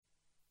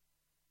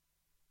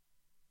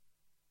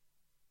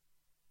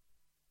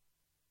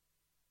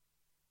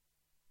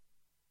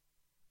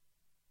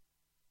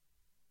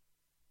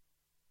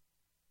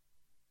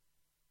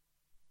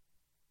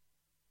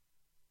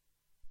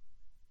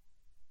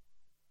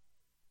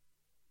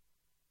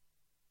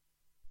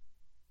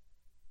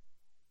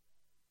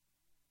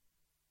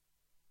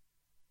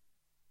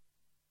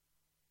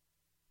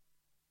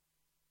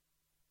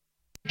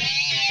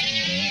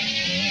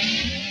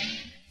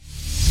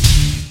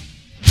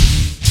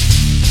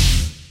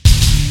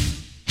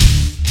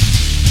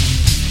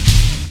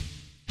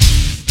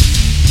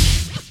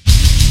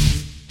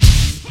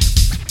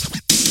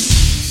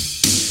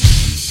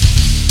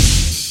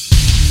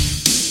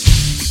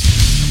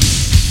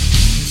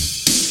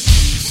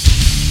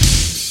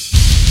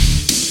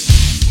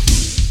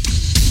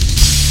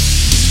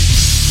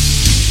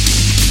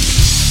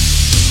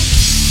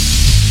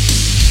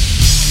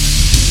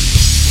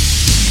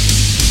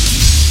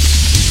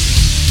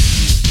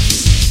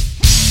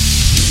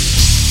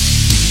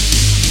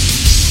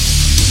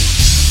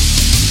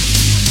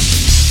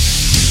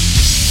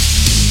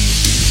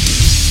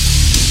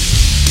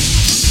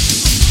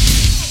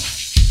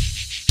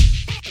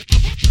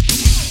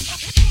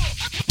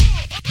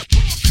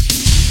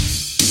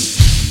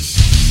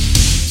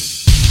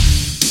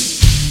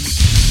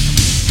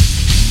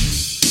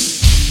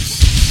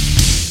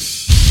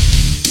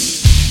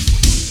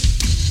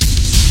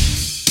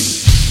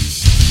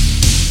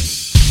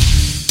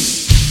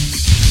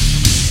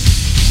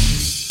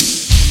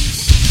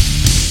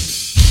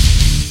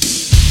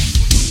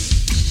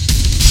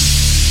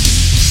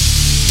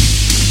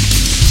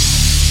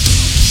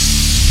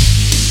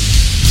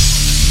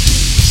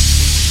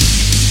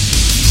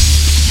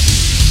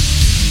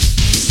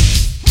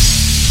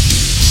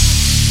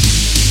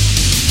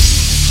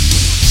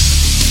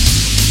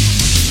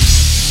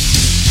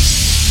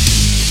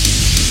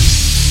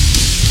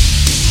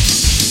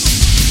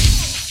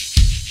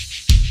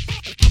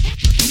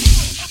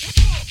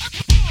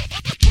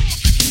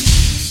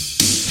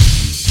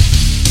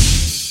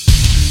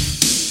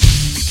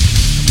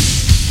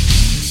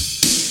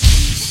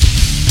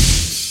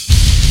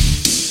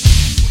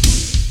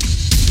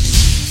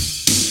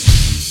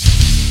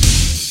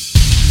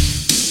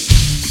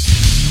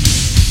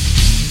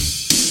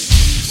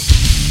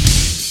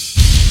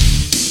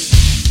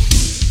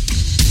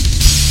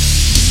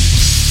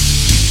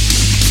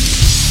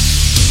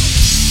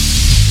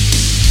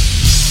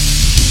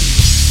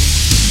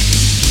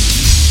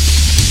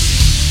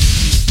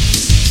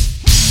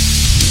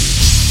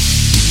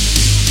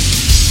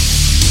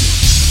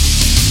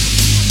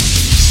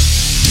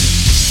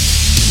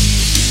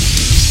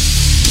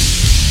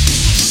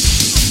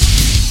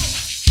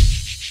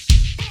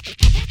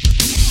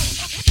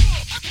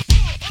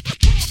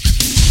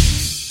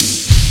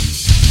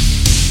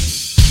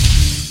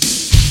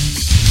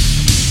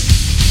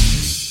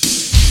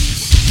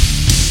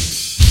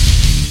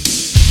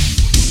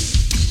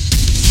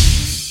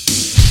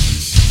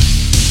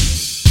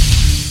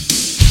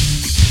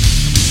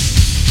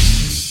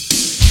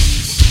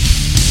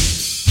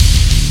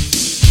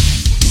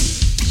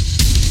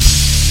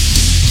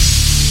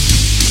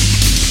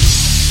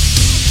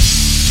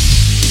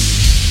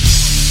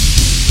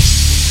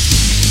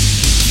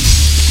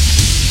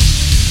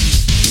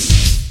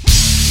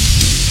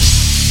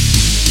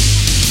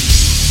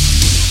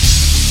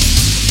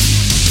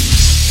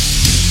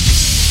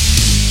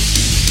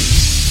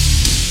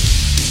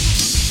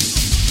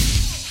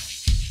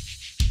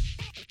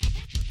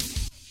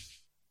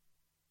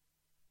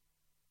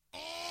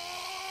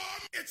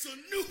It's a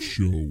new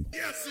show.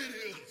 Yes, it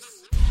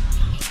is.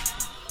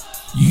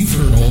 You've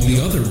heard all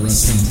the other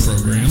wrestling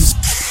programs.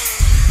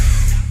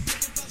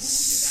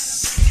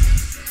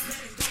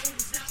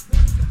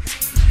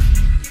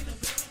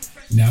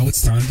 Now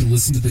it's time to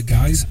listen to the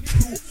guys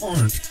who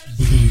aren't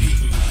booty.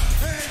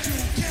 And you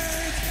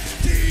can't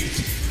teach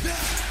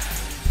that.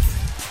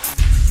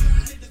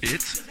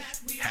 It's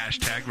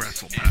hashtag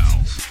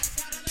WrestlePals.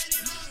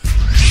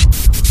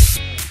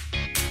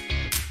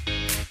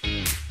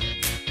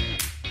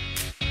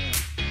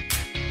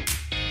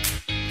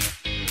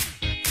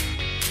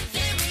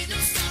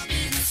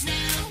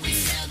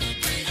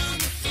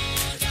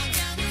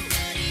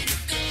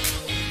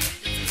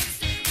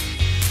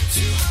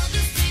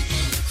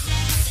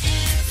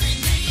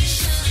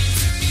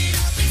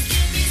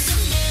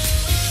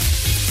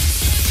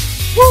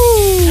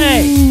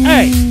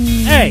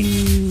 Hey!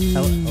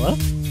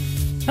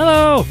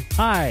 Hello!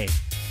 Hi!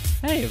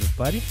 Hey,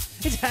 everybody.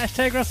 It's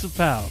hashtag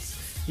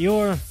WrestlePals,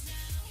 your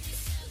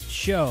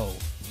show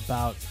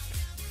about...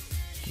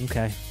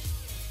 Okay.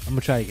 I'm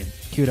gonna try again.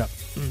 Cue it up.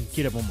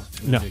 Cue it up one more.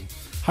 No.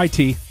 Hi,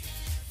 T.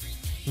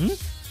 Hmm?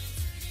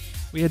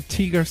 We had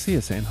T.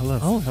 Garcia saying hello.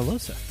 Oh, hello,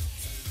 sir.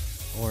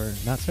 Or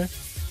not, sir?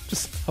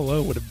 Just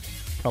hello would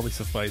have probably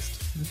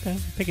sufficed. Okay.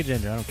 Pick a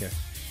gender. I don't care.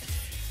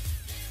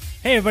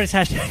 Hey, everybody. It's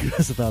hashtag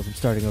WrestlePals. I'm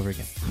starting over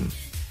again.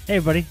 Hey,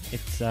 everybody.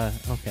 It's,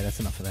 okay, that's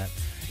enough of that.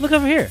 Look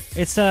over here.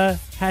 It's,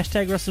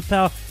 hashtag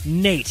WrestlePal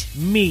Nate.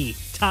 Me.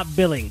 Top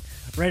billing.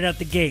 Right out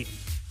the gate.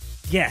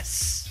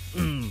 Yes.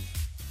 I'm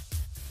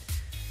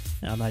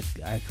not,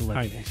 I could look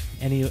Hi, Nate.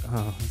 any,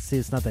 oh, see,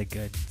 it's not that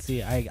good.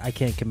 See, I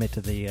can't commit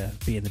to the,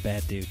 being the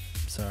bad dude.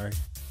 Sorry.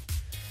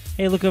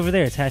 Hey, look over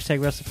there. It's hashtag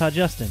WrestlePal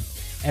Justin.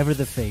 Ever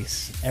the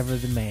face. Ever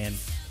the man.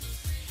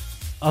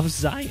 Of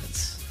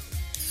science.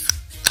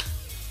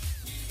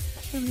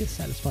 Really a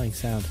satisfying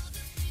sound.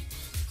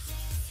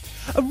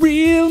 A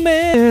real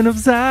man of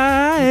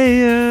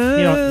science.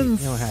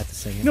 You don't have to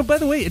sing it. No, by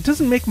the way, it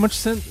doesn't make much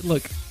sense.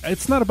 Look,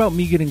 it's not about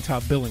me getting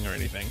top billing or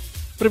anything,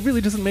 but it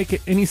really doesn't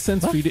make any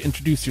sense for you to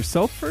introduce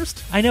yourself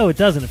first. I know it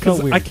doesn't. It felt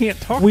Because weird. I can't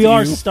talk We to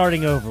are you.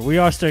 starting over. We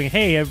are starting.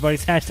 Hey,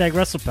 everybody's hashtag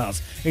WrestlePals.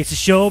 It's a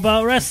show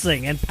about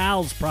wrestling and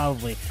pals,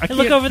 probably. I And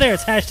look can't- over there.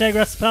 It's hashtag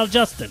WrestlePal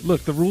Justin.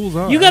 Look, the rules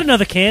are... You got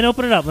another can.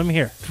 Open it up. Let me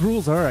hear. The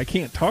rules are I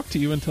can't talk to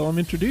you until I'm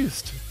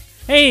introduced.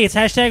 Hey, it's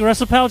hashtag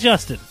WrestlePal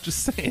Justin.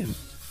 Just saying.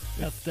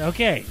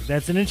 Okay,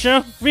 that's an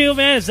intro. Real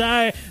man of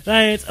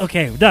science.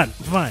 Okay, we're done.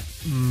 Fine.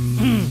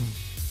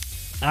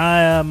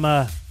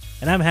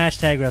 And I'm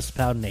hashtag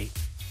WrestlePal Nate.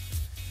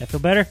 That feel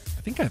better?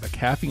 I think I have a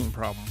caffeine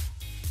problem.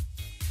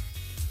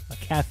 A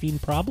caffeine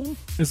problem?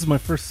 This is my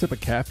first sip of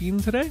caffeine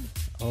today,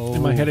 Oh,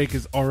 and my headache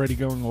is already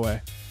going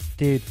away.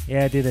 dude.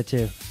 Yeah, I do that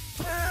too.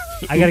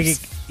 I gotta get.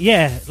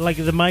 Yeah, like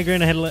the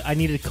migraine. I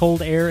needed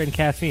cold air and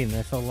caffeine.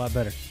 I felt a lot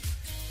better.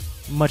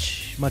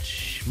 Much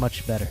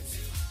better.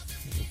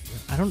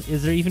 I don't.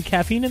 Is there even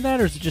caffeine in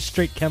that, or is it just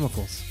straight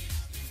chemicals?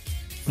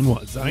 And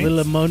what, A science? little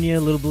ammonia,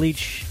 a little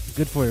bleach.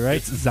 Good for you, right?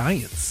 It's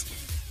science.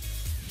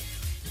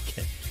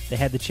 Okay. They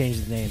had to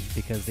change the name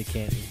because they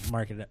can't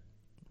market it.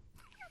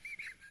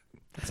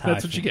 That's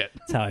That's what you get.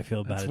 That's how I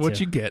feel about That's it. what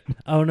too. you get.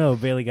 Oh no,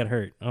 Bailey got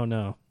hurt. Oh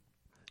no,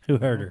 who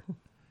hurt her?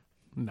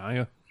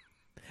 Naya.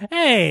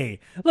 Hey,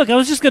 look, I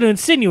was just going to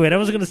insinuate. I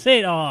wasn't going to say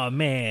it. Oh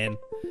man,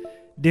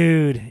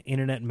 dude,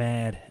 internet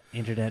mad.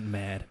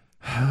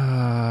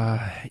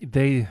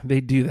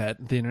 They do that.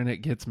 The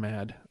internet gets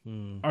mad.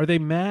 Are they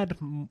mad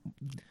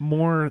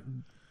more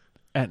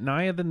at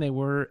Naya than they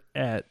were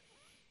at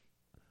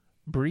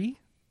Bree?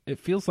 It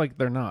feels like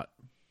they're not.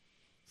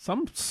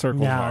 Some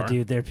circles Nah, are.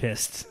 dude, they're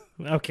pissed.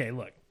 Okay,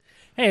 look.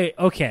 Hey,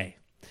 okay.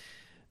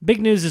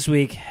 Big news this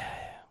week.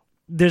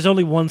 There's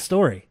only one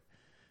story.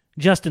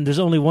 Justin, there's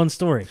only one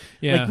story.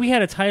 Yeah. Like, we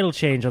had a title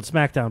change on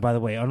SmackDown, by the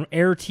way, on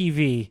Air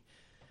TV.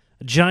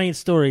 A giant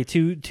story.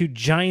 Two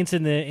giants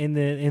in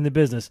the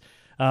business,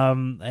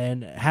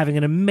 and having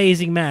an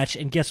amazing match.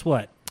 And guess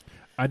what?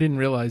 I didn't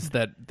realize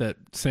that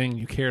saying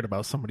you cared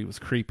about somebody was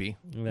creepy.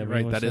 That You're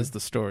really right, that was is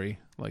the story.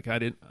 Like I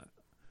didn't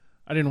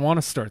want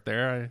to start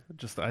there.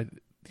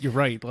 You're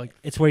right. Like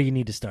It's where you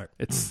need to start.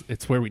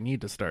 it's where we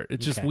need to start.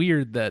 It's just Okay.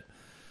 weird that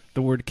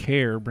the word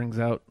care brings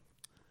out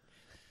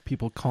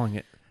people calling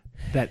it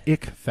that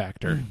ick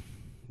factor.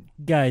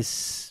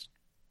 Guys,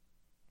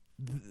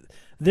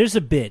 there's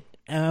a bit.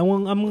 I'm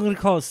going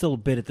to call it still a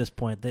bit at this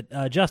point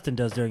that Justin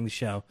does during the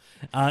show.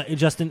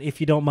 Justin, if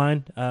you don't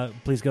mind,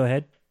 please go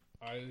ahead.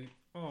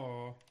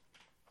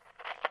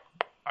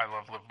 I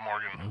love Liv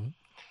Morgan.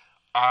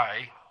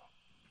 I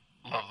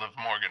love Liv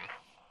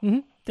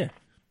Morgan. There,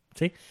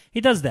 see, he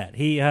does that.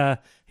 He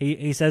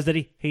says that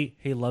he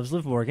loves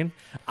Liv Morgan.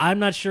 I'm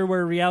not sure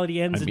where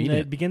reality ends I and mean it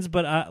it. begins,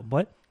 but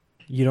what?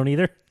 You don't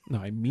either? No,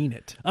 I mean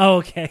it. Oh,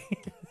 okay.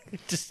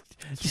 just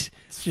It's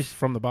just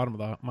from the bottom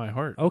of my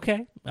heart.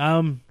 okay.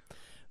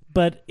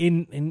 But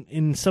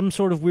in some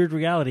sort of weird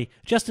reality,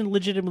 Justin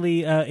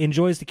legitimately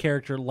enjoys the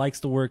character, likes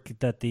the work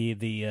that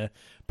the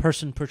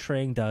person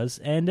portraying does,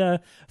 and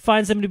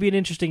finds him to be an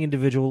interesting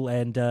individual,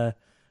 and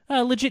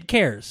legit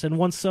cares and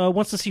wants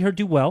to see her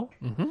do well.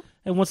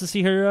 and wants to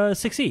see her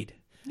succeed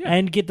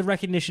and get the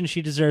recognition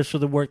she deserves for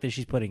the work that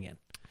she's putting in.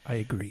 I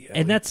agree.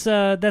 And that's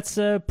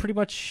pretty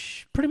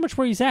much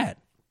where he's at.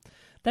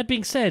 That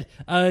being said,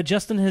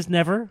 Justin has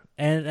never,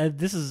 and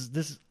this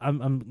is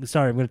I'm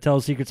sorry, I'm going to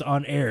tell secrets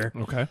on air.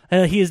 Okay.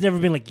 He has never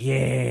been like,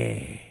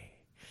 yeah.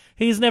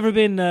 He's never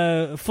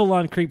been full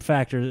on creep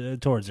factor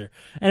towards her,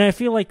 and I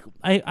feel like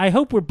I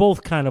hope we're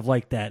both kind of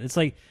like that. It's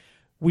like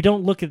we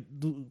don't look at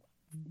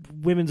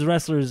women's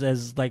wrestlers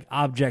as like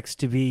objects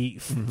to be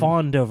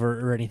fawned over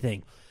or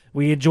anything.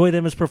 We enjoy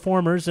them as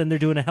performers, and they're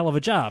doing a hell of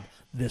a job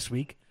this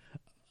week.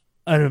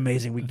 An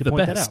amazing week to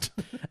point that out.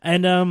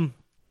 And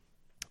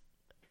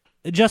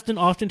Justin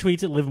often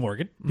tweets at Liv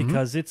Morgan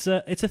because it's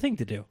a thing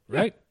to do,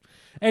 right?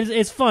 And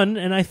it's fun,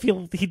 and I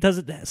feel he does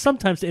it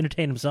sometimes to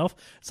entertain himself,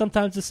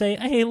 sometimes to say,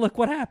 "Hey, look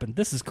what happened.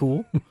 This is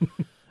cool."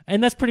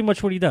 And that's pretty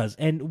much what he does.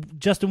 And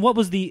Justin, what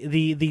was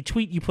the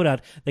tweet you put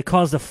out that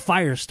caused a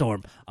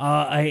firestorm,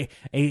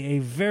 a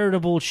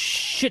veritable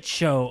shit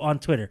show on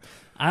Twitter?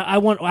 I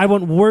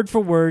want word for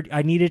word.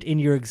 I need it in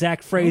your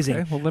exact phrasing,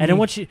 Okay, well, and I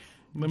want you.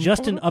 me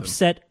Justin pull it up then.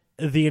 upset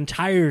the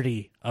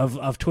entirety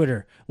of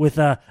Twitter with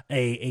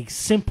a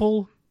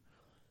simple,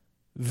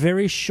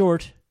 very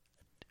short,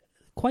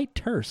 quite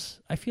terse.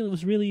 I feel it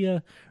was really.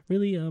 I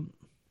mean,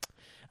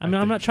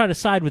 I'm not trying to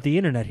side with the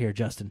internet here,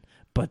 Justin,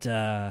 but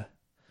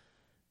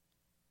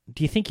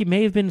do you think you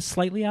may have been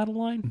slightly out of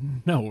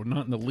line? No,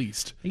 not in the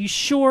least. Are you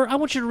sure? I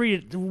want you to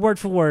read it word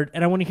for word,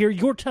 and I want to hear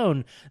your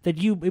tone that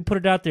you put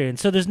it out there. And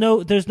so there's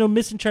no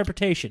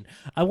misinterpretation.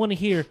 I want to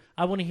hear.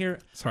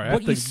 Sorry, I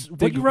what have you to what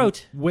dig you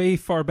wrote. way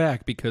far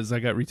back because I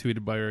got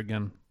retweeted by her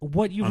again.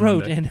 What you on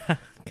wrote Monday. and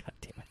God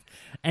damn it,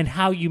 and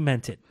how you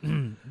meant it,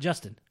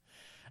 Justin.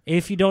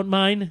 If you don't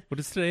mind, What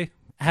is today?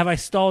 have I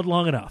stalled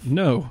long enough?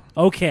 No.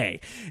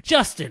 Okay,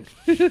 Justin.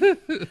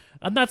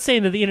 I'm not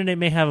saying that the internet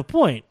may have a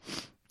point,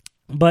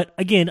 but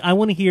again, I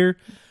want to hear.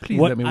 Please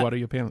what let me water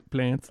your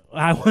plants.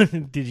 I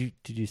want. Did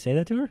you say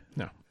that to her?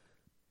 No.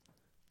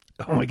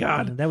 Oh my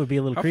God. That would be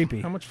a little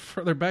creepy. How much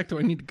further back do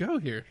I need to go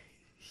here?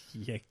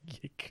 Yeah.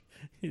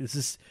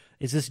 Is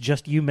this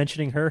just you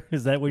mentioning her?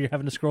 Is that what you're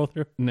having to scroll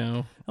through?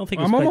 No. I don't think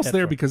it was I'm quite almost that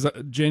there far. because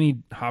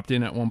Jenny hopped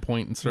in at one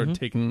point and started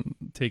taking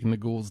the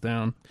ghouls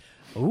down.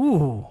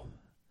 Ooh,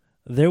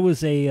 there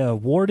was a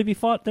war to be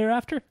fought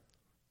thereafter.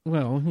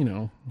 Well, you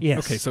know. Yes.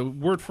 Okay, so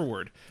word for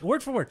word.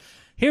 Word for word.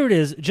 Here it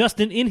is,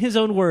 Justin, in his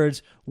own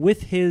words,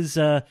 with his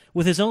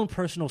own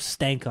personal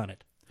stank on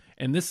it.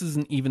 And this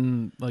isn't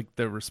even like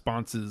the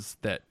responses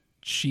that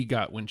she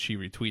got when she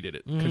retweeted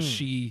it because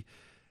she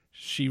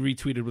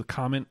retweeted with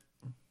comment,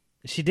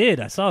 She did.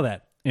 I saw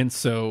that. and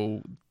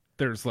so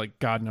there's like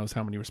God knows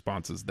how many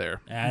responses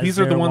there. As These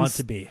are the there ones want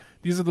to be.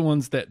 These are the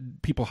ones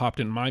that people hopped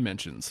in my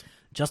mentions.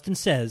 Justin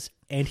says,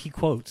 and he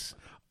quotes,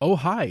 Oh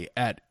hi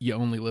at You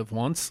Only Live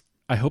Once.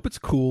 I hope it's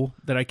cool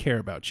that I care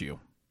about you.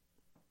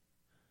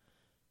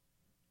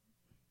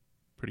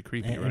 Pretty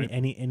creepy, right?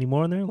 any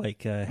more in there?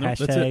 Like that's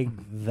hashtag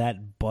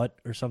that butt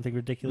or something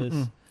ridiculous?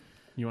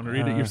 You want to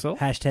read it yourself?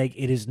 Hashtag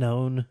it is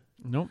known.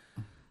 Nope.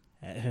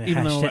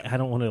 Even though I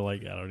don't want to I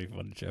don't even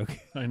want to joke.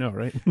 I know,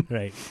 right?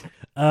 Right.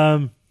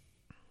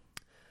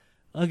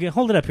 Okay,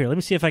 hold it up here. Let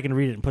me see if I can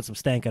read it and put some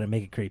stank on it and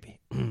make it creepy.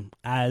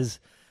 As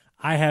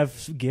I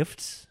have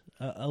gifts,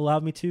 allow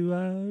me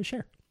to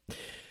share.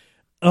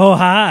 Oh,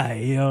 hi.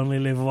 You only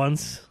live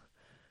once.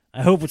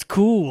 I hope it's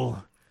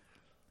cool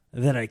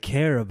that I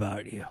care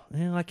about you.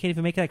 Well, I can't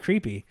even make that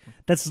creepy.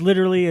 That's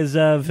literally as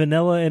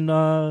vanilla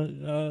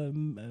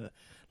and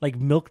like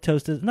milk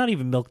toast is not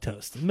even milk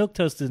toast. Milk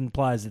toast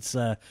implies it's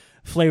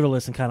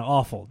flavorless and kind of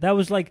awful. That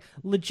was like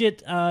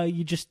legit.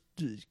 You just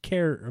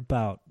care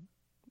about,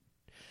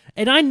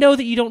 and I know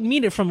that you don't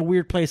mean it from a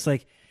weird place.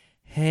 Like,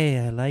 hey,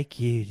 I like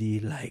you. Do you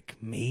like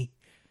me?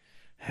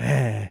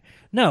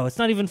 No, it's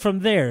not even from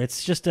there.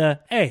 It's just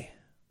hey,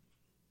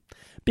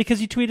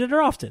 because you tweeted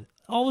her often.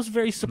 Always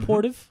very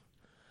supportive.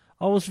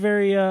 Always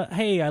very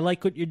hey, I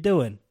like what you're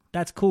doing.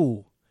 That's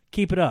cool.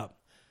 Keep it up.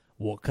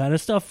 What kind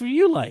of stuff do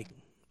you like?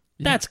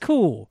 That's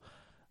cool.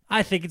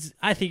 I think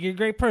you're a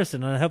great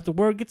person, and I hope the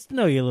world gets to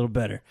know you a little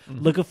better.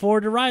 Looking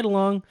forward to ride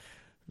along.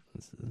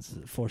 This is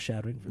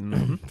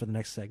foreshadowing for the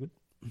next segment.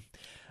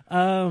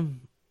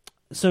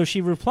 So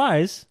she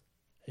replies.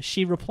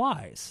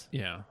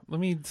 Yeah. Let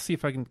me see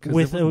if I can. 'cause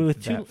with it wasn't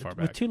with that far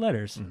back. two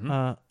letters.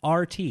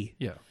 RT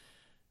Yeah.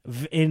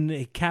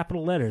 in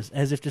capital letters,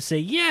 as if to say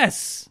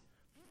yes.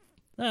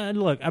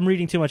 Look, I'm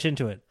reading too much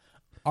into it.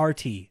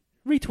 RT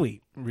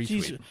retweet.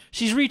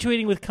 She's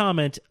retweeting with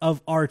comment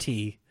of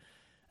RT,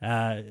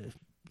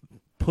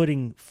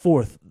 putting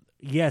forth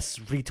yes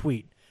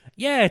retweet.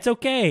 Yeah, it's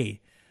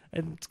okay.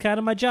 It's kind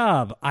of my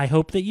job. I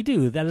hope that you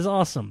do. That is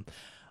awesome.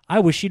 I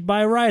wish you'd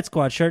buy a Riot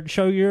Squad shirt and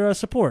show your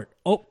support.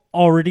 Oh,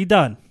 already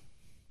done.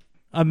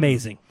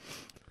 Amazing.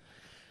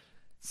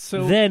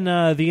 So Then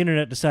the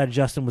internet decided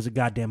Justin was a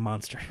goddamn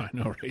monster. I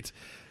know, right?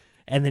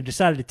 And they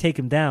decided to take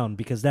him down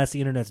because that's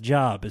the internet's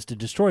job, is to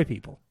destroy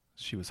people.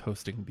 She was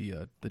hosting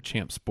the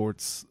Champ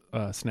Sports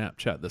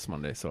Snapchat this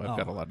Monday, so I've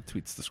got a lot of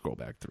tweets to scroll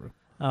back through.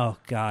 Oh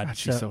God, God,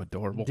 she's so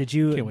adorable. Did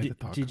you Can't wait to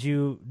talk. did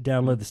you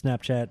download the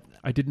Snapchat?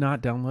 I did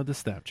not download the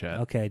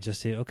Snapchat. Okay,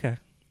 okay.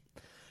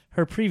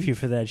 Her preview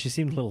for that, she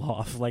seemed a little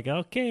off. Like,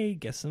 okay,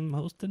 guess I'm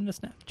hosting the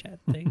Snapchat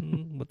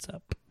thing. What's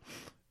up?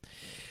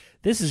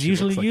 This is She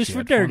usually looks like used she for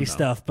had dirty fun,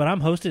 though. stuff, but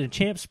I'm hosting a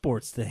Champ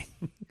Sports thing.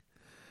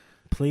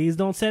 Please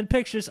don't send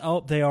pictures.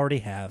 Oh, they already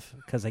have,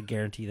 because I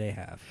guarantee they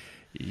have.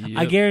 Yep.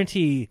 I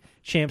guarantee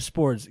Champ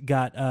Sports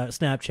got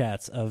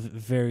Snapchats of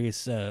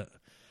various.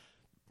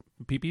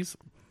 Peepees?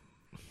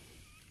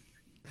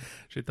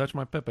 She touched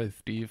my Pepe,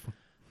 Steve.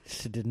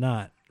 She did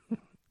not.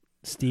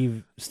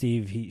 Steve,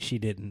 she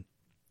didn't.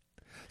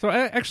 So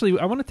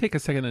I want to take a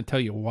second and tell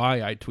you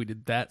why I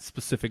tweeted that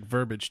specific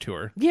verbiage to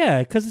her. Yeah,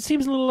 because it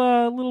seems a little,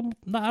 I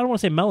don't want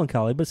to say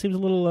melancholy, but it seems a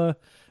little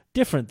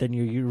different than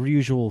your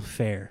usual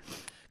fare.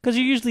 Because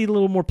you're usually a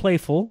little more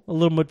playful, a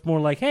little bit more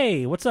like,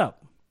 hey, what's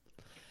up?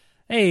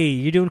 Hey,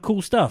 you're doing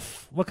cool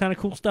stuff. What kind of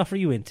cool stuff are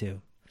you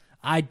into?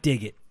 I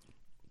dig it.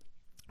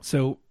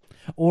 So,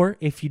 Or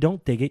if you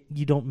don't dig it,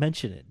 you don't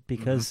mention it,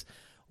 because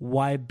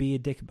why be a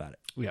dick about it?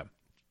 yeah.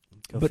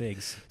 Go But-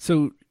 figs.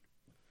 So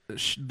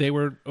they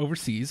were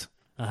overseas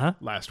Uh-huh.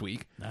 last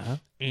week, Uh-huh.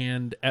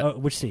 and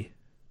Which sea?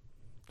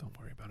 don't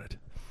worry about it.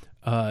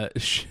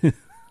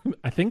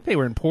 I think they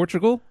were in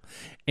Portugal,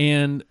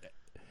 and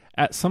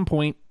at some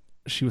point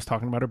she was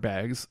talking about her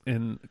bags,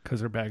 and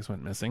because her bags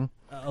went missing,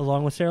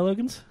 Along with Sarah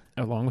Logan's?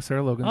 along with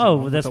Sarah Logan's. Oh, along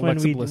well, with that's when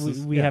Alexa we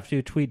Bliss's. we Yeah. have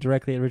to tweet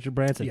directly at Richard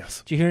Branson.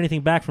 Yes. Did you hear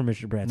anything back from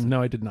Richard Branson?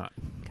 No, I did not.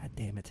 God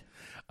damn it.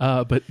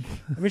 But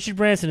Richard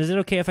Branson, is it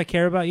okay if I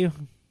care about you?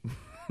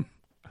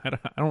 I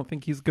don't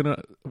think he's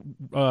gonna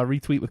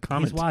retweet with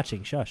comments. He's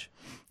watching. Shush.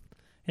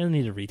 He doesn't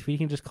need a retweet. He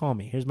can just call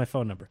me. Here's my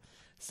phone number.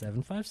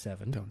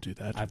 757. Don't do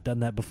that. I've done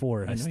that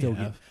before. I know still you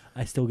get have.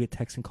 I still get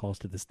texts and calls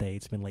to this day.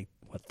 It's been like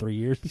 3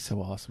 years. It'd be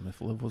so awesome if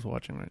Liv was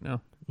watching right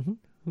now. Well,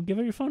 give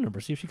her your phone number.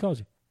 See if she calls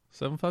you.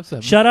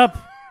 757. Shut up.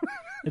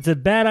 It's a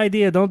bad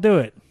idea. Don't do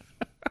it.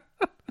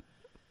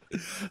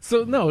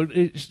 So no,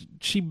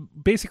 she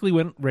basically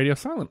went radio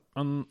silent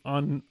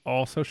on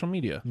all social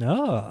media,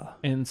 No.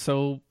 and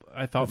so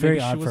I thought Very maybe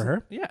she odd for wasn't-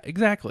 her. Yeah,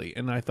 exactly.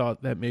 And I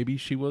thought that maybe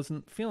she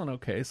wasn't feeling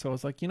okay, so I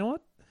was like, you know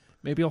what?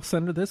 Maybe I'll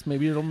send her this.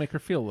 Maybe it'll make her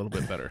feel a little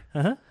bit better.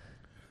 Uh-huh.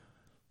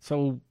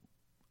 So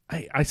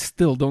I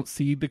still don't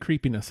see the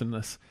creepiness in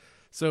this.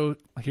 So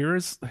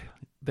there's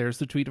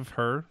the tweet of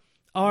her.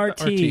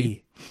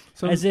 RT.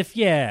 So As if,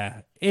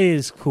 yeah, it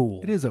is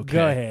cool. It is okay.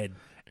 Go ahead.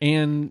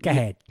 and Go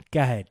ahead. Go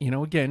ahead. you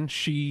know, again,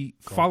 she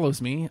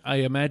follows me. I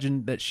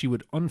imagine that she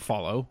would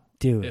unfollow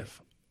Do it.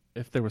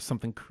 if there was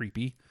something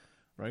creepy,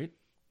 right?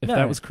 If No.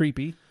 that was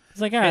creepy.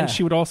 It's like, And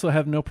she would also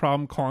have no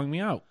problem calling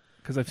me out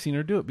because I've seen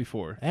her do it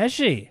before. has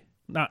she?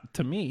 Not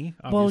to me,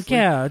 Well, obviously.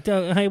 yeah.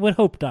 I would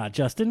hope not,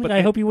 Justin. But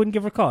I hope you wouldn't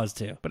give her cause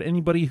to. But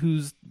anybody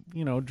who's,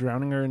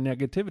 drowning her in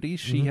negativity,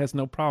 she Mm-hmm. has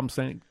no problem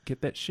saying,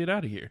 get that shit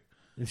out of here.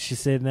 If she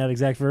said that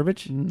exact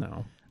verbiage,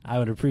 No. I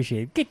would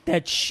appreciate it. Get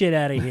that shit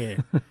out of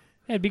here.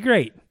 That'd be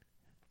great.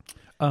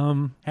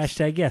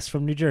 Hashtag yes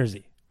from New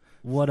Jersey.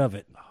 What of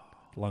it?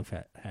 Long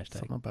fat hashtag.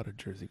 Something about a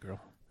Jersey girl.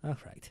 All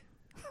right.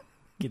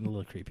 Getting a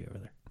little creepy over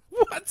there.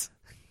 What?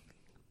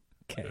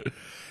 Okay.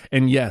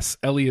 And yes,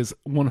 Ellie is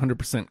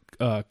 100%.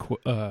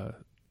 Her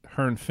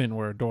and Finn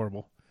were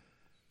adorable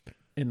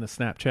in the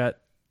Snapchat.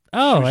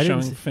 Oh, She was I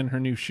didn't. showing Finn her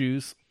new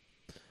shoes.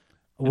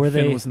 and Were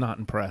Finn they? was not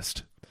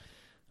impressed.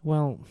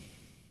 Well,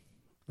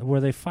 were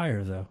they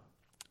fire though?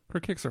 Her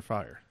kicks are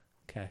fire.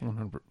 Okay.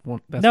 100.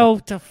 No,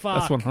 to fuck.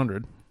 That's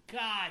 100.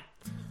 God.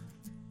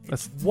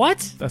 That's What?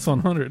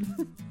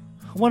 100%.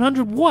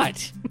 100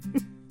 what?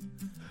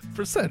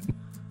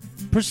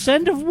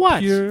 Percent of what?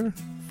 Pure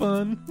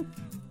fun.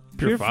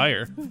 Pure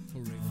fire.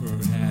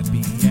 For happy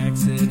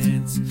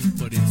accidents,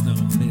 but it's no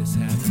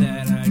mishap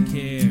that I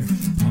care.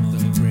 Pump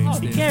the brakes, Oh,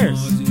 he there's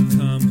cares. more to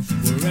come.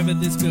 Wherever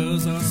this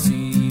goes, I'll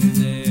see you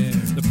there.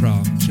 The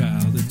problem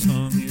child, the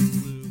tongue is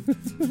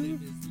blue.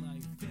 Live his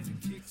life and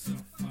it kicks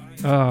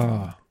off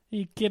fire.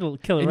 You kill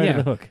it right And at yeah.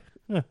 the hook.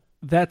 Huh.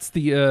 That's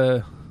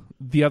the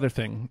other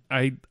thing.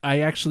 I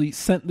actually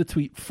sent the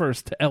tweet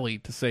first to Ellie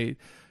to say,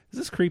 "Is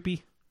this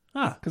creepy?"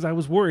 Because I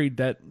was worried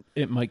that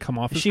it might come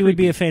off as She would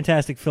be creepy. a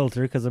fantastic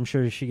filter because I'm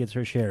sure she gets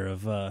her share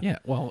of. Yeah,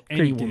 well, creep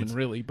any dudes. woman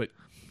really, but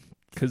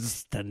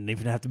because Doesn't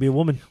even have to be a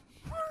woman.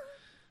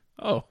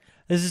 oh,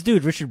 This is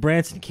dude Richard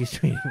Branson keeps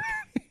tweeting.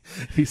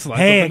 he's like,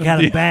 Hey, I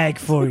got a bag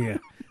for you.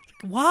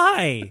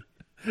 Why?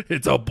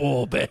 It's a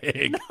bull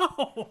bag.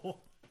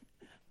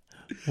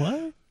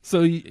 What?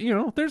 So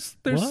there's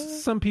What?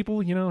 some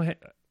people,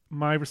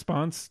 my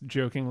response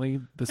jokingly,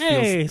 this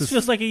Hey, feels this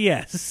feels like a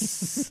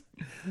yes.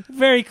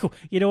 Very cool.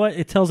 You know what?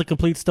 It tells a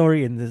complete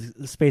story in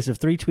the space of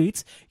 3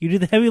 tweets. You do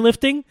the heavy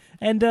lifting,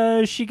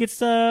 and she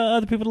gets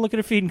other people to look at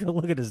her feed and go,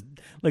 look at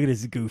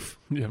his goof.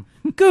 yeah.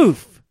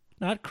 Goof,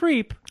 not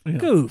creep.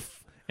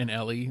 Goof. And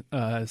Ellie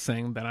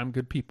saying that I'm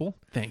good people.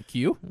 Thank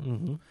you.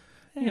 Mm-hmm.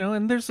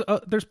 And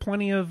there's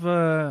plenty of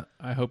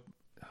I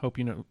hope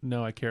you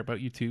know I care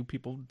about you too.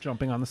 People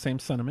jumping on the same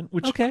sentiment,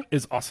 which Okay.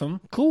 is awesome.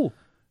 Cool.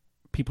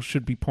 People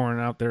should be pouring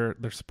out their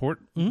support.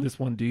 Mm-hmm. This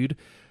one dude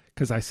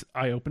because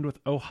I opened with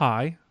 "Oh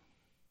hi."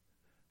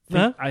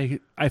 Huh?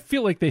 I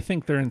feel like they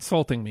think they're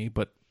insulting me,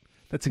 but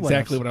that's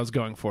exactly else? what I was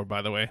going for.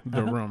 By the way,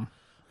 the room.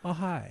 Oh,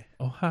 hi.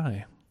 Oh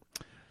hi.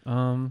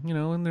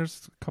 And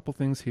there's a couple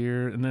things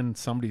here, and then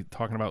somebody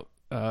talking about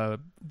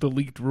the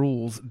leaked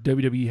rules.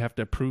 WWE have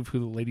to approve who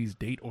the ladies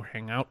date or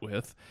hang out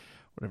with,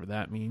 whatever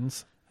that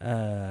means.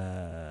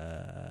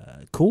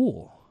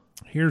 Cool.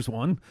 Here's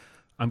one.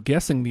 I'm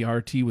guessing the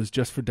RT was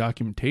just for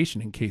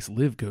documentation in case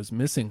Liv goes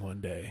missing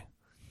one day.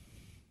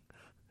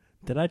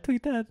 Did I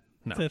tweet that?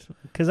 No.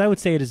 Because I would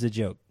say it as a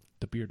joke.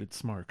 The bearded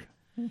smark.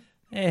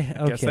 Okay.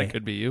 Guess that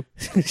could be you.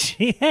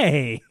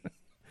 Hey.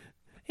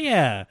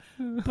 Yeah.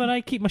 But I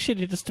keep my shit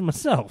just to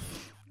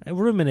myself. I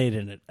ruminate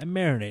in it. I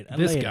marinate. I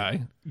This lay it.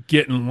 guy.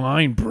 Get in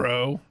line,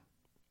 bro.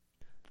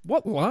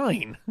 What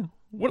line?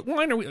 What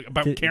line are we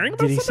about caring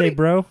about Did he somebody? say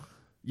bro?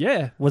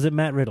 Yeah. Was it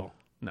Matt Riddle?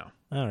 No.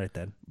 All right,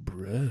 then.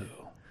 Bro.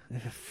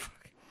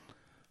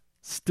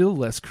 Still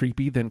less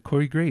creepy than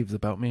Corey Graves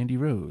about Mandy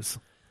Rose.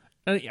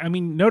 I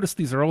mean, notice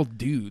these are all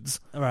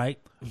dudes. All right.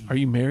 Are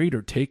you married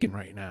or taken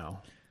right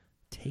now?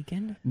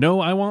 Taken?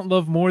 No, I want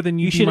love more than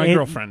you be my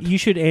girlfriend. You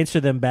should answer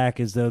them back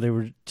as though they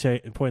were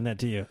pointing that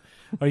to you.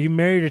 Are you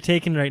married or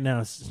taken right now?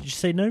 You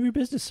say none of your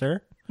business,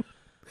 sir.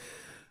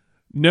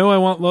 No, I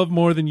want love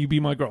more than you be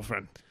my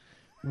girlfriend.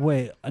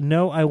 Wait,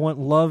 no, I want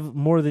love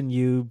more than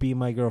you be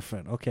my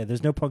girlfriend. Okay,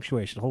 there's no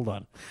punctuation. Hold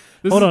on.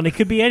 Hold on, it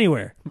could be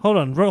anywhere. Hold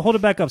on, hold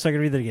it back up so I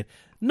can read that again.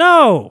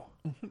 No!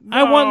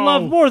 I want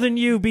love more than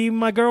you be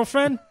my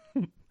girlfriend.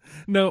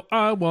 No,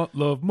 I want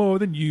love more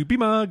than you be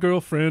my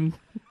girlfriend.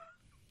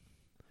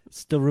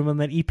 Still room on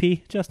that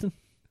EP, Justin?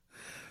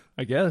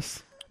 I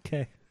guess.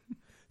 Okay.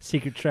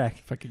 Secret track.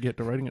 If I could get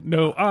to writing it.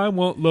 No, I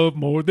want love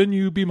more than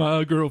you be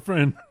my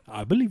girlfriend.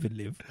 I believe it,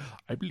 Liv.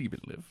 I believe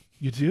it, Liv.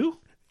 You do?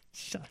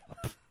 Shut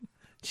up.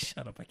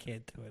 Shut up, I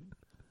can't do it.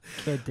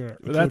 Can't do it.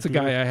 Well, that's a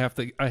guy I have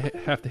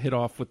to hit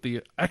off with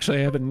the... Actually,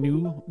 I have a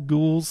new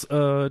Ghouls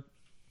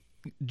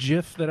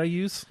GIF that I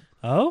use.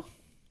 Oh?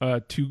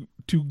 To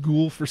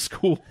Ghoul for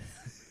school.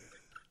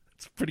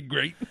 It's pretty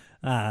great.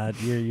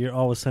 You're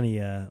always sunny.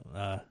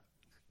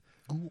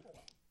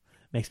 Ghoul.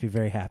 Makes me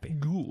very happy.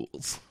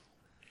 Ghouls.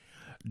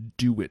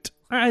 Do it.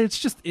 It's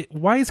just...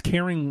 why is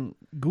caring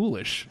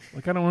ghoulish?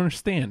 Like, I don't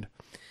understand.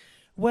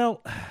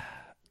 Well,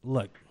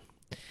 look.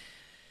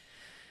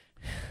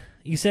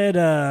 You said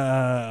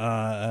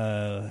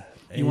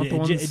You want the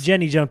ones?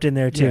 Jenny jumped in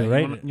there too, Yeah,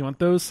 right? You want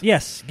those?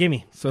 Yes,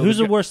 gimme. So Who's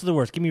the the worst of the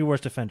worst? Give me your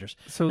worst offenders.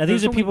 So now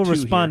these there's are people only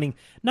two responding,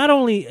 not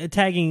only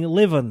tagging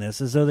Liv on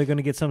this, as though they're going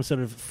to get some sort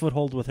of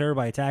foothold with her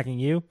by attacking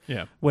you,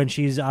 Yeah. when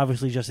she's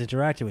obviously just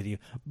interacted with you,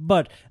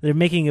 but they're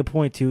making a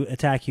point to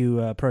attack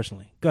you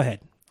personally. Go ahead.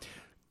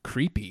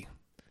 Creepy.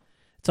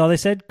 That's all they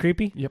said?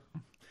 Creepy? Yep.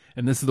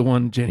 And this is the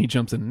one Jenny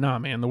jumps in. Nah,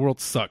 man, the world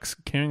sucks.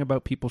 Caring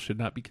about people should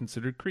not be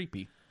considered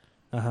creepy.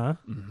 Uh-huh.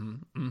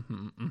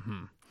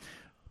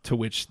 To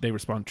which they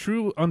respond,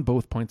 true on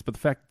both points, but the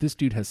fact this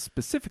dude has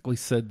specifically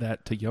said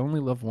that to you only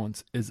love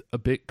once is a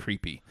bit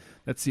creepy.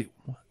 That's the...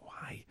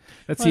 Why?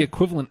 That's the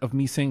equivalent of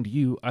me saying to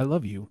you, I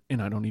love you,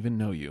 and I don't even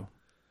know you.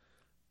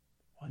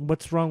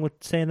 What's wrong with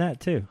saying that,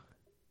 too?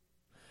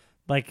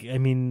 Like, I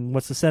mean,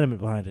 what's the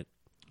sentiment behind it?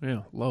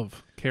 Yeah,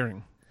 love,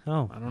 caring.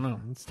 Oh, I don't know.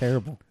 that's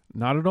terrible.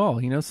 Not at all.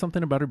 He knows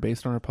something about her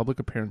based on her public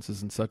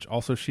appearances and such.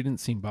 Also, she didn't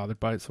seem bothered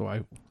by it, so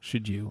I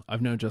should you.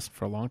 I've known Justin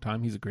for a long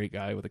time. He's a great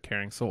guy with a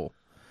caring soul.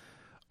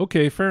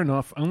 Okay, fair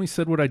enough. I only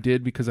said what I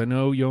did because I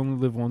know You Only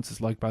Live Once is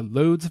liked by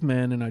loads of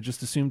men, and I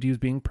just assumed he was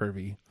being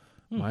pervy.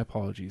 My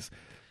apologies.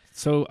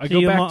 So I go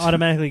you back.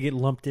 automatically get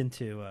lumped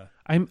into.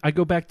 I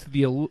go back to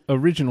the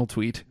original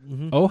tweet.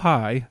 Oh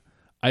hi,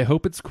 I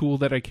hope it's cool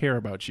that I care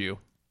about you.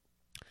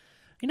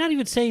 You're not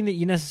even saying that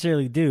you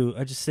necessarily do.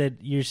 I just said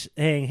you're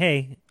saying,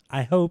 hey,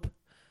 I hope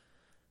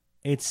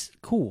it's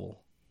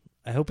cool.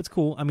 I hope it's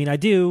cool. I mean, I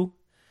do.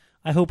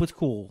 I hope it's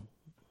cool.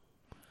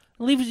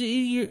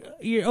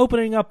 You're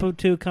opening up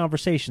to a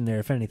conversation there,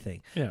 if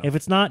anything. Yeah. If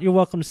it's not, you're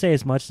welcome to say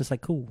as much. It's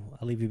like, cool,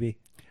 I'll leave you be.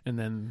 And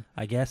then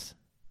I guess.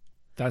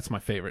 that's my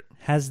favorite.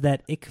 Has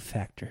that ick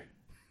factor.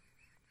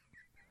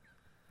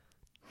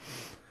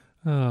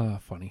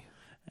 Funny.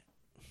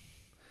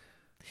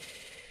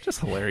 Just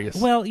hilarious.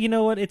 Well, you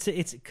know what? It's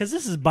because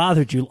this has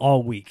bothered you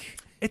all week.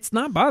 It's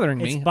not bothering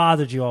me. It's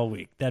bothered you all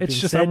week. That It's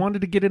being just said, I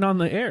wanted to get it on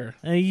the air.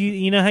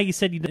 you know how you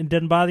said it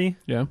didn't bother you?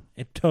 Yeah.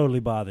 It totally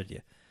bothered you.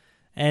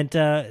 And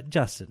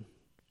Justin,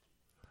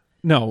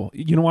 No,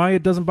 you know why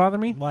it doesn't bother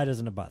me? why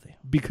doesn't it bother you?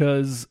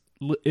 Because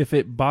if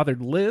it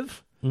bothered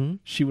Liv,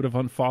 she would have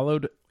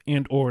unfollowed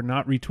and or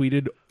not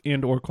retweeted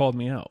and or called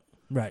me out.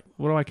 Right.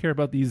 What do I care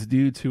about these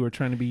dudes who are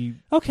trying to be...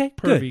 Okay,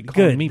 Pervy, good,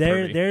 calling good. me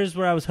pervy. There's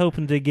where I was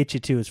hoping to get you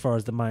to as far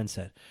as the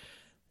mindset.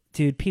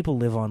 Dude, people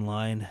live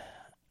online,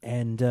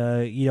 and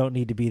you don't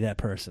need to be that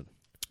person.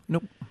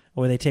 Nope.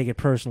 Or they take it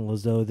personal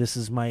as though this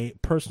is my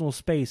personal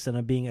space and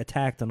I'm being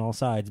attacked on all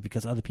sides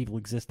because other people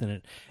exist in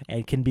it,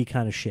 and can be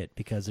kind of shit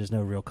because there's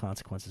no real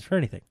consequences for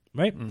anything,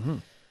 right? Mm-hmm.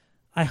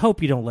 I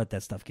hope you don't let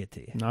that stuff get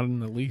to you. Not in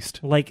the least.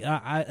 Like,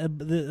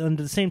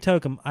 under the same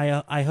token,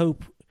 I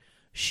hope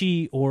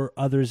she or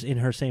others in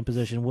her same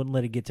position wouldn't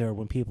let it get to her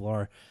when people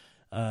are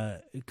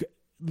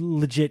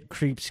legit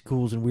creeps,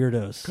 ghouls, and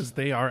weirdos. Because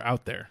they are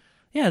out there.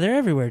 Yeah, they're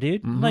everywhere,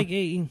 dude. Mm-hmm.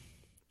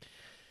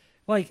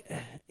 Like,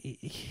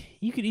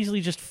 you could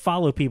easily just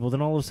follow people,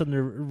 then all of a sudden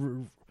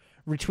they're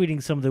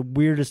retweeting some of the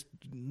weirdest,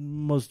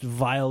 most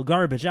vile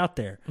garbage out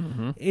there.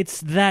 Mm-hmm. It's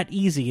that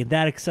easy and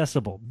that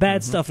accessible.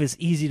 Bad stuff is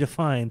easy to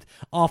find.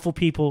 Awful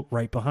people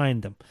right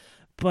behind them.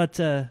 But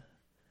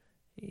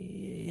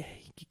you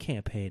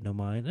can't pay it no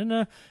mind.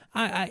 And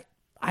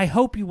I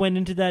hope you went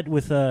into that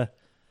with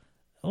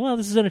well,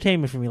 this is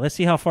entertainment for me. Let's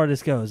see how far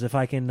this goes. If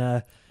I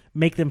can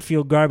make them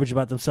feel garbage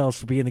about themselves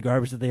for being the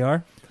garbage that they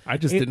are. I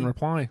just didn't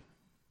reply.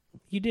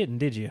 You didn't,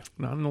 did you?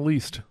 Not in the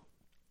least.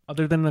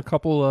 Other than a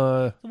couple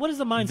What is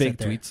the mindset vague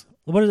there? tweets.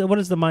 What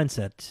is the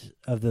mindset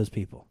of those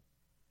people?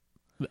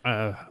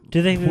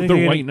 Do they think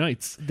They're white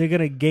knights. They're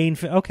gonna gain.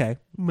 Okay,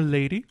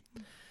 Milady.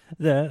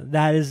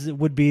 That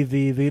would be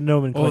the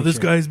nomenclature. Oh, this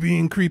guy's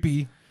being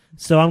creepy.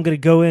 So I'm gonna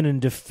go in and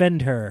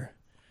defend her,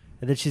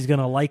 and that she's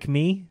gonna like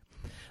me.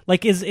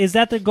 Like, is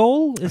that the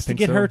goal? Is to think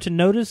get so. her to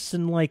notice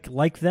and like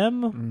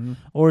them, Mm-hmm.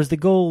 or is the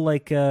goal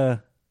like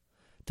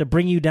to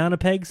bring you down a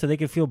peg so they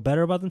can feel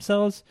better about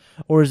themselves,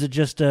 or is it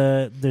just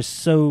there's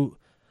so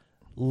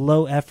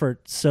low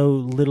effort, so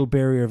little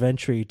barrier of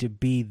entry to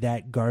be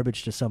that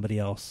garbage to somebody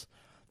else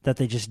that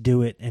they just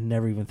do it and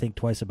never even think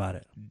twice about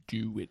it?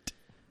 Do it.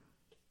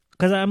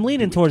 Because I'm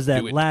leaning towards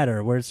that do it.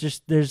 latter, where it's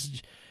just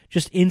there's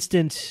just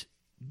instant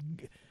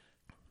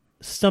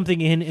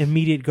something in,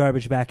 immediate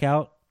garbage back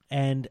out,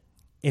 and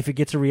if it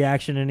gets a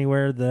reaction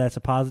anywhere, that's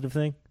a positive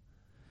thing.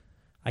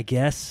 I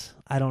guess.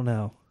 I don't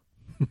know.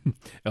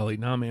 Ellie,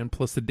 nah, man.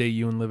 Plus, the day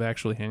you and Liv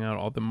actually hang out,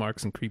 all the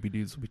marks and creepy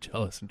dudes will be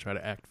jealous and try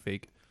to act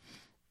fake.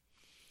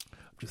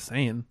 I'm just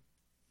saying,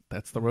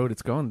 that's the road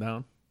it's going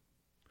down.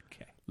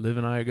 Okay. Liv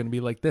and I are going to be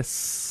like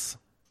this.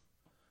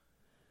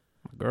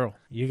 My girl.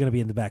 You're going to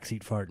be in the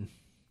backseat farting.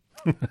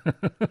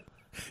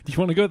 Do you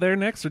want to go there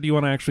next, or do you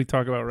want to actually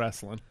talk about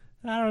wrestling?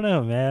 I don't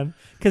know, man.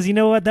 Because you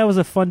know what? That was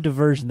a fun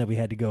diversion that we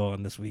had to go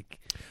on this week.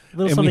 A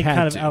little And we something had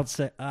kind of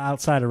to.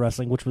 outside of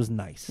wrestling, which was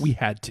nice. We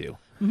had to.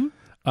 Mm-hmm.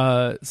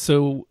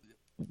 So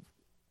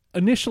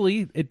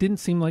initially, it didn't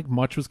seem like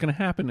much was going to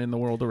happen in the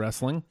world of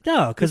wrestling.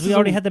 No, because This we is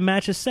already a- had the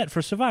matches set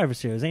for Survivor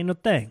Series. Ain't no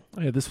thing.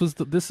 Yeah, this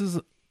is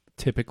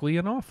typically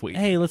an off week.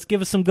 Hey, let's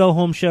give us some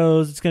go-home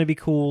shows. It's going to be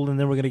cool, and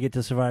then we're going to get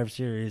to Survivor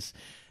Series.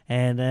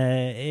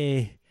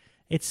 And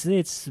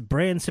it's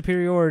brand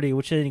superiority,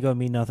 which ain't going to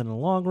mean nothing in the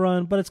long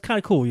run, but it's kind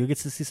of cool. You'll get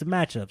to see some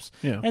matchups.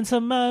 Yeah. And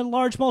some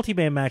large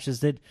multi-man matches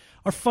that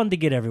are fun to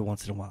get every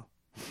once in a while.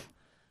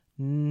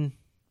 Nah.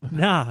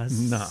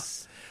 Nah.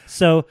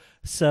 So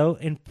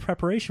in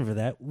preparation for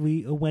that,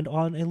 we went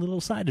on a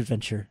little side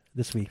adventure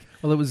this week.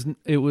 Well,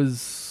 it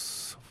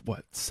was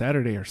what,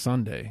 Saturday or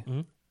Sunday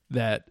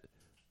that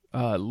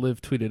Liv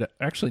tweeted.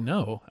 Actually,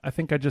 no. I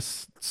think I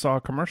just saw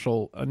a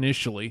commercial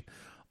initially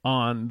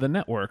on the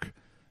network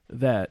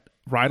that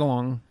Ride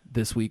Along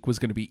this week was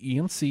going to be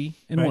ENC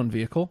in Right. one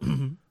vehicle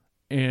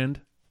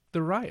and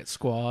the Riot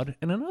Squad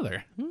in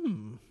another.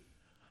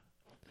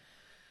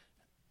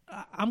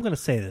 I'm going to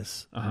say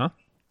this. Uh-huh.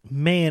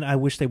 Man, I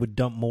wish they would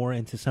dump more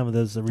into some of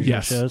those original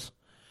Yes. shows.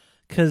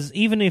 Because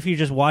even if you're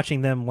just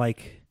watching them,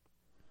 like,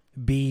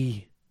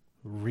 be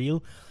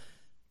real,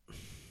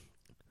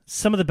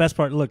 some of the best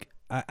part, look,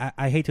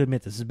 I hate to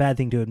admit this, it's a bad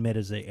thing to admit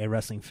as a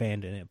wrestling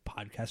fan and a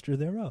podcaster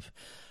thereof.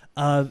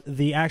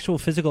 The actual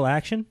physical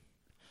action,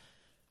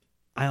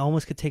 I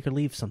almost could take or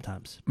leave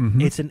sometimes.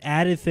 It's an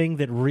added thing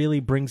that really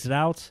brings it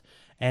out,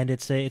 and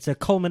it's a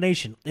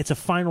culmination. It's a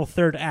final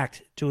third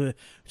act to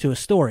a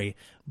story,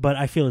 but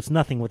I feel it's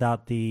nothing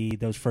without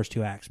those first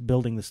two acts,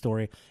 building the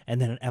story, and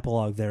then an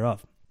epilogue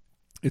thereof.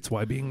 It's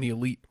why being the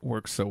elite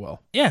works so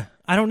well. Yeah,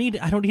 I don't need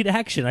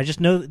action. I just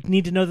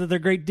need to know that they're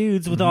great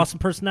dudes with awesome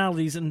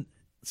personalities and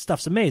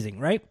stuff's amazing,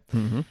 right?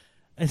 Mm-hmm.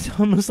 It's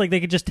almost like they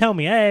could just tell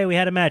me, "Hey, we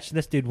had a match. And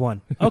this dude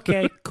won."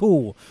 Okay,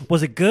 cool.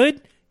 Was it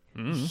good?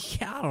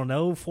 Yeah, I don't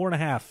know,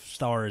 4.5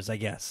 stars, I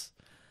guess.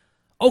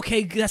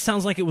 Okay, that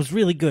sounds like it was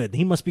really good.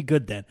 He must be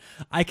good then.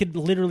 I could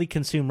literally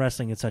consume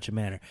wrestling in such a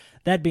manner.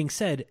 That being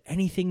said,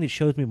 anything that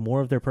shows me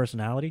more of their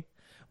personality,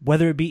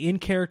 whether it be in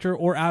character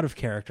or out of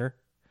character,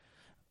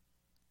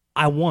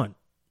 I want.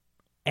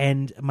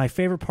 And my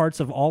favorite parts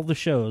of all the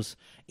shows,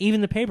 even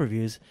the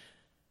pay-per-views,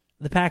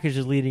 the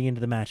packages leading into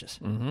the matches.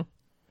 Mm-hmm.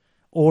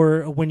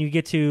 Or when you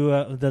get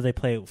to, though they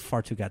play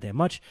far too goddamn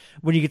much,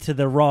 when you get to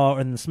the Raw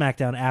and the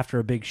SmackDown after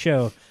a big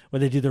show, where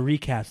they do the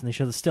recaps and they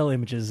show the still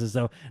images as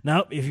though,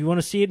 now, if you want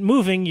to see it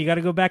moving, you got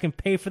to go back and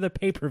pay for the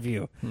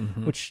pay-per-view,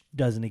 which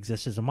doesn't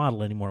exist as a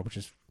model anymore, which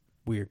is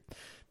weird.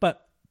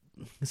 But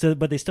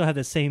they still have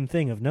the same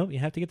thing of, no, you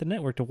have to get the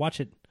network to watch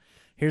it.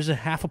 Here's a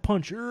half a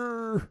punch.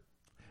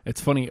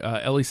 It's funny.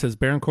 Ellie says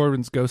Baron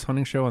Corbin's ghost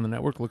hunting show on the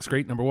network looks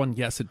great. Number one,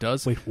 yes, it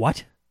does. Wait,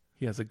 what?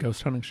 He has a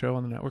ghost hunting show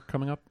on the network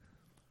coming up.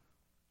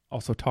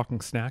 Also,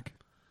 Talking Snack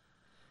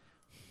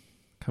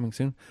coming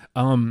soon.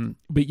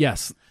 But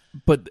yes,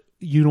 but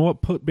you know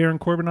what put Baron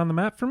Corbin on the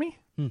map for me?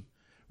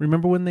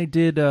 Remember when they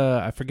did?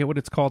 I forget what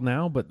it's called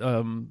now, but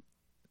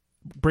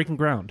Breaking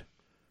Ground,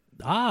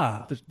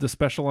 Ah, the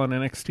special on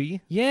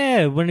NXT.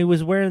 yeah, when he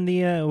was wearing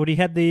when he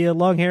had the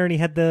long hair and he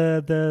had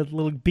the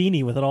little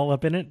beanie with it all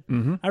up in it.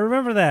 Mm-hmm. I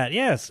remember that.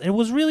 Yes, it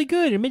was really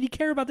good. It made you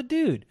care about the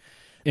dude.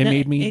 It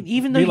made me and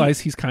even though realize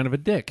he's kind of a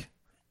dick.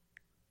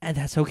 And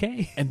that's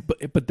okay. And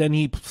but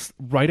then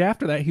right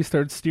after that he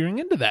started steering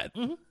into that.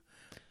 Mm-hmm.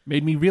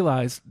 Made me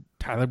realize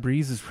Tyler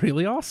Breeze is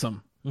really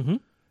awesome. Mm-hmm.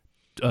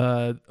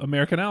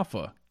 American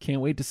Alpha.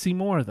 Can't wait to see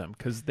more of them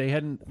because they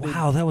hadn't.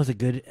 Wow, that was a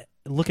good.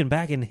 Looking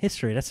back in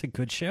history, that's a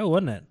good show,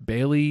 wasn't it?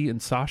 Bailey and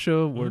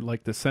Sasha were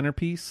like the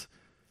centerpiece.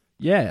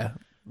 Yeah.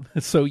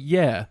 So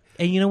yeah.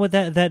 And you know what?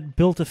 That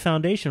built a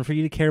foundation for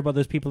you to care about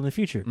those people in the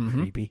future.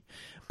 Mm-hmm. Creepy,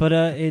 but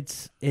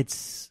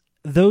it's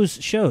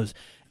those shows.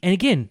 And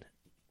again,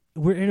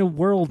 we're in a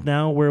world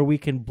now where we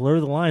can blur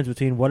the lines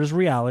between what is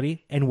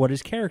reality and what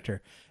is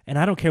character. And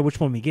I don't care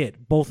which one we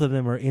get; both of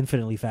them are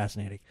infinitely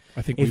fascinating.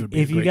 I think we would be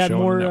a great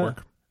show on the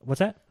network. What's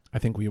that? I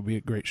think we would be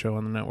a great show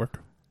on the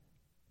network.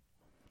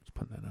 Just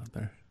putting that out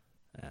there.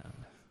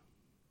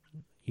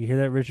 You hear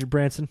that, Richard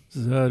Branson?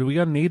 Do we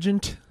got an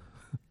agent?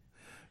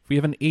 If we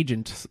have an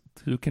agent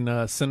who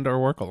can send our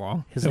work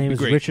along, his name is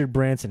Richard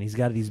Branson. He's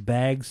got these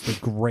bags. They're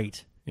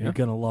great. Yeah. You're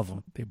gonna love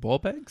them. They ball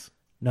bags?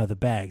 No, the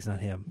bags, not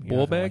him.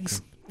 Ball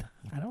bags?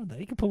 I don't know.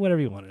 You can put whatever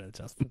you want in it,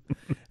 Justin.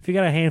 If you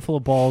got a handful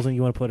of balls and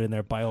you want to put it in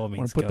there, by all means,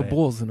 I want to put the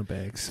balls in the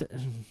bags.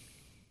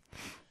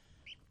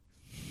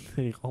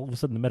 All of a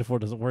sudden, the metaphor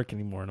doesn't work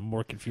anymore, and I'm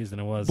more confused than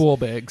it was. Ball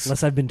bags.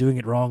 Unless I've been doing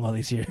it wrong all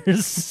these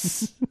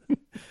years.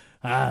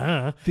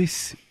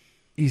 This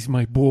is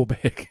my ball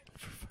bag.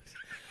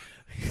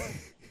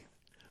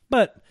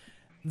 But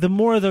the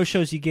more of those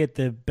shows you get,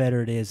 the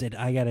better it is. And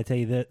I got to tell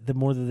you, the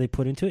more that they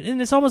put into it.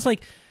 And it's almost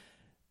like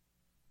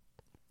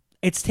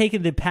it's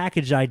taking the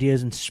package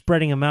ideas and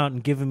spreading them out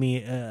and giving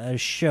me a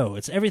show.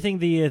 It's everything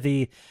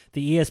the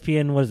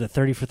ESPN, what is it,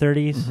 30 for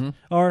 30s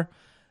are.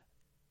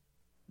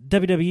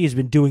 WWE has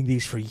been doing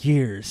these for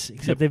years,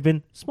 except they've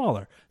been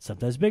smaller,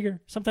 sometimes bigger,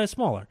 sometimes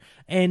smaller,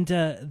 and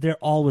they're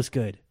always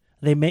good.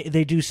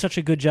 They do such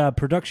a good job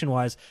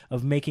production-wise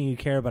of making you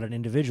care about an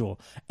individual,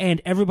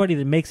 and everybody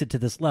that makes it to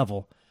this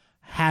level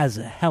has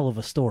a hell of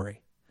a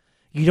story.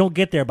 You don't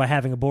get there by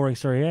having a boring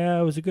story. Yeah,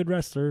 I was a good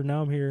wrestler,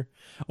 now I'm here.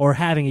 Or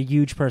having a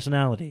huge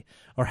personality.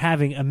 Or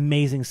having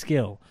amazing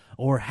skill.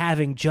 Or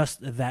having just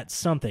that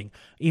something.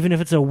 Even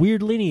if it's a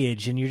weird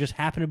lineage and you just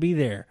happen to be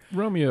there.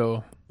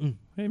 Romeo.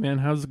 Hey, man,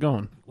 how's it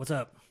going? What's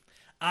up?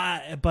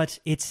 But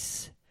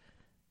it's...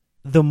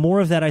 The more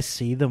of that I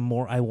see, the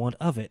more I want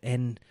of it.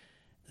 And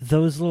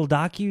those little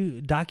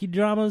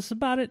docudramas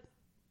about it...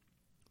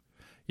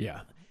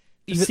 Yeah.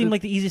 It seemed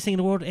like the easiest thing in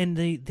the world, and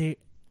The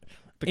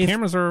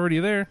cameras are already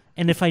there.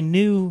 And if I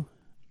knew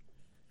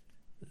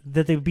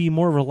that they'd be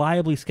more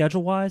reliably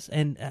schedule-wise,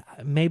 and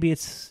maybe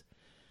it's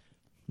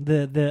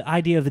the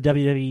idea of the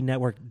WWE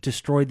Network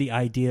destroyed the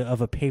idea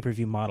of a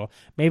pay-per-view model.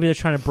 Maybe they're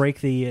trying to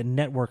break the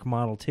network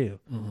model too.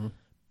 Mm-hmm.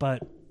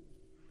 But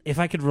if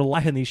I could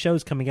rely on these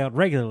shows coming out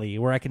regularly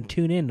where I can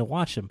tune in to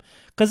watch them,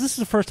 because this is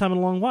the first time in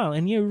a long while,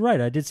 and you're right,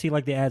 I did see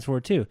like the ads for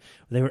it too.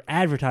 They were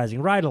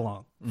advertising Ride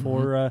Along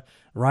for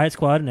Riot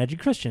Squad and Edgy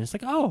Christian. It's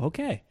like, oh,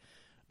 okay.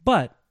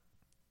 But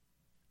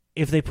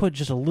if they put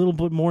just a little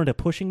bit more into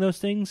pushing those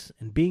things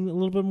and being a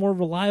little bit more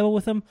reliable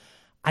with them,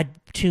 I'd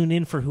tune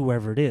in for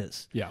whoever it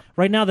is. Yeah.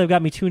 Right now, they've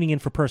got me tuning in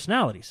for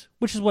personalities,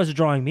 which is what's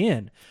drawing me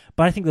in.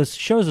 But I think those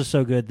shows are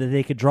so good that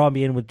they could draw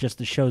me in with just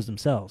the shows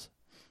themselves.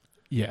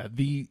 Yeah,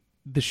 the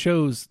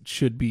shows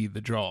should be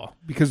the draw.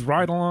 Because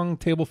Ride Along,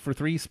 Table for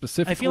Three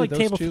specifically, I feel like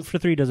Table for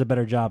Three does a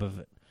better job of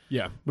it.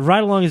 Yeah. But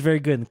Ride Along is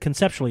very good. And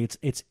conceptually,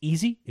 it's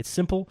easy, it's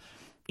simple,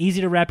 easy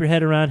to wrap your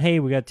head around.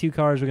 Hey, we got two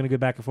cars. We're going to go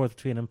back and forth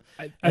between them.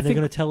 And they're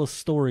going to tell a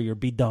story or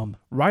be dumb.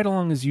 Ride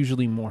Along is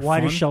usually more Why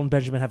fun. does Shelton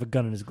Benjamin have a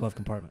gun in his glove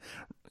compartment?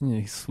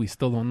 We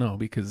still don't know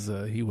because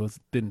he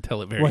didn't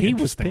tell it very well, he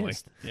was interestingly.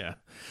 pissed. Yeah.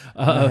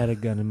 I had a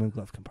gun in my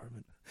glove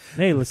compartment.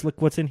 Hey, let's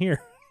look what's in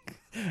here.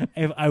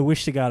 I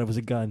wish to God it was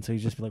a gun, so he'd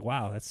just be like,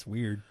 wow, that's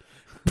weird.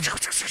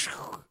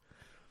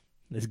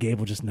 This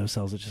Gable just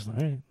no-sells it. Just all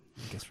right,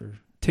 I guess we're...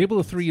 Table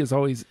of Three is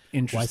always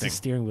interesting. Why is the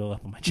steering wheel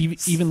up on my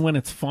chest? Even when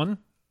it's fun.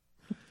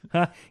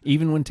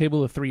 Even when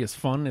Table of Three is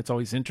fun, it's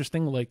always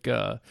interesting. Like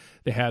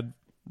they had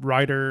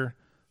Ryder,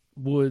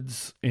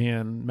 Woods,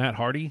 and Matt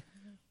Hardy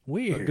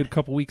Weird. a good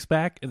couple weeks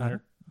back, and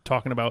they're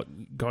talking about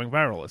going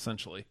viral,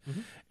 essentially. Mm-hmm.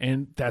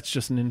 And that's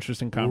just an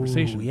interesting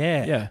conversation. Ooh,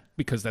 yeah. Yeah,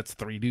 because that's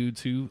three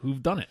dudes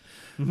who've done it.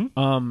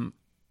 Mm-hmm.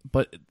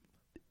 But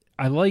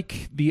I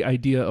like the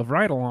idea of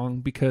Ride Along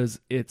because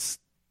it's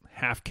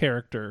half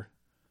character,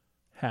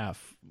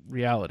 half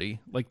reality.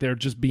 Like they're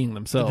just being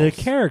themselves. The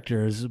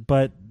characters,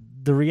 but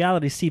the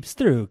reality seeps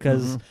through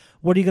because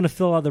what are you going to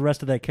fill out the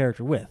rest of that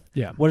character with?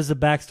 Yeah. What is the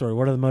backstory?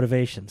 What are the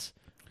motivations?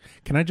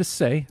 Can I just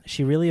say... Is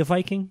she really a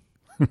Viking?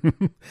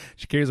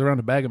 She carries around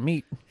a bag of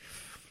meat.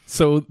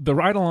 So the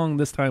ride along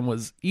this time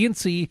was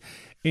ENC,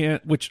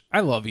 which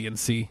I love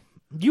ENC.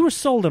 You were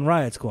sold on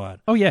Riot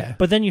Squad. Oh, yeah.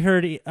 But then you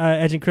heard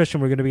Edge and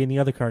Christian were going to be in the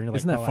other card. And you're like,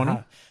 isn't that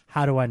funny?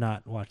 How do I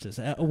not watch this?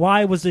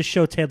 Why was this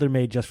show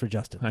tailor-made just for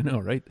Justin? I know,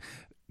 right?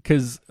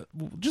 because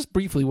just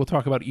briefly, we'll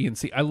talk about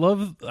ENC. I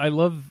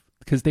love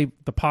because the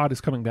pod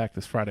is coming back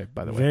this Friday.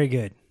 By the way, Very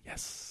good.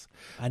 yes.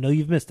 I know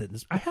you've missed it.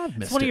 I have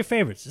missed It's one of it. your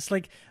favorites. It's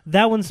like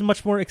that one's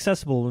much more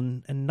accessible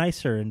and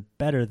nicer and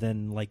better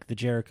than like the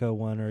Jericho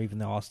one or even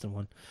the Austin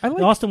one. I like-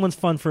 The Austin one's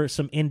fun for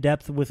some in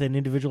depth with an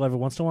individual every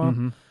once in a while,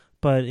 Mm-hmm.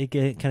 but it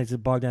kind of gets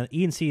bogged down.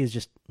 ENC is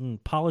just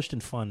polished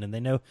and fun, and they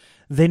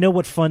know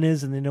what fun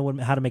is, and they know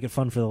how to make it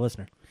fun for the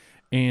listener.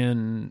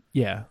 And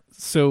yeah,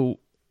 so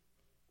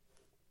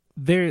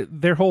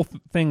their whole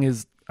thing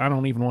is, I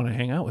don't even want to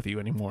hang out with you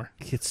anymore.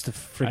 It's the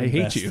freaking I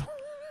hate best. you.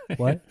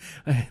 What?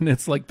 And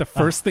it's like the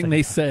first thing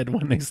they said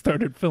when they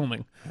started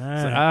filming. It's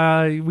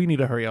like, we need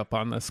to hurry up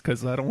on this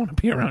because I don't want to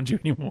be around you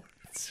anymore.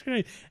 That's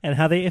great. And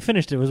how they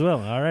finished it as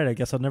well. All right, I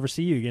guess I'll never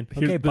see you again.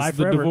 Okay, This bye is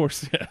the forever.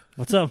 divorce. Yeah,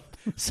 What's up?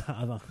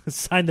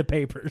 Sign the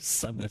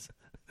papers. this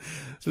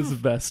is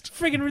best.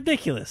 Freaking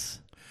ridiculous.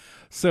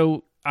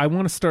 So I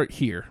want to start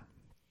here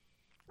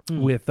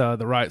with the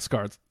Riot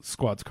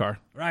Squad's car.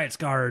 Riot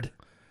Scarred.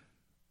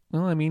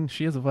 Well, I mean,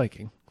 she is a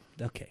Viking.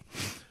 Okay.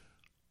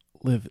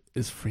 Liv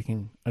is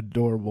freaking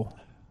adorable.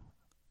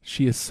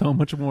 She is so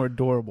much more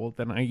adorable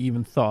than I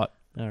even thought.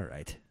 All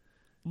right.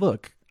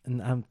 Look,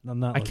 And I'm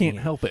not. I looking can't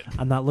at help it. you.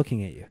 I'm not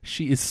looking at you.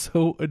 She is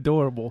so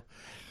adorable.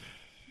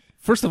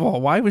 First of all,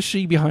 why was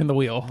she behind the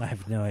wheel? I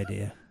have no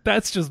idea.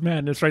 That's just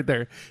madness right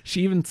there.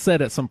 She even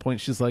said at some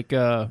point, she's like,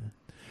 well,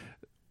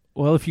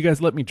 if you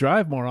guys let me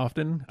drive more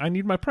often, I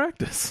need my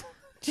practice.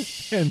 You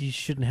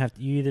shouldn't have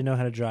to. You either know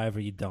how to drive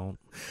or you don't.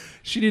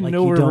 She didn't Like,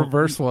 know you where don't-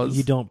 reverse was.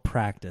 You don't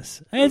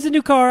practice. Hey, it's a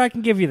new car. I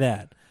can give you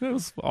that. It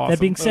was awesome.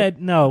 That being though.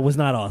 said, no, it was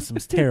not awesome.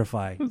 It's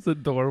terrifying. It was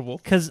adorable.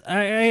 Because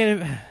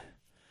I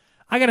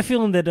got a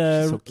feeling that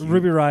So cute.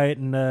 Ruby Riot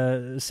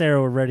and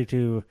Sarah were ready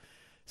to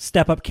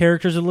step up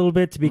characters a little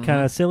bit to be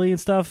kind of silly and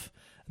stuff.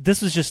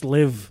 This was just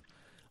Liv.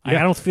 I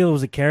Yeah. don't feel it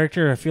was a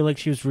character. I feel like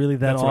she was really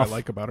that That's off. what I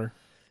like about her.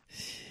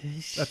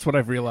 That's what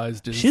I've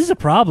realized is She's a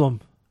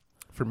problem.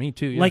 for me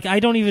too. Yeah. Like I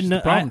don't even She's know.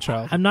 the problem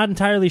child. I'm not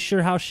entirely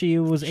sure how she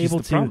was She's able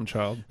the to problem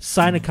child.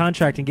 sign a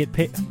contract and get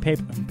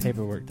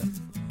paperwork done.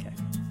 Okay.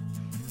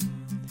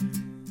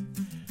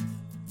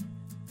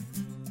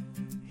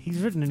 He's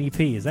written an EP.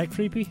 Is that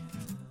creepy?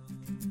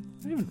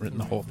 I haven't written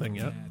the whole thing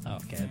yet. Oh,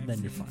 okay,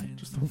 then you're fine.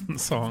 Just the one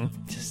song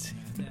Just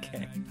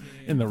okay.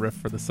 in the riff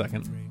for the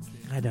second.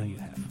 I know you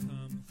have.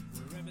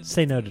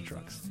 Say no to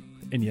drugs.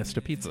 And yes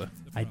to pizza.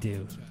 I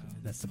do.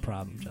 That's the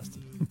problem,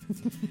 Justin.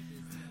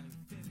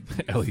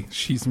 Ellie,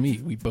 she's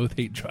me. We both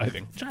hate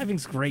driving.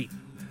 Driving's great.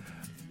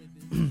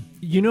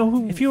 You know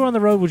who? If you were on the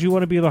road, would you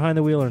want to be behind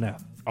the wheel or no?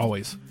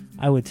 Always.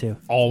 I would too.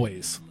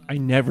 Always. I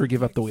never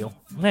give up the wheel.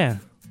 Yeah.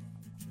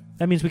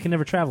 That means we can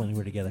never travel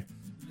anywhere together.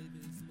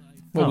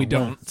 Well, Oh, we well,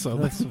 don't, so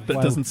that's that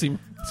why- doesn't seem...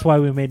 That's why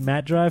we made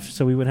Matt drive,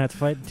 so we wouldn't have to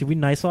fight. Did we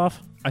nice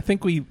off? I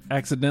think we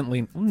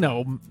accidentally...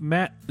 No,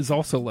 Matt is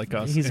also like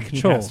us. He's a and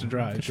control, He has to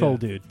drive. control yeah.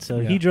 dude. So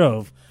Yeah. he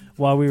drove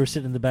while we were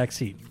sitting in the back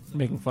seat.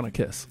 Making fun of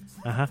Kiss.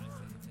 Uh-huh.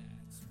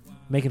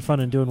 Making fun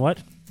and doing what?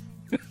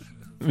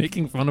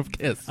 Making fun of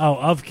Kiss. Oh,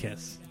 of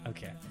Kiss.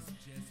 Okay.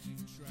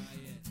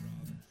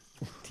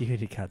 Do you hear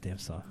the goddamn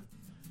song?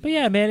 But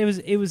yeah, man,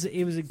 it was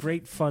a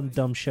great, fun,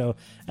 dumb show,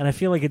 and I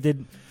feel like it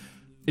did.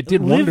 It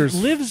did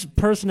wonders. Liv's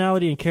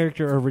personality and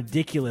character are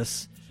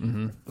ridiculous.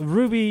 Mm-hmm.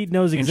 Ruby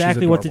knows she's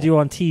exactly what to do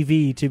adorable. on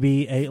TV to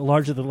be a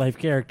larger than life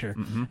character,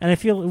 Mm-hmm. and I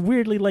feel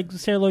weirdly like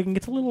Sarah Logan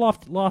gets a little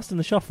lost in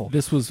the shuffle.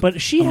 This was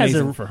but she has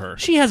amazing a for her.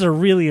 She has a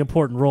really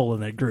important role in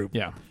that group.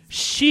 Yeah.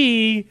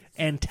 She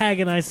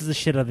antagonizes the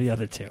shit out of the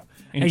other two.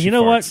 And And she you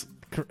know farts.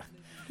 what?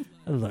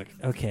 Look,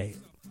 okay.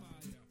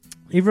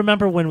 You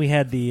remember when we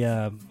had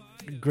the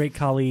Great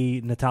Kali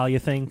Natalia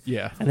thing?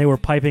 Yeah. And they were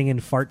piping in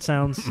fart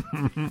sounds?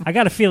 I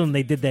got a feeling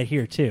they did that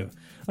here, too.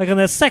 Like on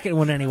that second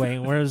one, anyway,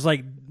 where it was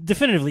like,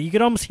 definitively, you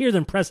could almost hear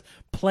them press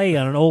play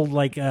on an old,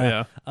 like,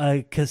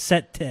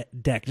 cassette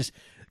deck. Just...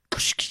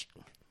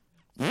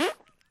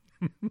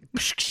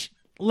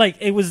 like,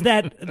 it was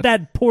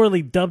that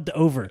poorly dubbed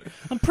over.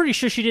 I'm pretty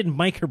sure she didn't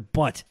mic her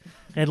butt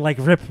and, like,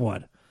 rip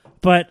one.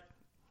 But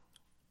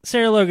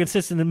Sarah Logan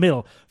sits in the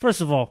middle.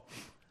 First of all,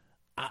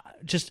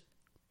 just...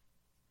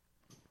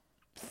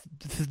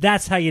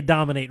 That's how you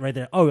dominate right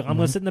there. Oh, I'm going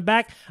to sit in the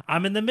back.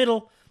 I'm in the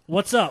middle.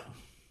 What's up?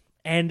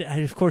 And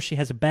of course, she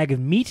has a bag of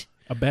meat.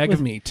 A bag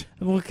of meat.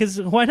 Well, because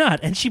why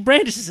not? And she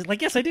brandishes it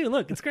like, yes, I do.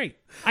 Look, it's great.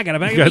 I got a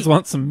bag You of guys meat.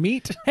 want some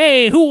meat?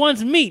 Hey, who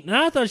wants meat? And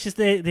I thought it's just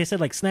they said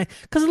like snack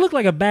because it looked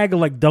like a bag of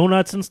like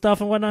donuts and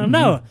stuff and whatnot.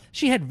 No,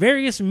 she had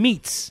various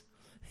meats.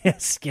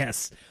 Yes,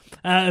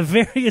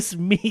 various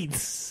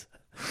meats,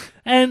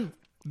 and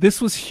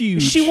This was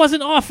huge. she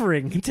wasn't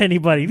offering to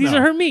anybody. These No.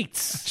 are her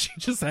meats. She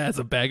just has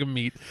a bag of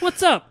meat.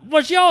 What's up?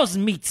 What's y'all's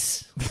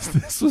meats?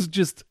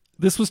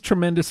 This was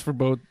tremendous for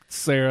both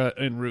Sarah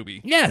and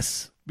Ruby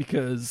Yes.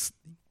 because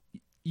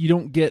you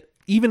don't get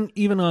even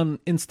on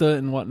Insta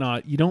and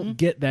whatnot, you don't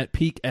get that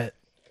peek at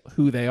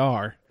who they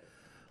are.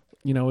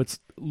 You know, it's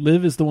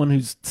Liv is the one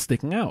who's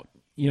sticking out,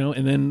 you know,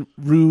 and then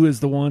Rue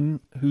is the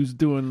one who's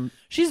doing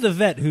She's the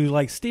vet who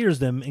like steers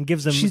them and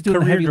gives them she's doing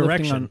the career heavy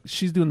direction. lifting on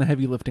she's doing the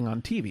heavy lifting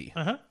on TV.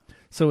 Uh-huh.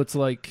 So it's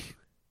like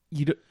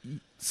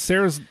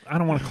Sarah's, I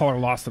don't want to call her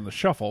lost in the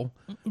shuffle.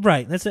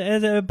 Right. That's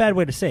a bad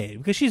way to say it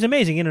because she's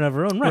amazing in and of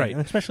her own right. Right.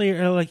 And especially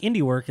like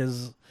indie work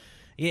is.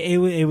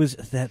 It was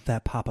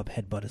that pop up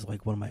headbutt is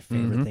like one of my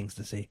favorite things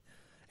to see.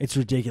 It's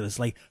ridiculous.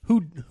 Like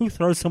who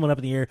throws someone up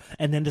in the air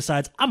and then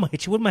decides I'm gonna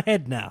hit you with my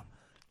head now.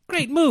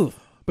 Great move.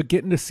 But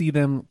getting to see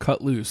them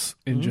cut loose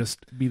and just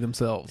be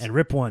themselves And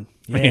rip one.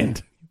 Yeah.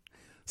 and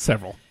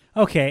several.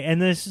 Okay,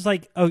 and then it's just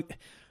like, oh,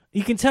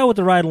 you can tell with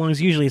the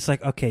ride-alongs, usually it's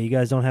like, okay, you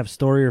guys don't have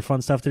story or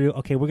fun stuff to do.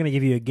 Okay, we're going to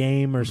give you a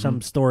game or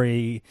some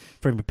story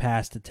from your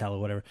past to tell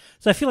or whatever.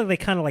 So I feel like they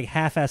kind of like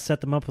half-ass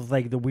set them up with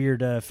like the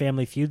weird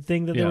Family Feud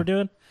thing that they were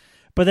doing.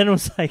 But then it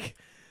was like,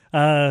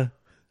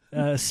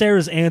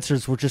 Sarah's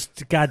answers were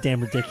just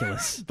goddamn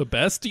ridiculous. The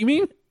best, you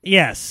mean?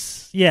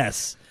 Yes.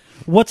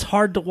 What's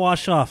hard to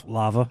wash off?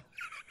 Lava.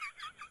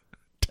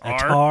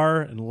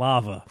 Tar and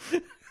lava.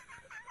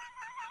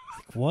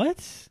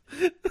 What?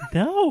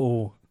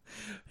 No.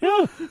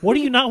 What do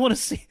you not want to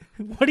see?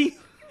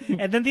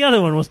 And then the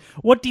other one was,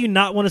 what do you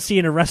not want to see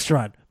in a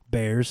restaurant?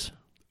 Bears.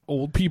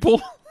 Old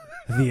people.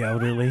 The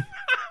elderly.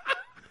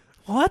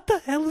 What the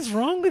hell is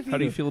wrong with you? How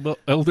do you feel about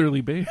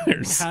elderly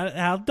bears?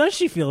 How does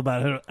she feel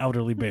about her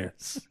elderly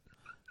bears?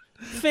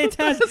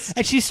 Fantastic.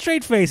 And she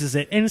straight faces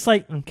it. And it's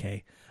like,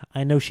 okay,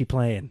 I know she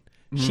playing.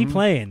 She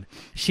playing.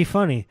 She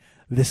funny.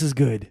 This is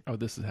good. Oh,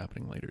 this is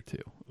happening later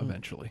too,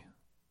 eventually.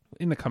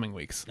 In the coming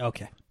weeks.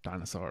 Okay.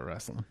 Dinosaur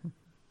wrestling.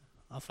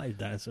 I'll fight a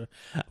dinosaur.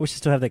 I wish I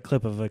still have that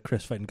clip of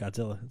Chris fighting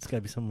Godzilla. It's got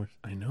to be somewhere.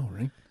 I know,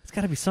 right? It's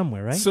got to be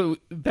somewhere, right? So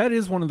that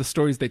is one of the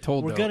stories they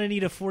told. We're going to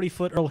need a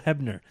 40-foot Earl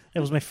Hebner.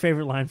 That was my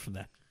favorite line from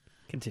that.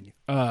 Continue.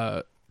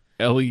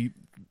 Ellie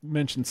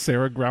mentioned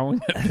Sarah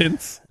growling at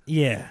Vince.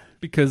 Yeah.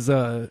 Because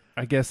I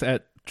guess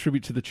at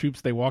Tribute to the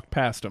Troops, they walked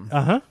past him.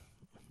 Uh-huh.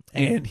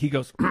 And he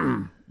goes,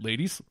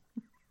 ladies.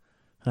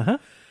 Uh-huh.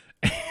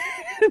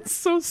 And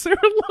so Sarah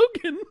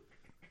Logan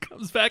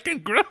comes back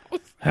and growls.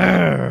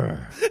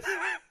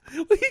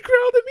 Well, he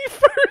growled at me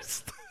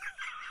first.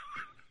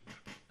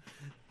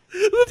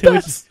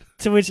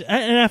 To which,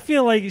 and I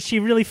feel like she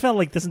really felt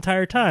like this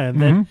entire time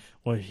that,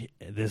 well,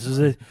 this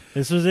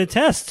was a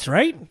test,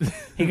 right?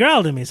 He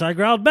growled at me, so I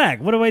growled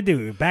back. What do I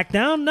do? Back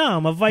down? No,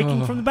 I'm a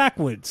Viking from the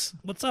backwoods.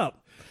 What's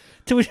up?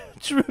 To which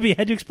Ruby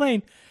had to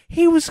explain,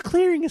 he was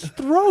clearing his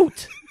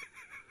throat.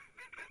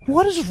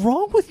 What is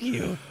wrong with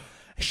you?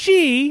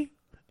 She,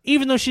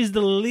 even though she's the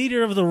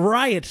leader of the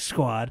riot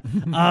squad,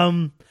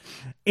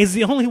 is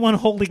the only one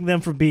holding them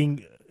from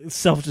being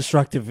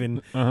self-destructive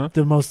in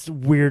the most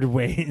weird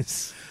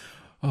ways.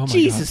 Oh my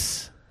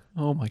Jesus.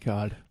 God. Oh my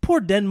God.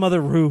 Poor den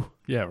mother Rue.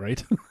 Yeah,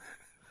 right.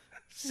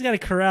 She's got to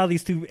corral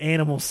these two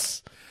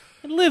animals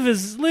and live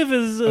as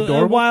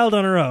wild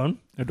on her own.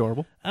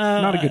 Adorable.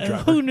 Not a good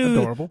driver.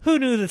 Adorable. Who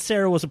knew that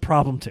Sarah was a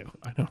problem too?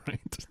 I know,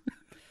 right?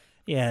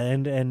 Yeah,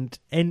 and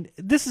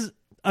this is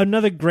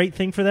another great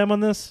thing for them on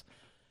this.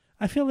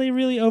 I feel they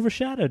really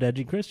overshadowed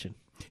Edgy Christian.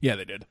 Yeah,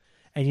 they did.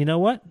 And you know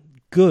what?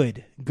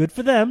 Good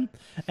for them.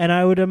 And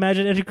I would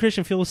imagine Edgy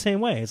Christian feel the same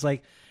way. It's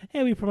like,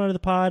 hey, we promoted the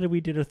pod,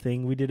 we did our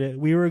thing,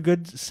 we were a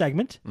good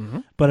segment,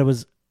 but it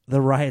was the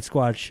Riot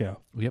Squad show.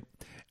 Yep.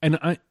 And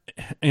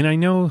I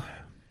know,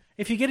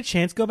 if you get a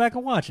chance, go back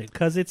and watch it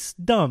because it's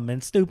dumb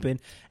and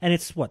stupid, and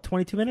it's what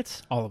 22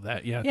 minutes. all of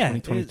that. Yeah, Yeah,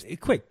 2020.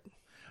 quick.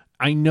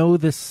 I know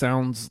this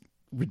sounds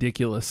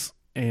ridiculous,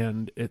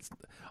 and it's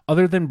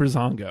other than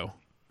Brizongo,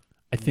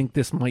 I think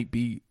this might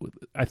be.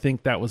 I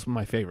think that was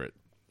my favorite.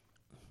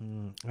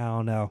 I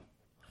don't know.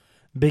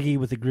 Biggie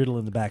with the griddle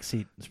in the back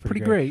seat is pretty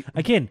great.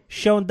 Again,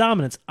 showing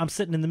dominance. I'm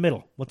sitting in the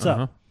middle. What's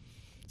up?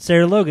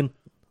 Sarah Logan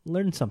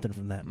learned something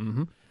from that.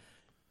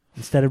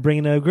 Instead of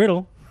bringing a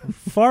griddle,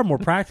 far more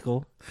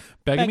practical.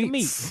 Bag of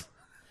meats.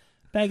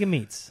 Bag of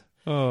meats.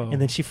 Oh,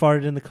 And then she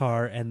farted in the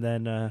car, and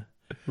then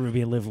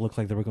Ruby and Liv looked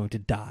like they were going to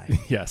die.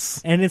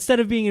 yes. And instead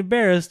of being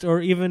embarrassed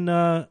or even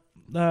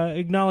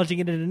acknowledging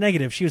it in a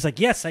negative, she was like,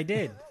 "Yes, I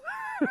did."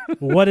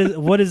 What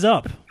is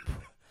up?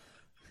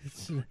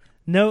 It's,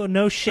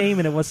 no shame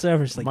in it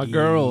whatsoever. It's like, My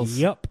girls.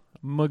 Yep.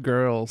 My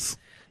girls.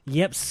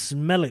 Yep.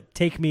 Smell it.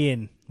 Take me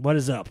in. What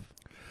is up?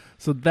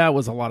 So that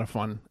was a lot of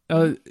fun.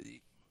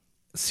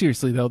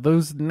 Seriously though,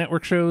 those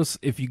network shows,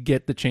 if you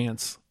get the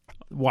chance,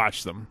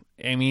 watch them.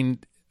 I mean,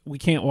 we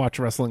can't watch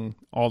wrestling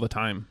all the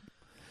time,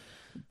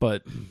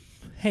 but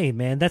Hey,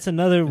 man, that's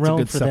another realm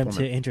good for them to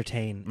supplement.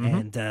 entertain,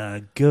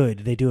 and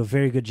good. They do a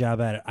very good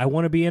job at it. I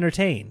want to be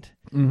entertained.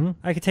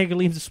 I could take or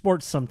leave the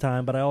sports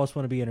sometime, but I always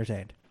want to be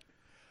entertained.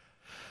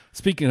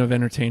 Speaking of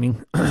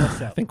entertaining,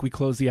 I think we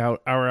close the hour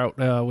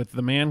out with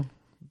the man.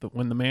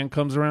 When the man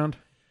comes around,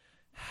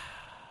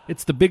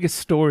 it's the biggest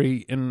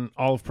story in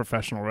all of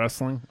professional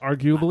wrestling,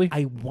 arguably.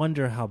 I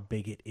wonder how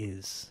big it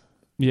is.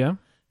 Yeah,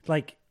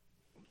 Like,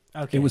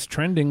 okay, it was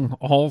trending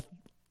all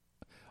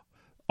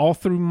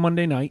through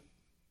Monday night,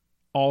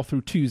 all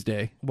through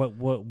Tuesday.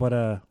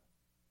 what?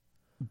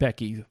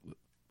 Becky,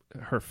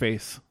 her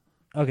face.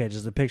 Okay,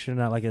 just a picture,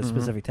 not like a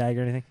specific tag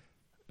or anything.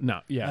 No,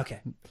 yeah. Okay.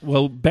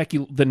 Well,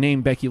 the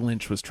name Becky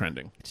Lynch was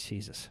trending,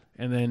 Jesus.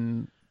 and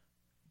then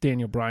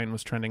Daniel Bryan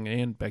was trending,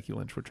 and Becky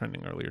Lynch were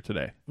trending earlier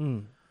today.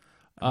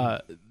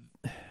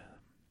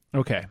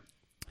 Okay.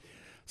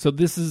 So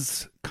this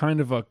is kind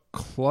of a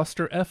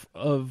cluster F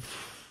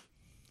of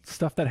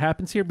stuff that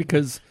happens here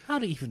because How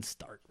to even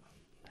start?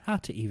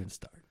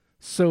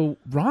 so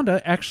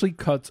Rhonda actually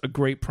cuts a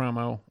great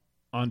promo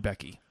on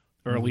Becky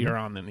earlier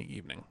on in the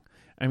evening.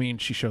 I mean,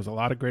 she shows a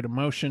lot of great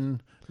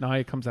emotion.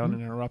 Nia comes out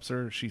and interrupts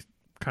her. She's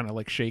kind of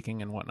like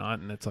shaking and whatnot,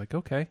 and it's like,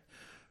 okay,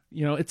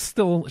 you know, it's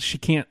still she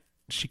can't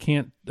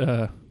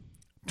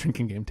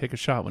drinking game take a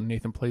shot when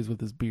Nathan plays with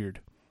his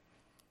beard.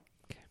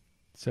 Okay.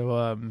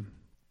 So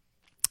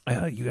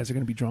you guys are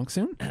going to be drunk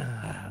soon?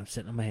 I'm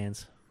sitting on my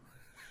hands.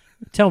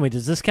 Tell me,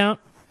 does this count?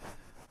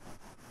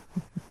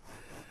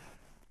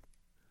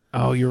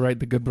 Oh, you're right.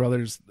 The Good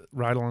Brothers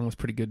ride along was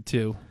pretty good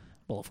too.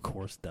 Well, of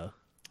course, duh.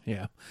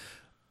 Yeah.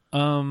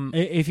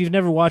 If you've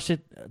never watched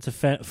it, it's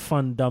a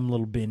fun, dumb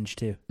little binge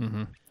too.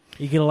 Mm-hmm.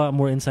 You get a lot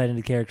more insight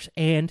into characters,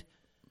 and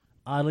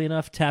oddly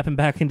enough, tapping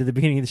back into the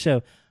beginning of the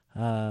show,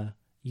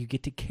 you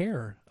get to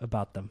care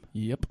about them.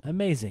 Yep.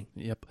 Amazing.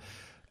 Yep.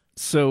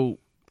 So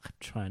I'm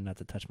trying not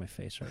to touch my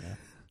face right now.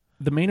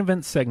 the main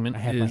event segment I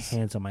have my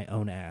hands on my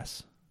own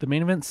ass. The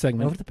main event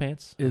segment Over the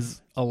pants.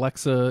 is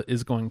Alexa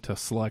is going to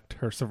select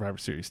her Survivor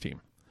Series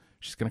team.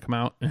 She's going to come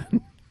out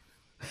and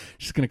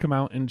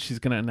she's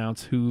going to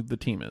announce who the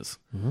team is.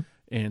 Mm-hmm.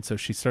 And so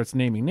she starts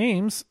naming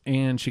names,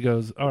 and she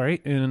goes, all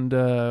right, and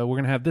we're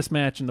going to have this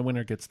match, and the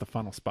winner gets the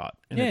final spot.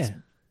 And it's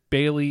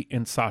Bailey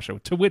and Sasha,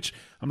 to which,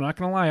 I'm not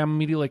going to lie, I'm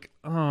immediately like,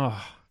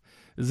 oh,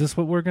 is this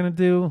what we're going to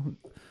do?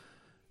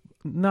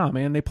 No,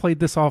 man, they played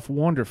this off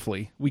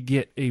wonderfully. We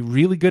get a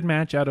really good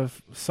match out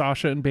of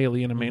Sasha and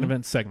Bailey in a main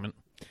event segment.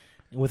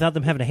 Without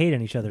them having to hate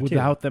on each other,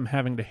 Without them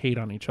having to hate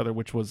on each other,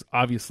 which was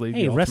obviously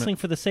Hey, wrestling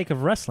for the sake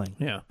of wrestling.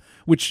 Yeah.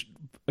 Which,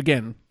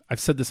 again, I've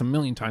said this a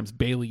million times,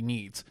 Bailey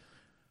needs.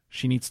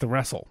 She needs to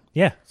wrestle.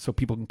 Yeah. So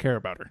people can care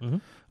about her.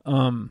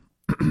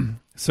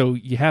 So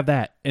you have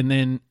that, and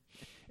then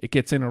it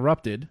gets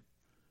interrupted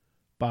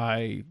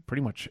by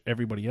pretty much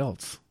everybody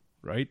else,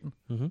 right?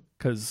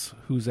 Because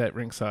who's at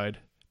ringside?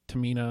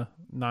 Tamina,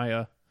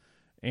 Nia,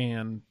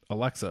 and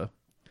Alexa.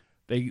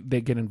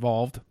 They get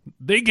involved.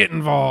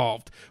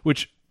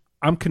 Which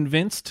I'm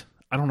convinced,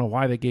 I don't know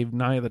why they gave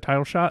Nia the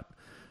title shot,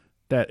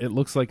 that it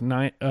looks like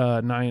Nia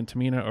and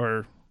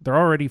Tamina they're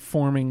already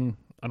forming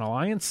an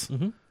alliance.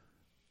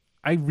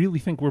 I really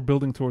think we're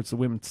building towards the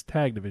women's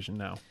tag division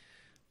now.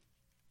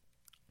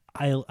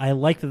 I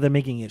like that they're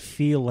making it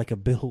feel like a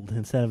build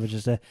instead of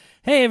just a,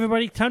 hey,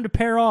 everybody, time to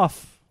pair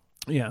off.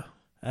 Yeah.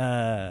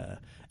 And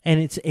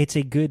it's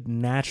a good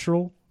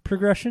natural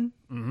progression.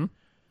 Mm-hmm.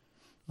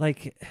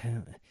 Like,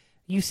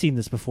 you've seen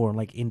this before in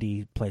like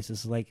indie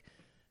places. Like,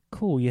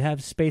 cool, you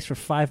have space for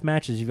 5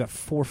 matches. You've got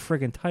 4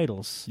 friggin'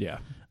 titles. Yeah.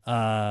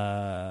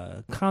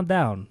 Calm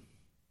down.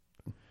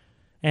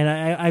 And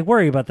I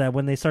worry about that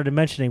when they started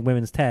mentioning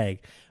women's tag.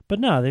 But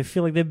no, they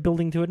feel like they're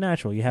building to it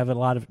natural. You have a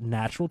lot of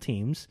natural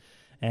teams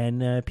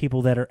and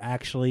people that are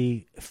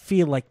actually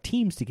feel like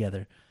teams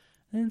together.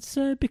 And it's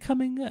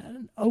becoming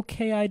an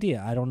okay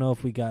idea. I don't know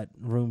if we got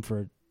room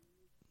for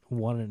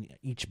one in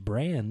each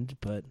brand,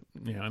 but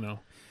yeah, I know.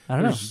 I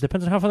don't know.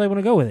 Depends on how far they want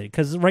to go with it.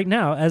 Because right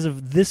now, as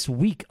of this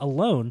week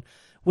alone,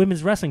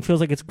 women's wrestling feels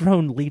like it's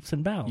grown leaps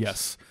and bounds.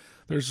 Yes.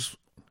 There's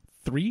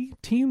 3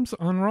 teams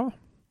on Raw.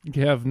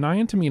 You have Nia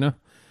and Tamina.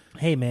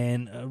 Hey,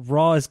 man,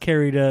 Raw has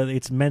carried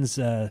its men's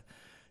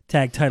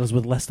tag titles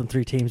with less than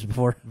 3 teams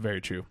before.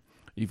 Very true.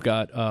 You've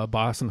got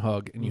Boss and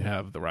Hug, and you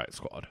have the Riot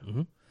Squad.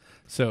 Mm-hmm.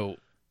 So,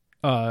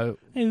 hey,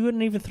 we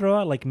wouldn't even throw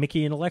out like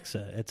Mickey and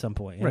Alexa at some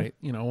point, right?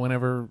 You know,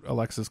 whenever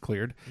Alexa's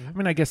cleared. Mm-hmm. I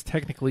mean, I guess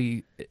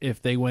technically,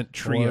 if they went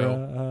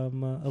trio,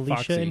 or, Alicia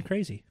Foxy. and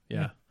Crazy,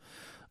 yeah.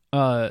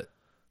 And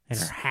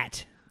her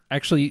hat.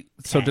 Actually,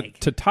 so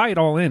to tie it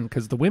all in,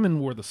 because the women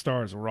were the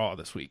stars of Raw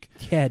this week.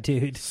 Yeah,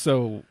 dude.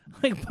 So,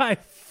 like, by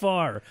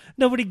far,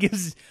 nobody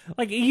gives.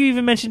 Like you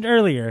even mentioned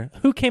earlier,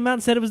 who came out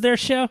and said it was their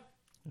show?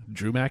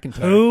 Drew McIntyre.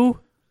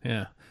 Who?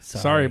 Yeah.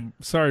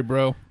 Sorry,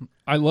 bro.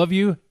 I love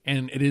you,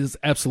 and it is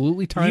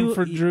absolutely time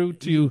for Drew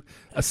to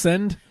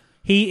ascend.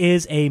 He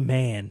is a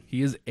man.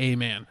 He is a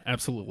man,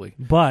 absolutely.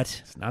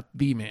 But it's not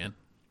the man.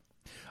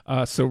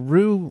 So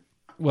Rue,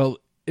 well,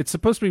 it's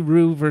supposed to be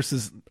Rue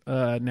versus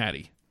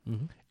Natty.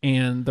 Mm-hmm.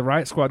 And the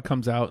Riot Squad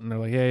comes out, and they're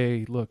like,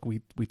 hey, look,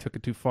 we took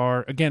it too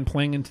far. Again,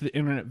 playing into the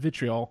internet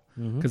vitriol,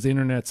 because the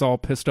internet's all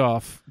pissed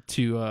off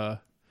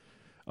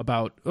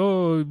about,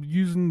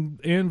 using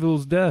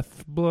Anvil's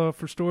death blah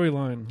for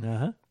storyline.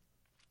 Uh-huh.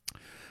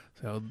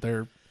 So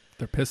they're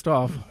pissed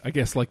off, I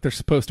guess, like they're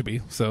supposed to be.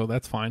 So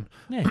that's fine.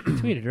 Yeah, you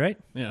tweeted, right?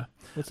 Yeah.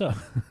 What's up?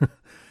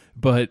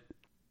 But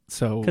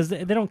so because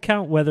they don't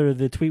count whether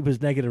the tweet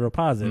was negative or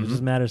positive. It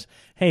just matters.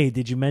 Hey,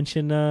 did you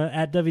mention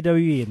at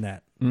WWE in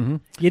that? Mm-hmm.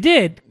 You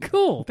did.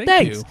 Cool.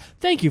 Thanks. You.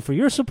 Thank you for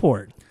your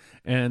support.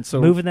 And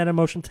so moving that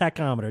emotional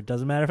tachometer.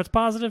 Doesn't matter if it's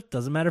positive.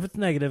 Doesn't matter if it's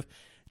negative.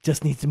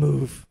 Just needs to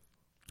move.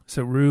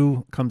 So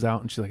Rue comes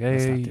out and she's like,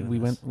 "Hey, we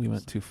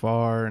went too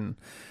far, and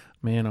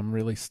man, I'm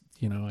really,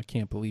 I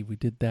can't believe we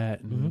did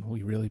that, and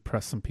we really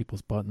pressed some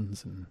people's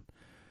buttons." And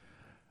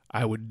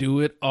I would do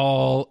it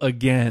all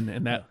again.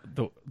 And that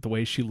the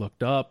way she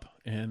looked up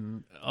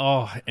and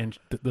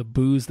the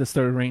booze that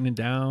started raining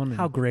down. And,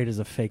 How great is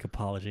a fake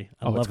apology?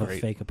 I it's love a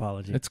great. fake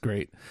apology. It's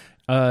great.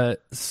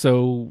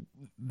 So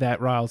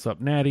that riles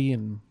up Natty,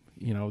 and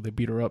they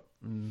beat her up,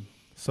 and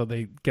so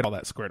they get all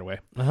that squared away.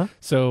 Uh-huh.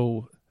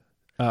 So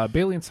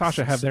Bailey and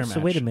Sasha have their match. So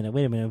wait a minute.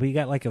 We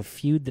got like a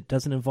feud that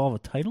doesn't involve a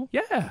title?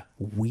 Yeah.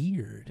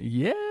 Weird.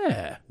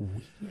 Yeah.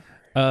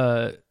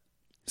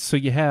 So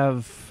you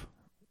have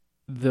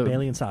the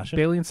Bailey and Sasha.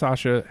 Bailey and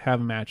Sasha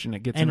have a match, and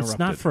it gets And interrupted. it's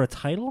not for a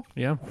title?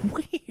 Yeah.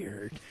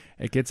 Weird.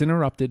 It gets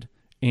interrupted,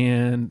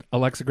 and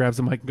Alexa grabs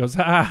the mic and goes,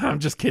 I'm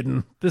just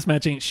kidding. This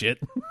match ain't shit.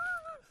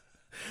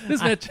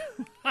 This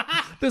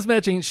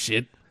match ain't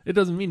shit. It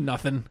doesn't mean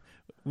nothing.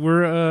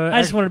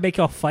 I just wanted to make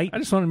y'all fight. I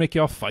just wanted to make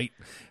y'all fight.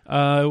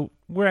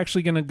 We're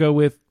actually going to go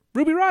with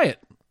Ruby Riott.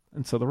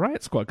 And so the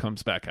Riott Squad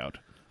comes back out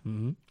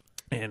and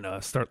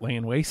start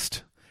laying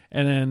waste.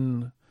 And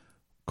then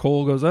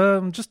Cole goes,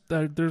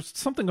 there's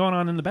something going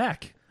on in the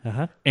back.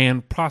 Uh-huh.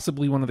 And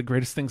possibly one of the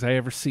greatest things I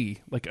ever see,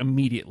 like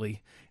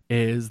immediately,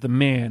 is the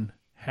man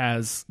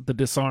has the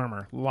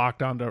disarmor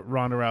locked onto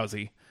Ronda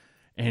Rousey,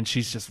 and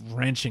she's just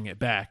wrenching it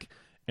back.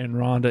 And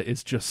Ronda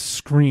is just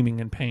screaming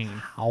in pain.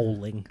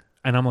 Howling.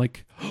 And I'm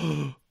like,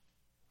 oh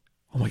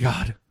my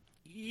God.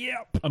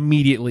 Yep.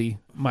 Immediately,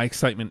 my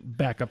excitement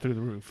back up through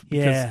the roof.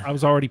 Because Yeah. I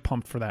was already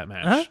pumped for that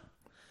match. Huh?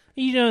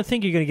 You don't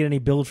think you're going to get any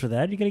build for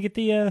that. You're going to get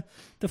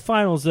the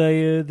finals,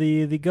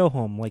 the go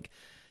home. We've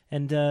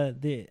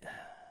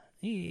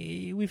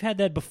had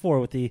that before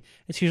with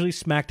it's usually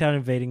SmackDown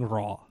invading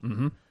Raw.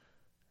 Mm-hmm.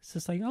 It's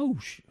just like,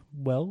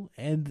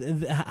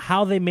 and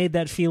how they made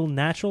that feel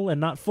natural and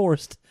not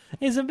forced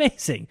is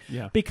amazing.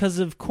 Yeah. Because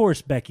of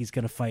course Becky's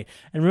going to fight.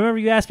 And remember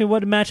you asked me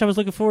what match I was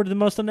looking forward to the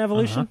most on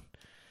Evolution?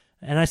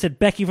 And I said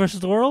Becky versus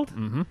the World?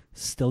 Mm-hmm.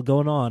 Still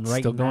going on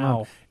right Still going now.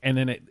 on. And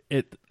then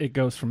it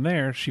goes from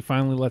there. She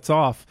finally lets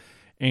off,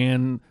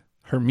 and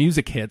her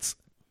music hits.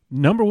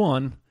 Number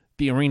one,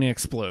 the arena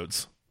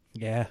explodes.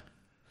 Yeah.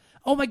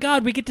 Oh my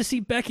God, we get to see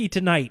Becky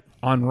tonight.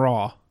 On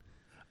Raw.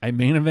 I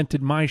main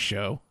evented my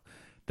show.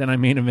 Then I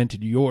main evented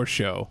your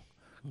show.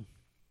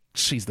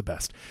 She's the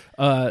best.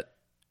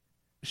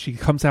 She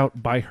comes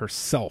out by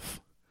herself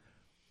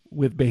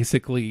with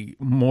basically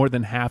more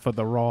than half of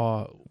the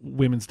Raw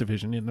women's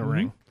division in the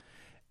ring.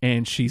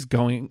 And she's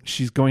going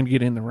to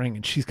get in the ring,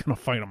 and she's going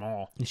to fight them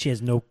all. And she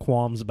has no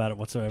qualms about it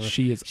whatsoever.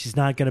 She's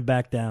not going to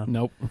back down.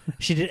 Nope.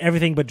 She did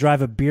everything but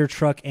drive a beer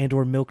truck and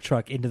or milk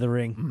truck into the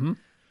ring.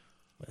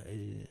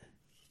 Mm-hmm.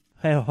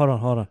 Hey, hold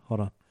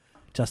on.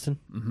 Justin,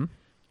 Mm-hmm.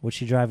 would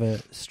she drive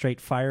a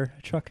straight fire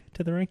truck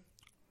to the ring?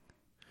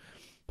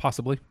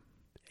 Possibly.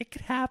 It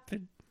could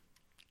happen.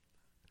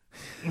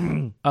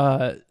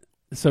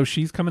 So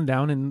she's coming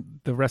down,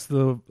 and the rest of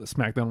the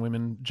SmackDown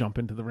women jump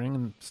into the ring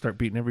and start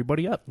beating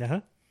everybody up.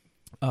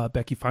 Uh-huh.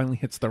 Becky finally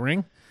hits the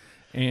ring,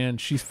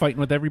 and she's fighting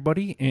with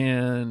everybody,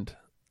 and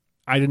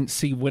I didn't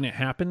see when it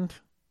happened,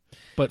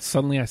 but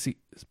suddenly I see,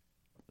 is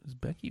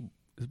Becky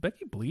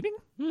bleeding?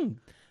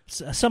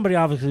 Somebody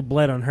obviously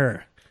bled on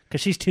her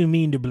because she's too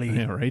mean to bleed.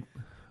 Yeah, right.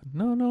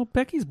 No,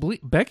 Becky's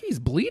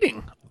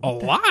bleeding a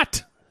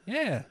lot.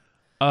 Yeah.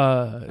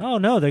 Oh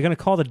no, they're gonna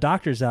call the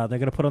doctors out. They're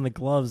gonna put on the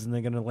gloves and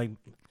they're gonna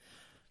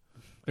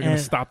They're going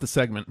to stop the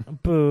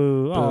segment.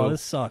 Boo. Oh,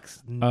 this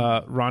sucks.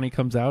 Ronnie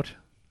comes out,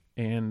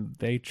 and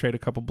they trade a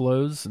couple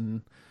blows.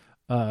 And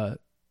to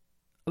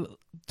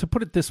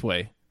put it this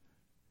way,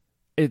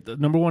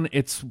 number one,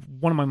 it's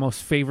one of my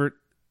most favorite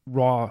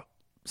Raw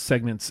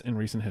segments in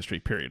recent history,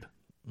 period.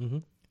 Mm-hmm.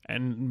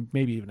 And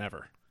maybe even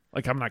ever.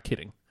 Like, I'm not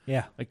kidding.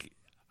 Yeah. Like,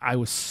 I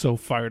was so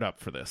fired up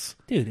for this.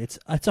 Dude, it's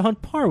on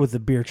par with the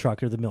beer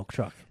truck or the milk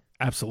truck.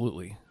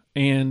 Absolutely.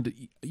 And,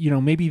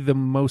 maybe the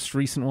most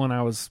recent one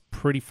I was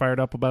pretty fired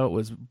up about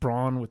was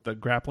Braun with the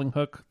grappling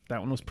hook. That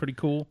one was pretty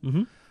cool.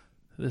 Mm-hmm.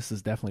 This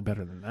is definitely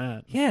better than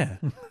that. Yeah.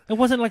 It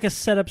wasn't like a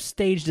set-up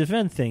staged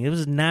event thing. It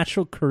was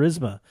natural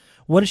charisma.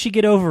 What did she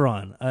get over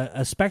on?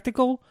 A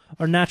spectacle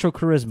or natural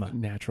charisma?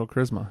 Natural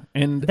charisma.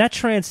 And that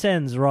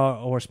transcends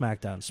Raw or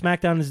SmackDown.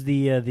 SmackDown is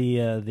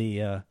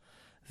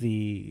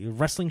the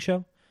wrestling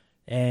show,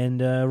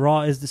 and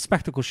Raw is the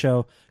spectacle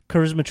show.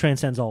 Charisma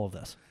transcends all of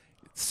this.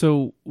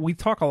 So we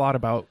talk a lot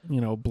about,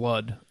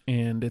 blood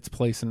and its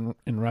place in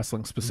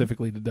wrestling,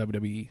 specifically the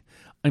WWE.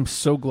 I'm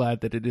so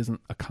glad that it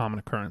isn't a common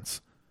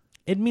occurrence.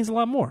 It means a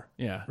lot more.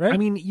 Yeah. Right? I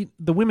mean,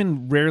 the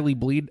women rarely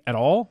bleed at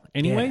all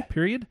anyway,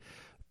 period.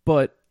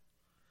 But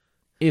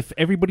if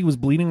everybody was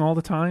bleeding all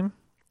the time,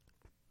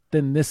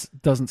 then this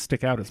doesn't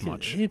stick out as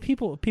much.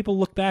 People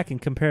look back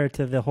and compare it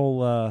to the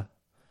whole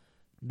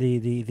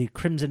the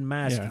Crimson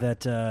Mask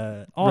that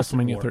Austin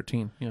WrestleMania wore.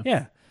 13. Yeah.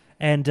 Yeah.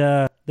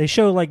 And they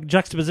show like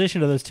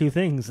juxtaposition of those two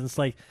things, and it's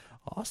like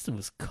Austin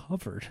was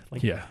covered,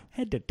 like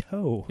head to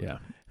toe. Yeah,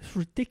 it's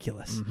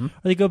ridiculous. Mm-hmm.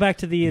 Or they go back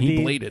to he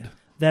bladed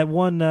that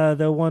one.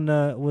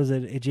 Was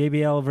it a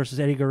JBL versus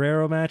Eddie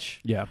Guerrero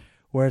match? Yeah,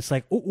 where it's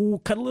like, ooh,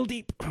 cut a little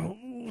deep.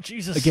 Oh,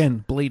 Jesus,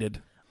 again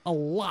bladed a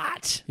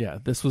lot. Yeah,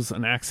 this was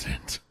an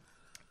accident.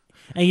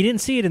 And you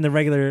didn't see it in the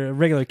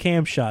regular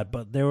cam shot,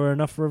 but there were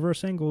enough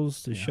reverse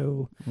angles to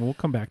show We'll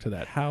come back to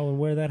that. how and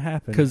where that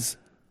happened. Because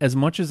as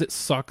much as it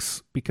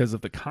sucks because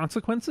of the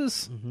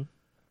consequences,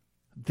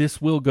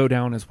 this will go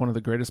down as one of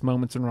the greatest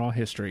moments in Raw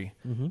history.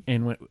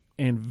 And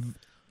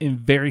in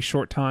very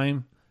short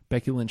time,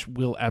 Becky Lynch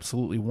will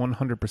absolutely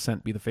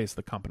 100% be the face of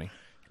the company.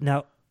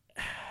 Now,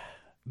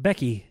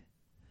 Becky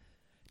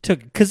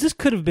because this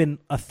could have been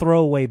a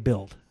throwaway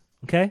build,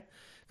 okay?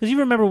 Because you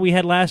remember we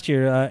had last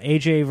year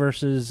AJ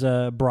versus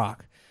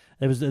Brock.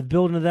 There was the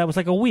building of that was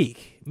like a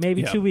week,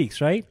 maybe 2 weeks,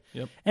 right?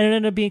 Yep. And it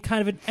ended up being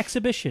kind of an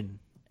exhibition,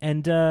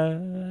 and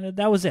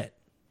that was it.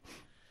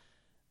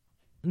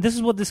 And this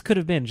is what this could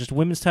have been: just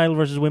women's title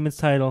versus women's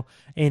title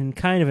in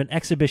kind of an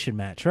exhibition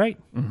match, right?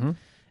 Mm-hmm.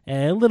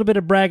 And a little bit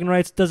of bragging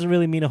rights doesn't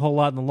really mean a whole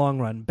lot in the long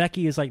run.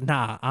 Becky is like,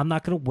 nah, I'm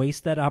not going to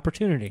waste that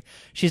opportunity.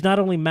 She's not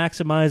only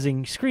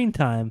maximizing screen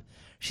time,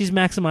 she's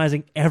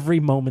maximizing every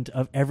moment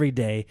of every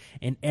day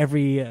in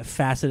every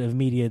facet of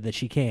media that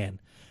she can.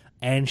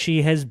 And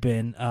she has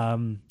been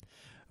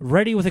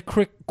ready with a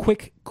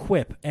quick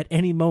quip at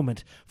any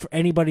moment for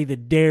anybody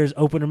that dares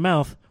open her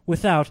mouth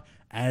without,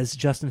 as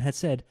Justin had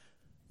said,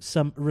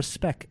 some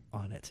respect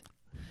on it.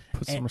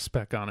 Put some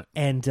respect on it.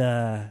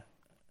 And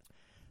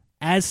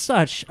as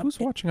such, Who's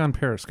watching on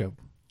Periscope?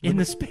 in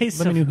the space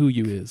Let of me know who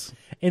you is.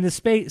 in the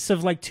space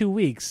of like 2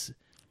 weeks,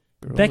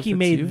 Girl, Becky if it's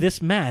made you.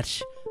 this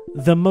match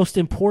the most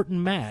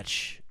important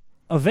match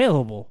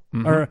available,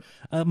 or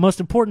most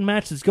important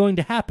match that's going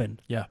to happen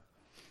Yeah.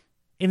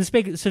 in the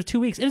space of 2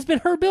 weeks. And it's been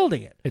her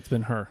building it. It's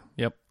been her.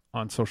 Yep.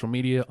 On social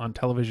media, on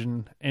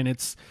television. And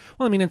it's,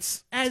 well, I mean,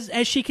 it's, As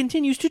she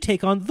continues to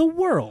take on the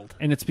world.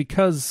 and it's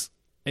because,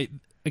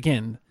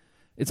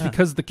 it's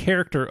because the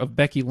character of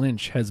Becky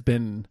Lynch has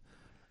been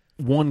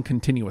one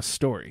continuous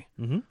story.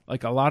 Mm-hmm.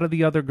 Like a lot of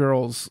the other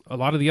girls, a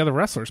lot of the other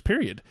wrestlers,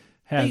 period,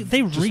 have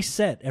They just-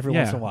 reset every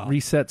once in a while.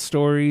 reset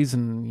stories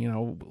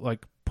and,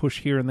 like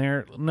push here and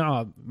there.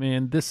 No,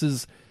 man, this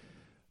is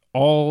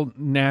all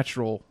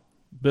natural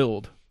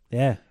build.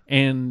 Yeah.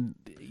 And,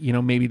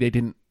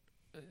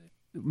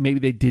 maybe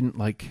they didn't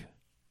like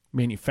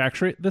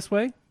manufacture it this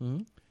way,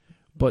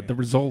 but the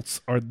results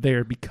are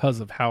there because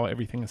of how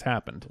everything has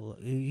happened.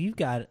 You've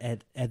got,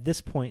 at this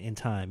point in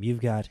time,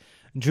 you've got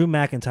Drew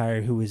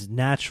McIntyre, who is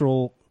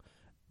natural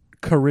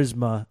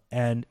charisma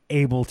and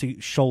able to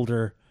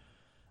shoulder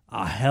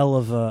a hell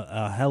of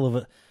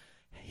a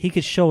he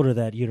could shoulder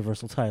that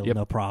Universal title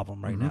no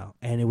problem right now,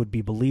 and it would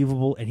be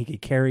believable, and he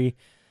could carry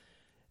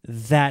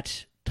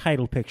that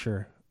title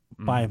picture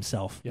by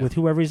himself with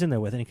whoever he's in there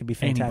with, and it could be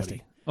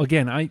fantastic. Anybody.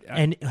 Again,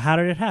 And how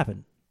did it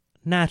happen?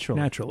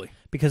 Naturally.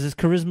 Because his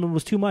charisma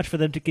was too much for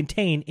them to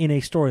contain in a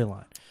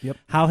storyline. Yep.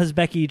 How has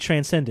Becky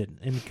transcended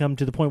and come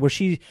to the point where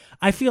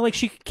I feel like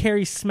she could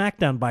carry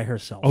SmackDown by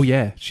herself. Oh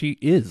yeah, she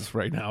is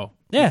right now.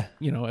 Yeah.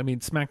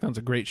 SmackDown's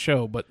a great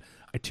show, but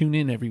I tune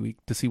in every week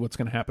to see what's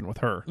going to happen with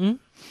her.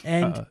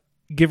 And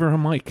Give her a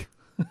mic.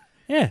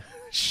 yeah,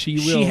 She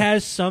will. she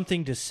has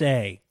something to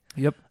say.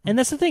 Yep. And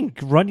that's the thing.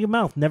 Run your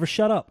mouth. Never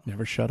shut up.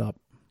 Never shut up.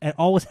 And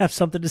always have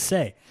something to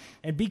say.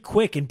 And be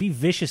quick and be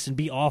vicious and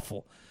be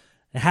awful.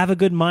 And have a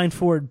good mind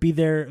for it. Be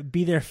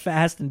there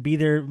fast and be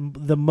there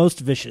the most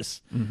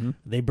vicious. Mm-hmm.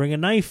 They bring a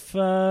knife.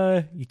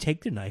 You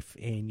take the knife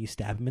and you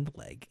stab him in the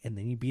leg. And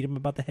then you beat him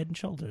about the head and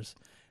shoulders.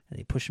 And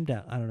you push him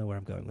down. I don't know where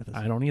I'm going with this.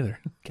 I don't either.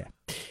 Okay.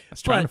 I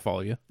was trying But- to follow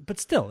you. But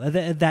still,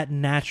 that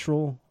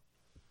natural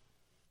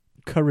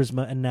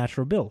charisma and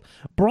natural build.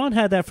 Braun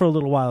had that for a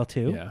little while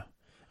too. Yeah.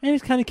 And he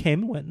kind of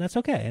came and went, and that's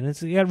okay.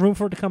 And you got room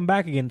for it to come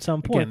back again at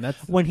some point Again,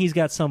 that's- when he's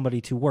got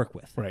somebody to work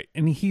with. Right.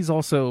 And he's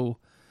also,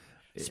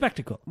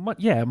 Spectacle.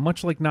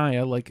 much like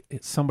Nia, like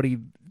it's somebody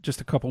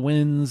just a couple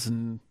wins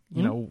and,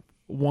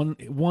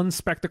 one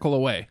spectacle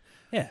away.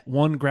 Yeah.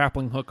 One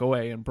grappling hook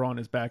away, and Braun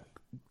is back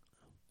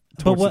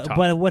But towards the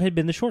top. what had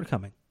been the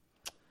shortcoming?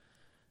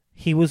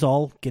 He was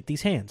all, get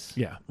these hands.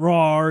 Yeah.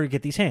 Roar,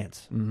 get these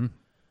hands. Mm-hmm.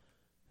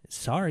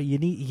 Sorry, you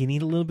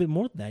need a little bit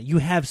more than that. You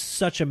have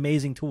such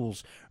amazing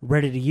tools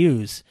ready to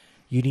use.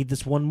 You need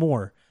this one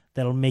more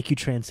that'll make you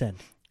transcend.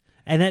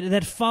 And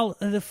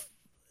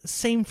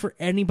same for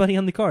anybody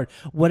on the card.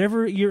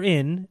 Whatever you're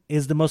in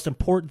is the most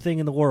important thing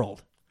in the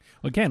world,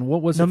 Again,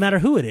 what was no it? matter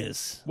who it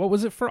is. What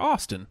was it for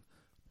Austin?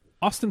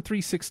 Austin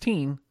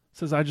 316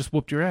 says, "I just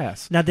whooped your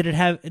ass." Now, did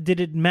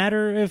it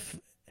matter if?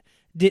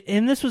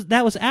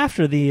 That was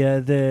after the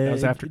That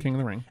was after King of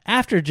the Ring.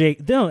 after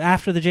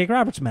the Jake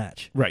Roberts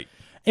match. Right.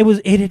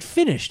 It had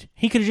finished.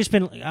 He could have just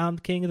been like, I'm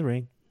the king of the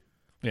ring.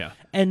 Yeah.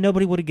 And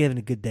nobody would have given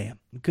a good damn.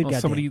 Good Well,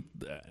 goddamn. somebody,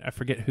 I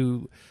forget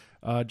who,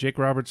 Jake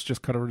Roberts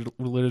just cut a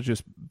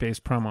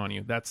religious-based promo on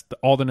you. That's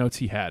all the notes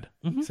he had.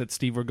 He said,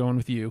 "Steve, we're going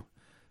with you."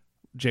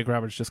 Jake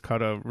Roberts just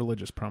cut a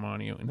religious promo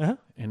on you,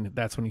 and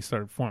that's when he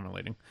started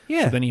formulating.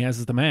 Yeah. So then he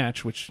has the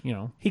match, which, He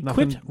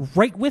nothing- quit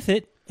right with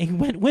it. He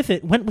went with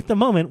it, went with the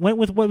moment, went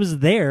with what was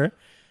there,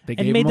 They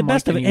and gave made him the a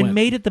best mic of it, and he and went.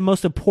 made it the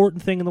most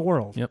important thing in the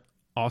world. Yep.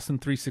 Austin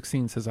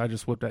 3:16 says, I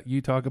just whipped out.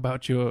 You talk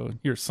about your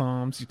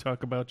Psalms. You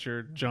talk about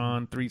your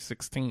John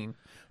 3:16.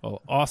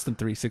 Well, Austin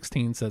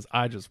 3:16 says,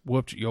 I just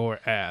whooped your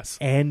ass.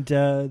 And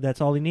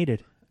that's all he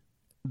needed.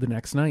 The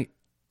next night,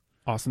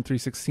 Austin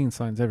 3:16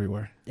 signs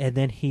everywhere. And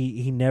then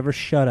he never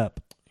shut up.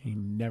 He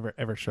never,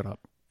 ever shut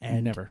up.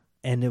 And never.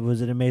 And it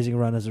was an amazing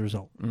run as a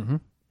result. Mm-hmm.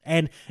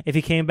 And if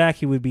he came back,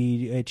 he would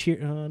be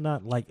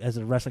not like as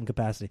a wrestling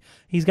capacity.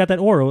 He's got that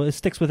aura. It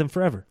sticks with him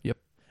forever. Yep.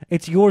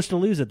 It's yours to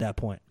lose at that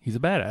point. He's a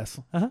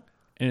badass. Uh-huh.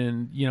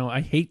 And, I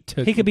hate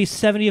to... He could be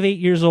 78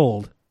 years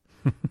old.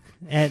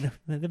 And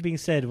that being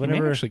said, He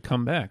whenever... may actually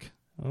come back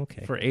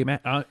Okay. for a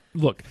match.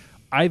 Look,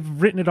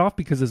 I've written it off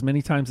because as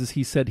many times as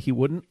he said he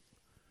wouldn't,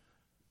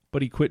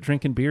 but he quit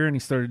drinking beer and he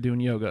started doing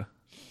yoga.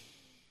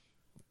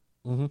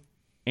 Mm-hmm.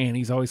 And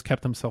he's always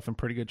kept himself in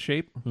pretty good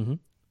shape. Mm-hmm.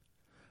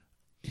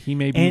 He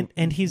may be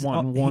and he's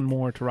one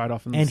more to ride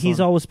off in the and sun. he's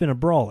always been a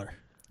brawler.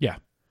 Yeah.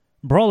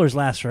 Brawlers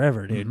last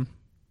forever, dude. Mhm.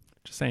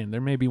 Just saying, there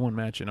may be one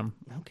match in him.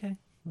 Okay.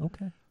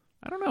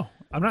 I don't know.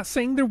 I'm not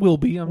saying there will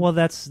be. Well,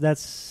 that's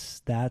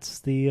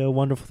the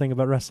wonderful thing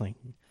about wrestling.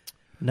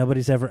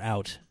 Nobody's ever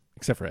out.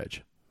 Except for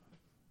Edge.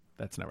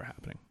 That's never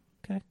happening.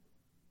 Okay.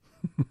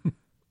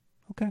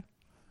 Okay.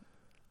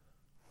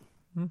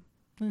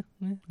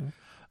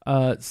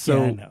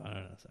 So yeah, I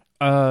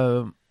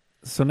know.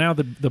 So now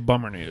the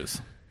bummer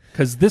news,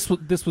 because this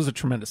was a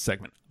tremendous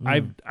segment.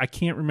 I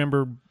can't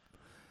remember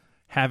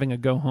having a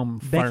go home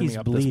fire Becky's me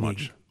up bleeding. this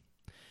much.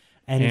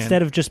 And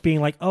instead of just being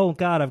like, "Oh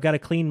God, I've got to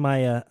clean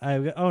my,"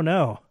 oh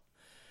no,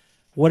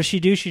 what does she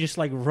do? She just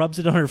like rubs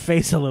it on her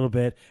face a little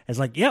bit. It's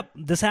like, "Yep,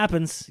 this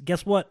happens.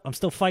 Guess what? I'm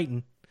still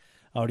fighting."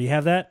 Oh, do you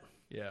have that?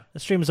 Yeah. The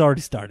stream has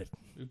already started.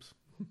 Oops.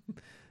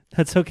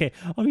 That's okay.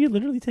 Oh, you're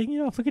literally taking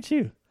it off. Look at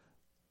you.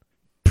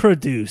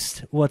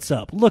 Produced. What's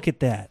up? Look at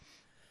that.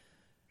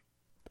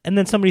 And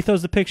then somebody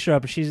throws the picture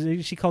up,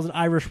 and she calls it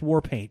Irish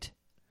war paint.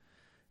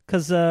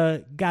 Because,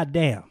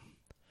 goddamn.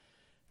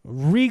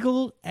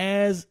 Regal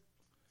as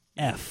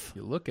F.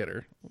 You look at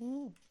her.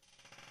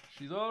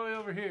 She's all the way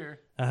over here.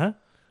 Uh-huh.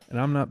 And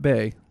I'm not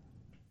Bay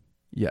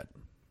yet.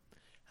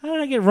 How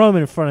did I get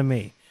Roman in front of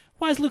me?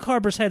 Why is Luke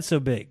Harper's head so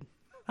big?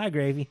 Hi,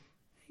 Gravy.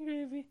 Hey,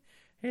 Gravy.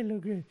 Hello,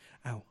 Gravy.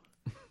 Ow.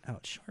 Ow,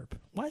 it's sharp.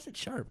 Why is it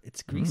sharp?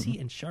 It's greasy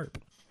and sharp.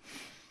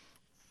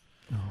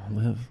 Oh,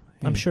 Liv.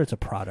 Hey. I'm sure it's a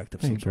product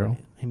of some sort. girl.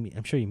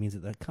 I'm sure he means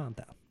it. Calm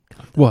down.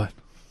 What?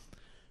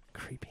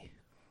 Creepy.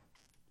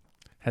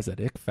 Has that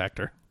ick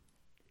factor.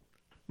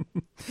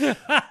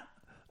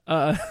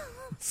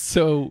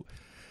 So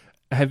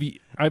have you?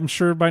 I'm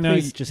sure by now.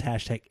 Please just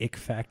hashtag ick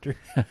factor.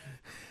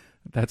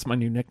 That's my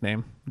new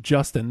nickname,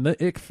 Justin the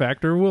Ick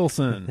Factor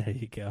Wilson. There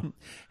you go.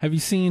 Have you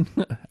seen?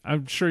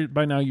 I'm sure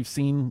by now you've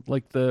seen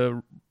like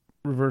the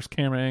reverse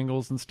camera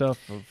angles and stuff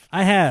of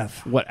I have.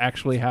 what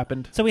actually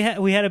happened. So we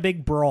had a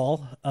big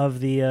brawl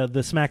of the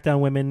SmackDown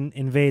women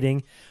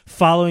invading,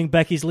 following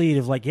Becky's lead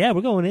of like, yeah,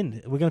 we're going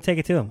in, we're going to take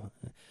it to them.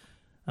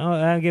 I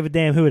don't give a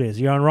damn who it is.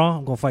 You're on Raw.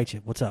 I'm going to fight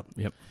you. What's up?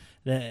 Yep.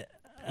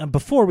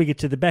 Before we get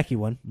to the Becky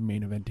one,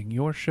 Main eventing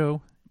your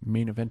show,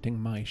 main eventing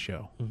my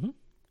show. Mm-hmm.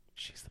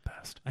 She's the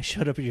best. I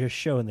showed up at your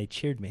show and they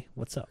cheered me.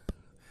 What's up?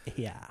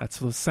 Yeah. That's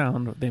the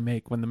sound they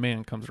make when the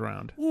man comes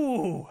around.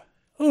 Ooh.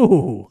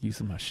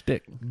 Using my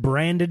shtick.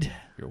 Branded.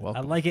 You're I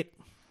welcome. like it.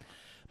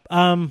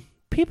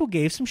 People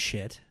gave some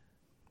shit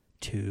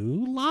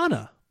to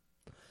Lana.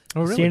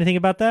 Oh, really? See anything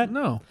about that?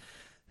 No.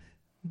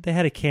 They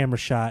had a camera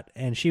shot,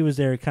 and she was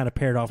there kind of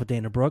paired off with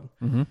Dana Brooke,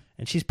 Mm-hmm.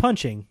 and she's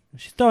punching.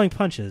 She's throwing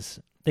punches.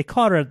 They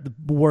caught her at the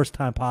worst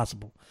time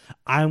possible.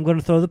 I'm going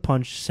to throw the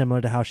punch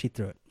similar to how she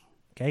threw it.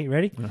 Okay, you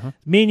ready? Uh-huh.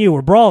 Me and you,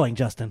 we're brawling,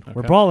 Justin. We're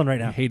Okay. brawling right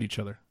We now. hate each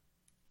other.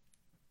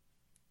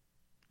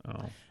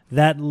 Oh.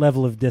 That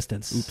level of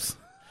distance. Oops.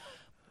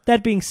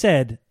 That being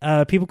said,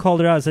 people called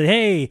her out and said,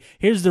 "Hey,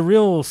 here's the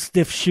real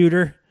stiff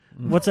shooter.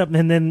 What's up?"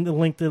 And then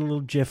linked the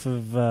little GIF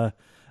of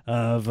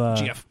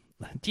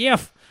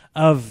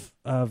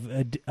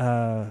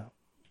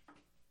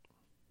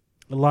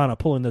Lana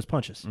pulling those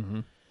punches. Mm-hmm.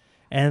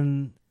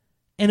 And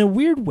in a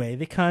weird way,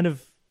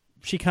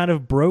 she kind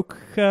of broke,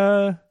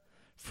 for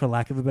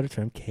lack of a better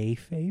term,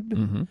 kayfabe,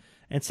 Mm-hmm.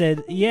 and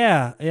said,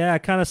 "Yeah, I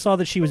kind of saw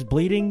that she was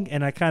bleeding,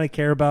 and I kind of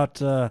care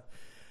about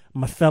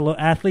my fellow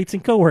athletes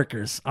and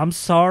coworkers. I'm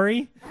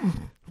sorry."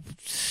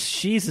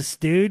 Jesus,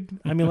 dude.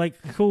 I mean, like,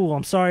 cool.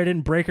 I'm sorry I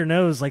didn't break her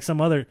nose like some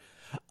other.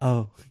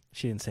 Oh,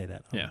 she didn't say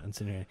that. Yeah.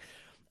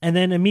 And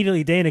then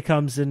immediately Dana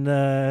comes and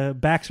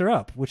backs her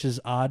up, which is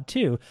odd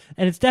too.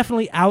 And it's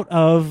definitely out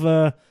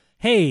of,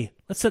 hey,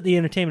 let's set the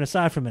entertainment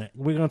aside for a minute.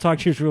 We're going to talk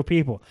to you as real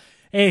people.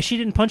 Hey, she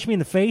didn't punch me in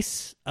the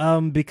face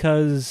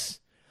because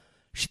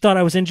she thought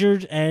I was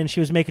injured and she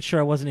was making sure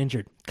I wasn't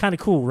injured. Kind of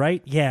cool,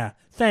 right? Yeah.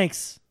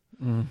 Thanks.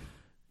 Mm.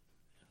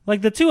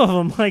 Like the two of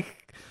them, like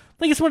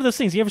it's one of those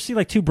things. You ever see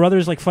like two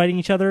brothers like fighting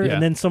each other, Yeah.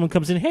 and then someone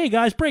comes in, "Hey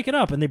guys, break it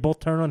up," and they both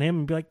turn on him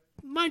and be like,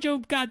 "Mind your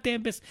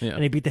goddamn business," Yeah.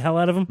 and they beat the hell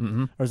out of him.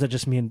 Mm-hmm. Or is that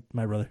just me and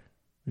my brother?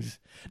 No, You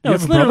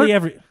it's have a literally brother?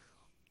 every.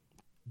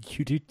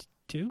 You do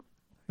too,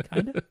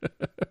 kind of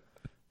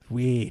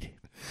weird,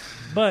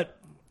 but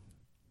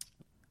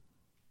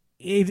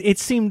it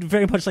seemed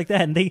very much like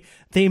that, and they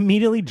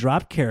immediately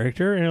dropped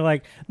character and are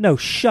like, "No,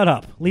 shut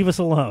up, leave us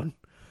alone.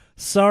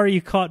 Sorry,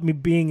 you caught me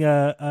being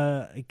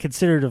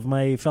considerate of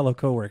my fellow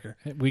coworker."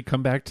 We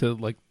come back to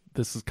like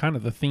this is kind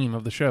of the theme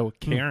of the show: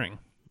 caring.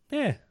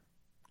 Yeah,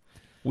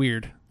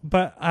 Weird.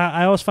 but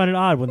I always find it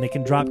odd when they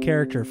can drop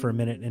character for a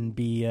minute and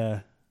be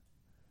and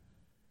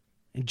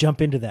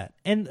jump into that,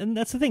 and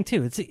that's the thing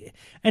too.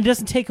 It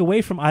doesn't take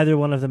away from either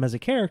one of them as a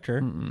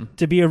character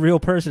to be a real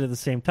person at the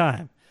same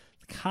time.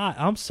 Like, hi,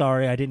 I'm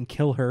sorry I didn't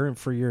kill her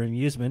for your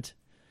amusement.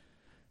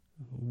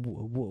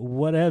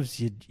 Whatevs,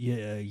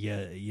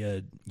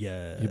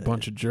 You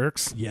bunch of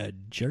jerks. you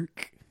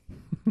jerk.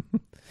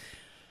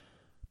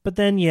 But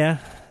then, yeah,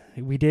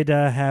 we did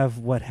have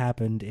what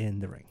happened in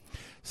the ring.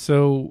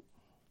 So,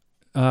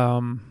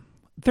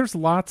 there's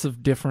lots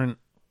of different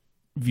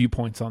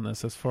viewpoints on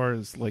this as far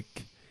as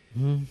like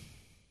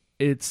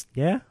it's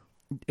Yeah,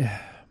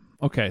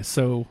 okay.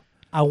 So,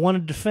 I want to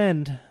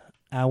defend.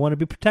 I want to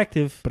be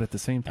protective. but at the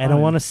same time, And I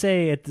want to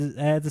say at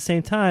the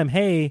same time,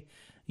 hey,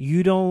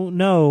 you don't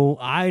know,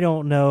 I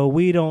don't know,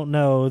 we don't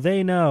know,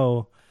 they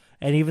know.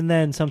 And even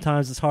then,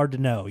 sometimes it's hard to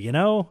know, you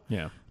know?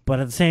 yeah. But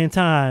at the same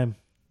time,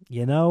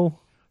 you know?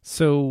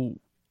 So,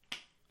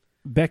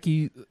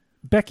 Becky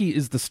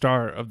is the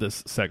star of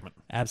this segment,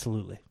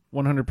 Absolutely.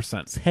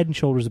 100%. It's head and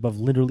shoulders above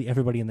literally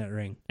everybody in that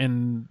ring.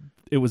 And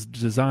it was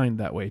designed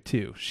that way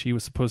too. She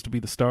was supposed to be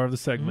the star of the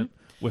segment,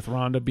 with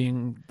Ronda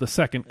being the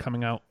second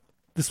coming out.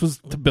 This was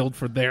to build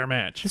for their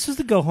match. This is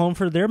the go home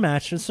for their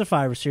match in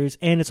Survivor Series,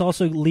 and it's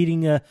also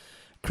leading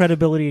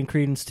credibility and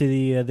credence to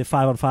the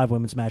 5-on-5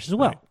 women's match as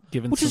well, Right.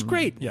 Given which is some-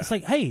 great. yeah. It's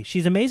like, hey,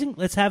 she's amazing.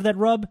 Let's have that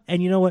rub.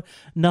 And you know what?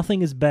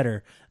 Nothing is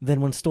better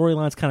than when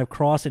storylines kind of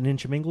cross and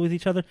intermingle with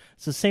each other.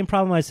 It's the same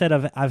problem I said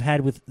I've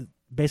had with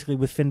basically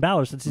with Finn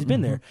Balor since he's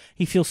been there.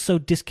 He feels so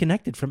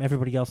disconnected from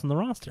everybody else on the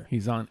roster.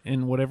 He's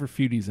in whatever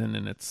feud he's in,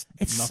 and it's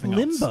nothing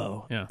limbo.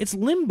 else. Yeah. It's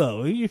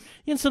limbo. You're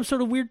in some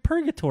sort of weird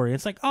purgatory.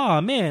 It's like,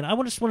 oh man, I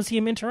just want to see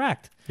him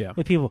interact Yeah.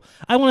 with people.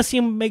 I want to see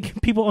him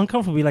make people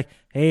uncomfortable. Be like,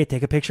 hey,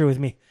 take a picture with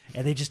me,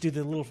 and they just do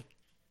the little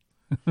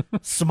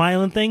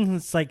smiling thing.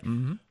 It's like,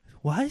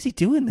 why is he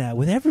doing that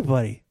with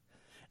everybody?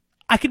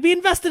 I could be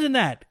invested in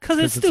that because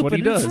it's 'Cause what stupid.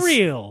 he does. It's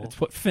real. It's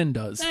what Finn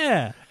does.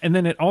 Yeah. And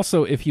then it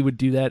also, if he would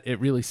do that,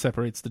 it really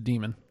separates the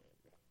demon.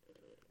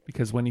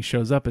 Because when he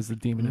shows up as the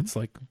demon, it's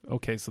like,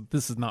 okay, so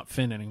this is not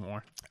Finn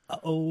anymore.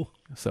 Uh-oh.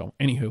 So,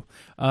 anywho,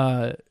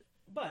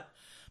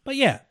 But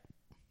yeah,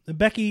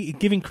 Becky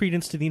giving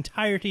credence to the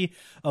entirety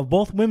of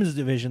both women's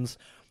divisions,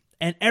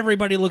 and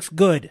everybody looks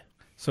good.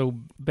 so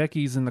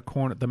Becky's in the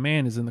corner. The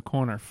man is in the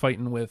corner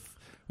fighting with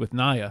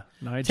Nia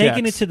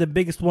Taking Jax. it to the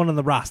biggest one on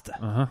the roster.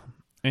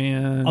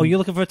 And Oh, you're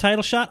looking for a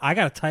title shot? I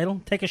got a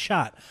title. Take a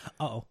shot.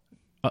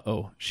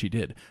 Uh-oh. she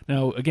did.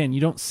 Now, again,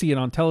 you don't see it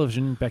on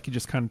television. Becky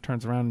just kind of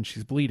turns around and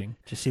she's bleeding.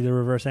 Did you see the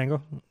reverse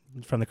angle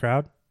from the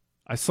crowd?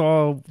 I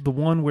saw the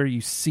one where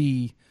you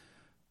see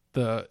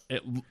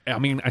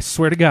I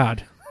swear to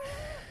God,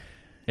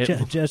 it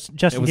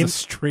Justin, was give, a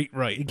straight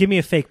right. give me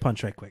a fake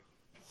punch right quick.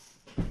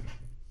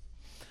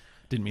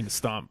 Didn't mean to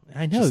stomp.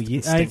 I know.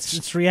 Just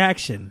It's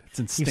reaction. It's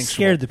You instinctual.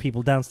 scared the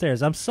people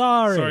downstairs. I'm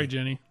sorry. Sorry,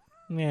 Jenny.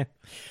 Yeah.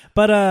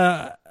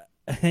 But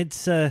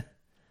it's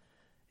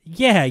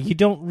yeah, you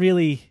don't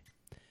really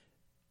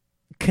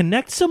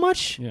connect so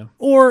much Yeah.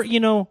 or,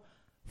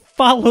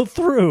 follow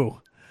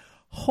through.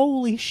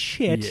 Holy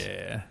shit.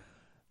 Yeah.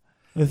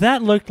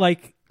 That looked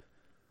like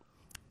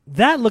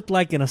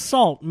an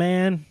assault,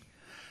 man.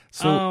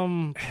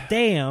 So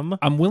Damn.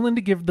 I'm willing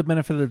to give the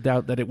benefit of the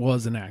doubt that it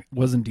was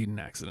indeed an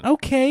accident.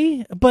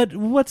 Okay, but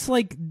what's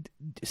like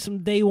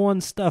some day one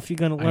stuff you're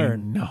going to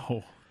learn?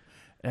 No.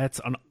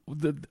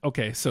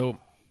 Okay, so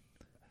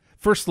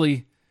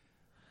firstly,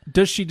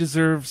 does she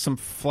deserve some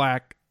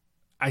flack?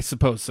 I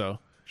suppose so.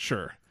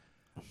 Sure.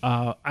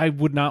 I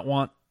would not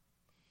want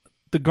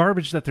the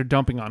garbage that they're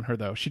dumping on her,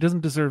 though. She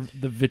doesn't deserve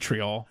the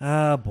vitriol.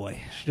 Oh,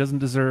 boy. She doesn't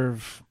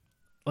deserve,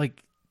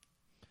 like...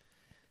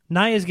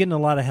 Nia's getting a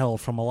lot of hell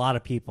from a lot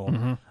of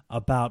people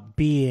about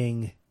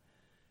being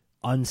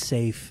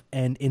unsafe.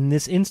 And in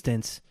this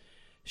instance,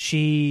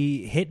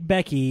 she hit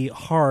Becky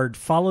hard,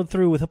 followed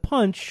through with a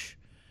punch,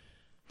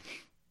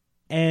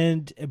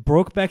 and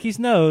broke Becky's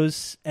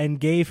nose and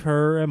gave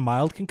her a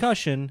mild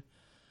concussion,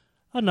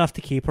 enough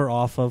to keep her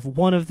off of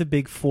one of the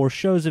big 4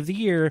 shows of the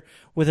year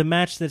with a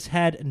match that's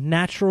had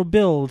natural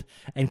build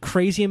and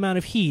crazy amount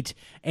of heat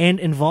and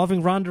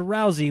involving Ronda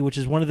Rousey, which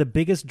is one of the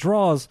biggest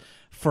draws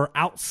for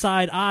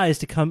outside eyes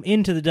to come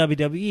into the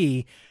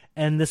WWE.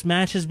 And this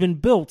match has been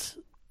built.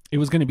 It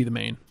was going to be the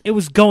main. It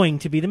was going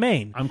to be the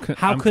main.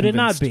 How I'm could it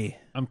not convinced. be?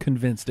 I'm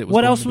convinced it was.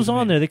 What going else to be was the on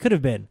main. there? They could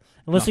have been.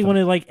 Unless they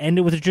Nothing. want to end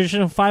it with a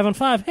traditional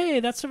 5-on-5. Hey,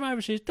 that's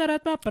Survivor Series.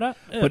 Da-da-da-da-da.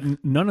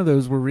 But none of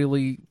those were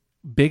really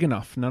big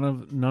enough.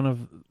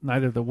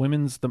 Neither the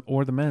women's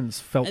or the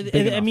men's felt big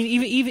enough. I mean,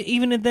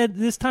 even at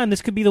this time,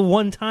 this could be the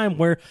one time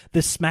where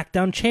the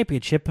SmackDown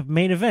Championship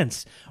main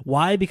events.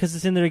 Why? Because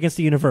it's in there against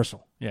the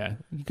Universal. Yeah,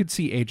 you could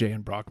see AJ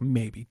and Brock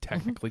maybe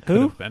technically could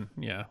Who? have been.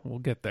 Yeah, we'll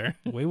get there.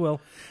 We will.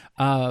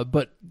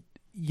 But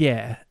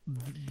Yeah,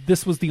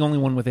 this was the only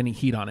one with any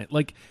heat on it.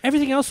 Like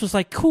Everything else was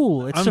like,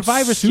 cool. It's I'm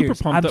Survivor super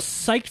Series. pumped I'm up.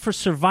 psyched for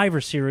Survivor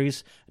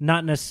Series,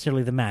 not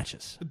necessarily the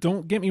matches.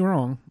 don't get me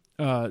wrong,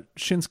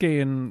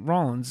 Shinsuke and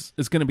Rollins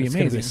is going to be It's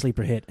going to amazing. be a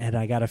sleeper hit, and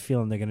I got a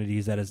feeling they're going to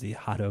use that as the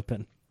hot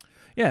open.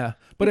 Yeah,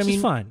 but Which I mean,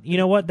 is fine. You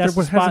know what? That's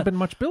there the spot. hasn't been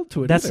much build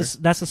to it. That's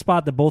either. that's the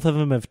spot that both of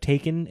them have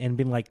taken and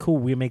been like, cool.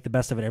 We make the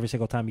best of it every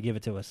single time you give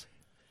it to us.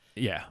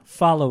 Yeah.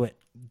 Follow it.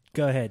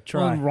 Go ahead.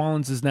 Well, Try. and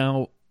Rollins is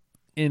now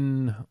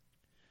in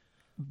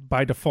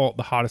by default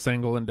the hottest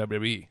angle in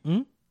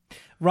WWE.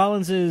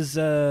 Rollins is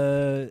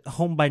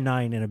home by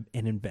 9 and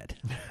in bed.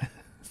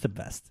 It's the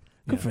best.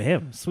 Good for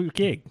him. Sweet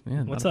gig.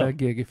 Yeah, What's not a up? bad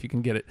gig if you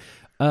can get it.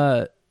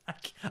 I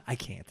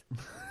can't.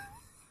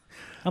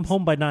 I'm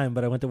home by 9,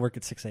 but I went to work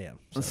at 6 a.m.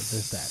 So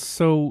there's that.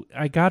 So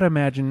I gotta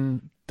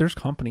imagine there's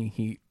company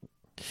heat.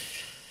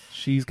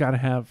 She's got to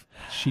have.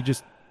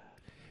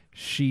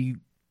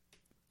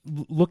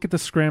 Look at the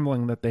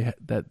scrambling that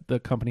that the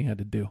company had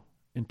to do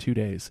in 2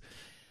 days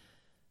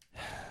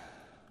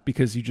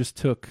because you just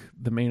took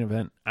the main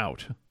event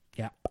out.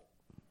 Yeah.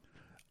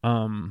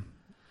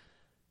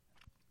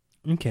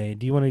 Okay.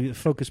 Do you want to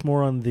focus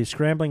more on the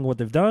scrambling, what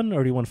they've done,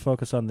 or do you want to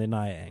focus on the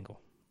Nia angle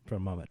for a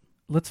moment?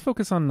 Let's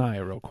focus on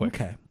Nia real quick.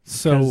 Okay.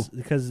 So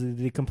because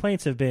the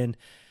complaints have been,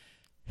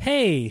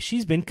 hey,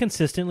 she's been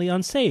consistently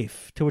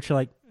unsafe. To which you're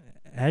like,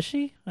 has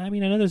she? I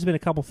mean, I know there's been a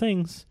couple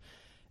things.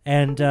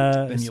 And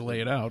then you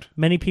lay it out.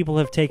 many people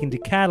have taken to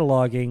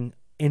cataloging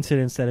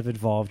incidents that have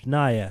involved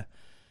Nia.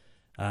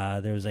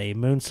 There was a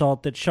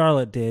moonsault that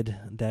Charlotte did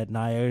that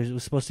Nia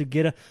was supposed to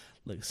get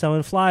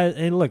someone fly.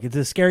 And look, it's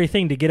a scary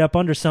thing to get up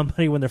under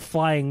somebody when they're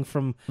flying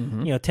from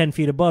 10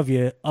 feet above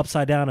you,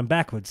 upside down and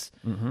backwards.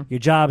 Your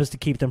job is to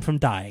keep them from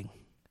dying.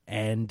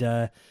 And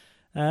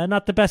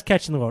not the best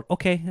catch in the world.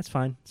 Okay, that's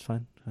fine. It's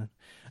fine.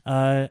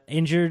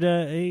 Injured,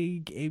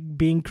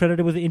 being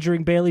credited with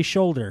injuring Bailey's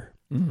shoulder.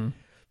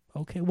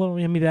 Okay, well,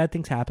 I mean, bad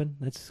things happen.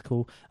 That's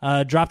cool.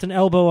 Dropped an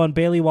elbow on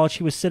Bailey while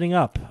she was sitting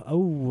up.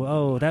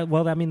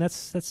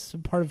 That's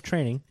part of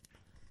training.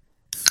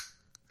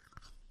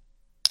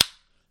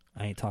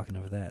 I ain't talking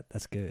over that.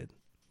 That's good.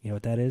 You know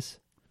what that is?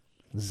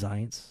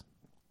 Science.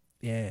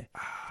 Yeah.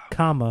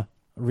 Comma,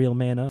 real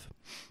man of.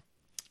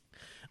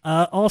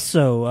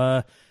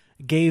 Also,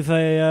 gave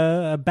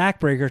a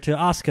backbreaker to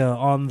Asuka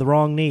on the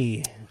wrong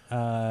knee.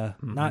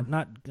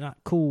 Not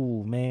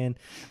cool, man.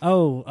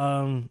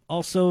 Oh,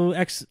 also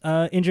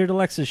injured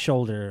Alexa's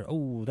shoulder.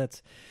 Oh,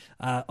 that's.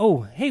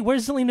 Hey,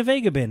 where's Zelina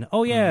Vega been?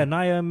 Oh yeah,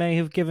 Nia may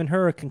have given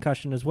her a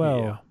concussion as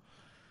well.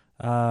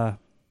 Yeah.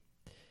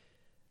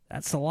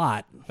 That's a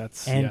lot.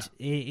 That's and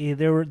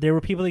there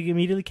were people that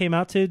immediately came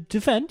out to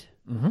defend,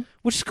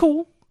 which is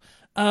cool.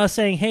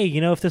 Saying, hey,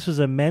 if this was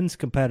a men's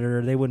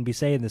competitor, they wouldn't be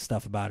saying this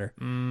stuff about her.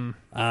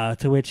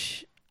 To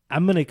which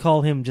I'm gonna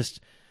call him just.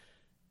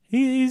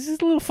 He's a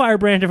little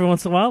firebrand every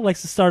once in a while.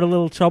 Likes to start a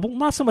little trouble.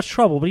 Not so much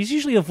trouble, but he's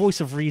usually a voice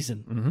of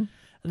reason.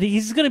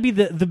 He's going to be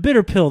the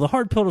bitter pill, the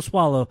hard pill to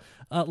swallow.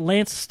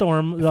 Lance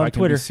Storm on I can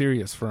Twitter. be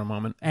serious for a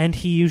moment. And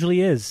he usually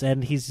is.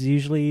 And he's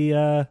usually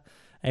a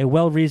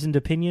well-reasoned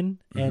opinion.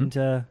 And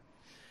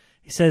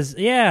he says,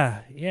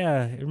 yeah.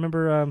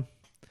 Remember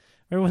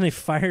when they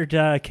fired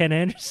Ken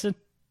Anderson?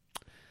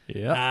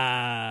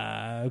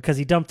 Yeah. Because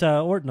he dumped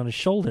Orton on his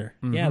shoulder.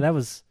 Yeah, that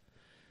was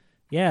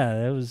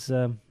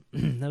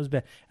that was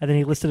bad. And then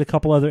he listed a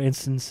couple other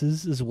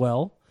instances as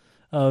well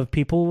of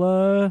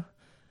people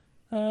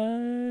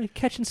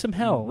catching some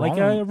hell. Like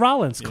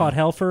Rollins caught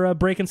hell for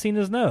breaking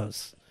Cena's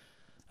nose.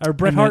 Or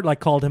Bret Hart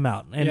called him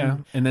out.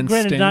 And, and then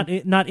granted,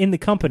 Sting. not in the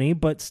company,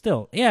 but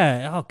still.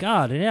 Yeah, oh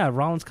God. Yeah,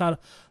 Rollins caught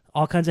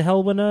all kinds of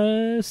hell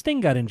when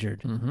Sting got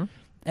injured.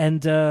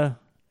 And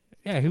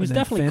he was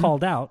definitely Finn.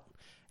 called out.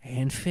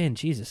 And Finn,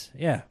 Jesus.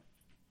 Yeah.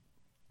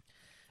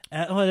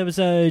 There was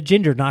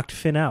Jinder knocked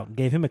Finn out and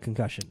gave him a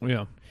concussion.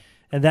 Yeah.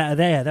 And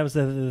that was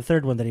the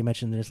third one that he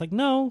mentioned. It's like,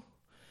 no,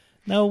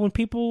 when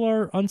people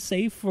are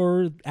unsafe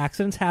or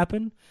accidents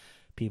happen,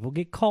 people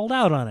get called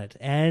out on it.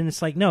 And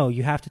it's like, no,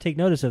 you have to take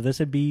notice of this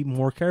and be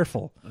more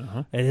careful.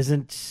 It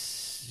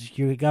isn't,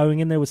 you're going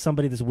in there with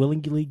somebody that's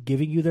willingly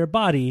giving you their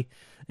body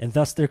and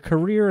thus their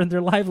career and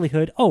their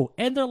livelihood. Oh,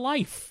 and their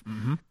life.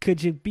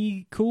 Could you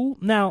be cool?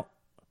 Now,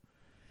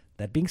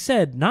 that being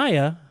said,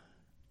 Nia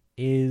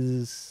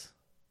is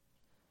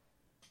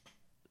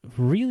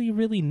really,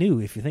 really new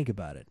if you think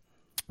about it.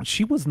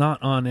 She was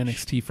not on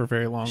NXT for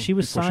very long. She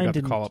was before signed she got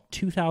in the call up.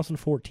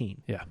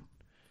 2014. Yeah.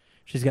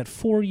 She's got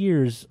 4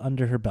 years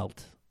under her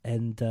belt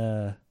and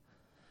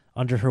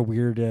under her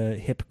weird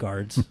hip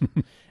guards.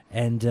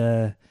 And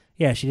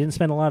she didn't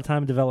spend a lot of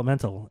time in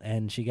developmental,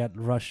 and she got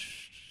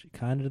rushed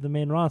kind of to the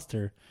main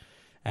roster.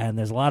 And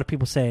there's a lot of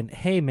people saying,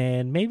 hey,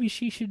 man, maybe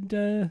she should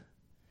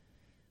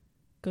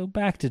go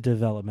back to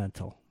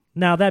developmental.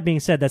 Now, that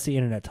being said, that's the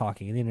internet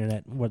talking. The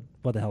internet, what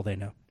the hell they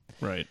know.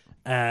 Right.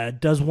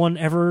 Does one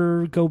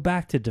ever go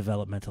back to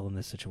developmental in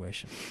this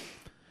situation?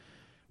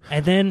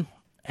 And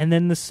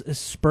then this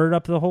spurred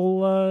up the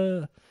whole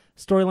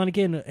storyline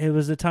again. It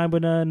was a time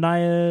when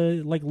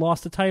Nia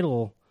lost the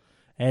title,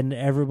 and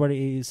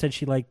everybody said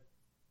she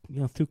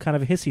threw kind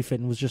of a hissy fit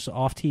and was just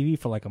off TV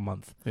for like a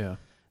month. Yeah.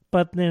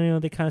 But then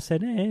they kind of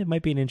said, it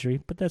might be an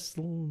injury, but that's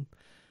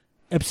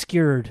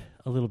obscured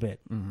a little bit.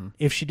 Mm-hmm.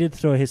 If she did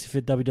throw a hissy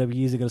fit,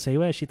 WWE's are going to say,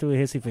 well, she threw a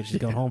hissy fit, she's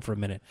going home for a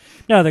minute.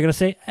 No, they're going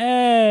to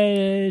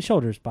say,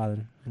 shoulders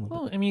bothered.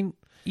 Well, I mean,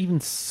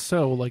 even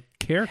so, like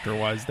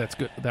character-wise, that's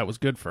good. That was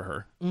good for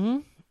her. Mm-hmm.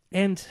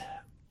 And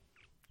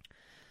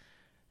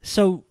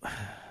so,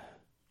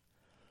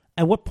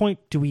 at what point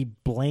do we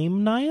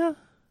blame Nia?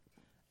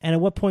 And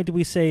at what point do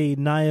we say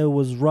Nia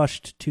was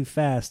rushed too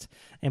fast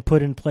and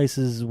put in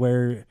places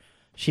where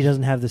she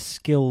doesn't have the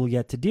skill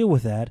yet to deal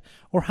with that?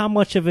 Or how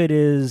much of it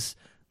is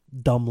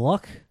dumb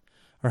luck?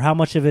 Or how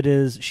much of it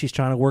is she's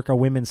trying to work our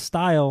women's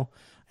style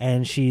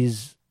and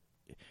she's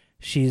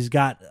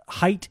got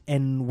height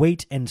and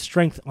weight and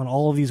strength on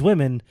all of these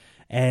women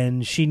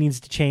and she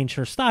needs to change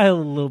her style a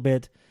little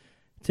bit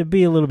to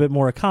be a little bit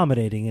more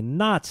accommodating and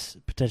not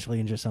potentially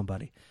injure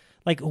somebody?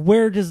 Like,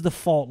 where does the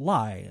fault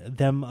lie?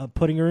 Them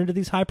putting her into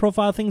these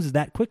high-profile things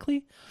that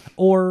quickly?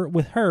 Or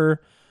with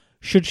her,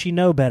 should she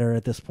know better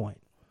at this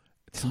point?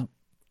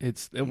 It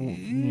seems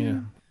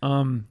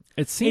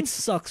It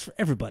sucks for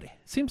everybody.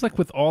 seems like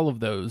with all of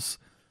those,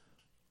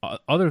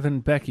 other than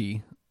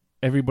Becky,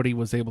 everybody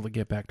was able to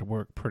get back to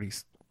work pretty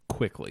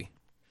quickly.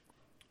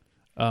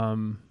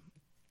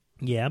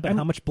 Yeah, but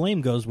how much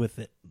blame goes with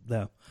it,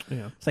 though?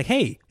 Yeah. It's like,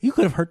 hey, you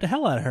could have hurt the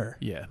hell out of her.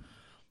 Yeah.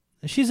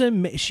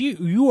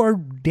 You are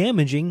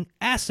damaging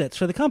assets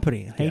for the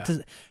company. I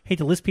hate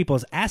to list people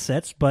as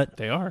assets, but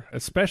They are,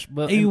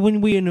 especially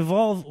when we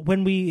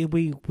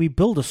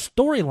build a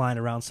storyline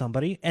around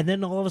somebody, and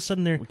then all of a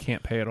sudden we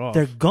can't pay it off.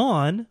 they're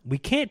gone. We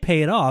can't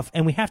pay it off,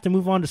 and we have to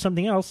move on to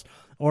something else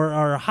or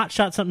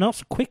hotshot something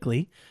else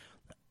quickly.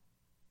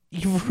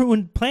 You've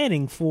ruined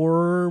planning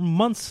for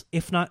months,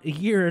 if not a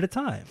year at a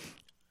time.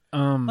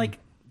 Like,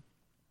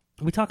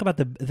 we talk about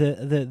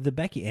the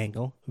Becky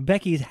angle.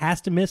 Becky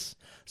has to miss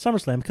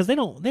SummerSlam because they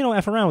don't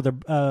F around with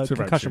their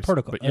concussion Series,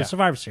 protocol. but yeah.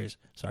 Survivor Series,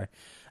 sorry.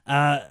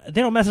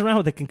 They don't mess around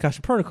with the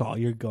concussion protocol.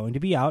 You're going to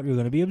be out. You're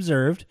going to be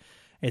observed.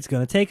 It's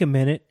going to take a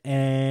minute,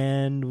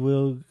 and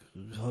we'll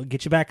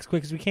get you back as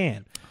quick as we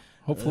can.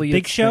 Hopefully,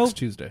 Big it's Show. next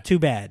Tuesday. Too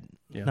bad.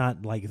 Yeah.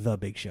 Not like the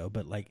Big Show,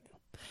 but like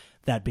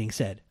that being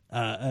said,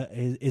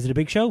 is it a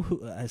Big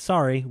Show?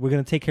 Sorry, we're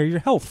going to take care of your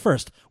health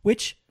first.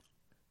 Which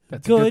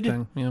That's good. a good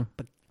thing. Yeah.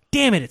 But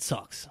damn it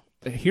sucks.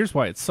 Here's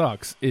why it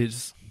sucks: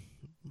 is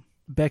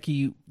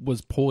Becky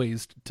was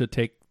poised to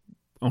take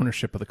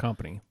ownership of the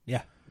company.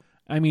 Yeah.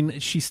 I mean,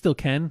 she still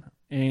can,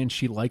 and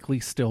she likely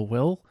still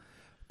will,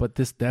 but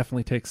this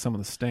definitely takes some of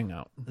the sting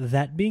out.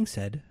 That being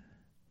said,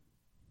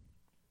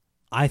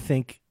 I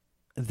think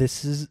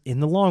this is, in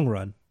the long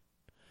run,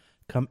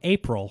 come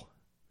April,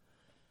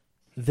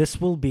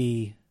 this will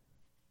be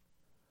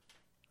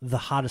the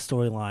hottest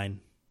storyline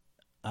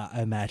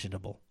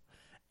imaginable.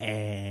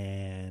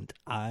 And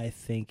I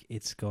think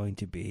it's going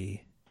to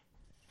be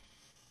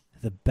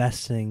the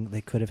best thing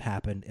that could have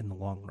happened in the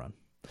long run.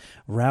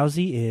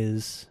 Rousey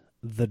is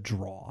the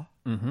draw.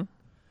 Mm-hmm.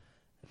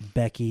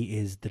 Becky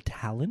is the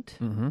talent.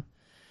 Mm-hmm.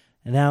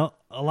 And now,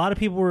 a lot of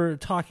people were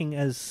talking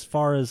as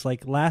far as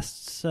like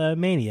last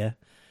Mania.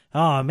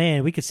 Oh,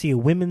 man, we could see a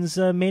women's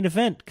main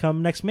event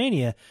come next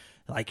Mania.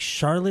 Like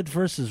Charlotte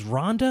versus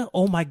Ronda.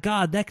 Oh, my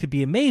God, that could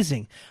be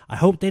amazing. I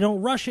hope they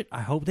don't rush it.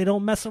 I hope they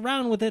don't mess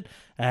around with it.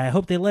 I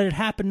hope they let it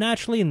happen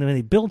naturally, and then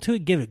they build to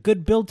it, give it a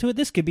good build to it.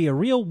 This could be a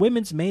real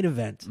women's main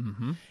event.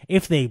 Mm-hmm.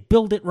 If they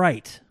build it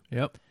right.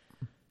 Yep.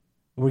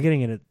 We're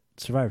getting it at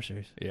Survivor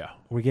Series. Yeah.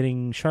 We're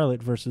getting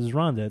Charlotte versus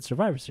Ronda at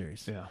Survivor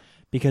Series. Yeah.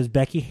 Because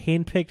Becky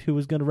handpicked who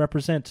was going to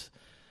represent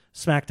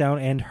SmackDown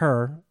and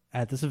her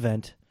at this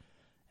event,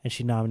 and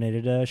she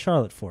nominated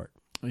Charlotte for it.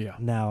 Yeah.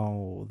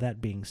 Now, that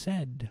being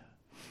said,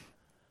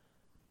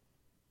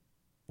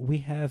 we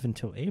have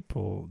until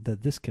April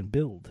that this can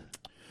build.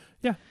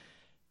 Yeah.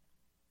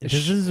 This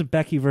isn't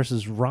Becky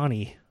versus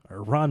Ronnie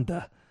or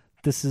Ronda.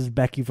 This is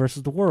Becky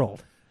versus the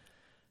world.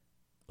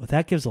 But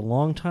that gives a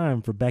long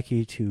time for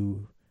Becky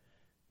to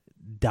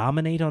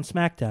dominate on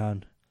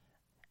SmackDown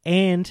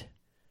and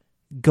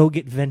go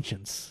get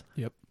vengeance.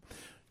 Yep.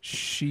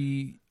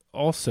 She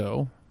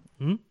also,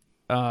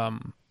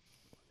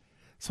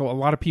 so a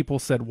lot of people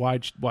said,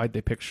 why'd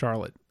they pick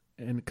Charlotte?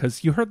 And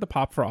because you heard the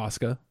pop for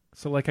Asuka,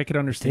 so like I could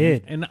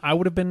understand. Did. And I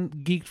would have been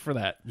geeked for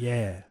that.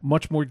 Yeah.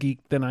 Much more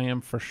geeked than I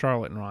am for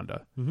Charlotte and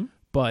Ronda. Mm-hmm.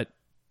 But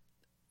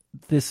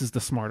this is the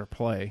smarter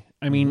play.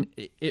 I mean,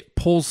 it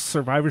pulls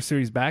Survivor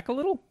Series back a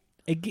little.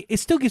 It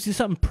still gives you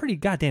something pretty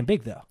goddamn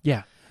big, though.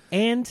 Yeah.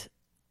 And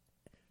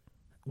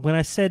when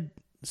I said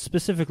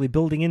specifically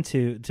building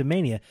into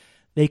Mania,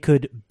 they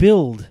could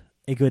build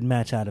a good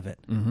match out of it.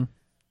 Mm-hmm.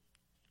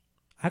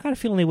 I got a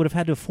feeling they would have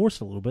had to force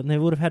it a little bit, and they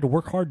would have had to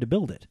work hard to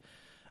build it.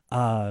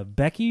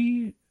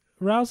 Becky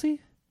Rousey,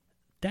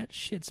 that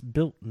shit's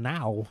built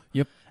now.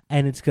 Yep.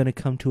 And it's going to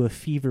come to a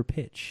fever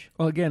pitch.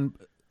 Well, again,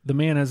 the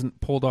man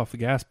hasn't pulled off the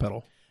gas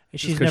pedal.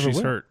 She's never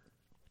will. Hurt.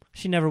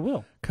 She never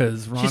will.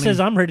 Because She says,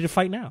 "I'm ready to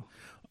fight now."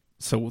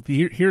 So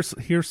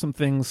here's some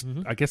things,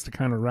 I guess, to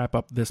kind of wrap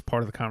up this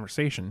part of the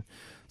conversation.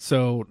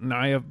 So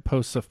Nia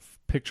posts a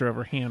picture of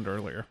her hand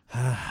earlier,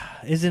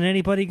 Isn't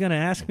anybody going to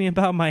ask me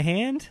about my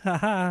hand?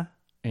 Haha.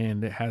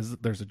 and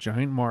there's a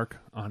giant mark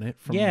on it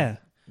from Yeah.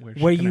 where,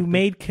 she Where you connected.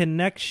 made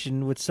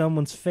connection with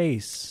someone's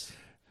face.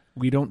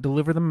 We don't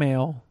deliver the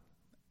mail.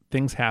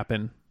 Things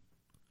happen.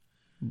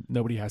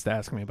 Nobody has to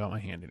ask me about my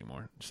hand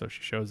anymore. So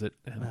she shows it,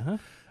 and,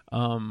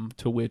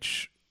 to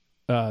which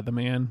the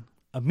man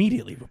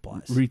Immediately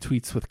replies.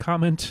 retweets with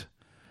comment.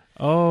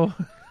 Oh,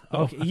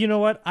 Okay, you know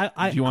what?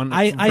 I Do you want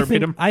I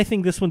verbatim?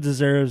 think this one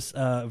deserves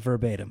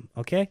verbatim.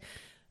 Okay,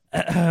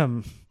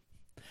 and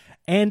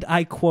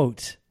I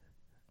quote: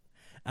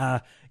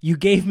 "You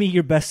gave me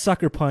your best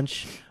sucker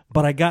punch,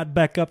 but I got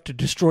back up to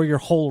destroy your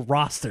whole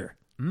roster.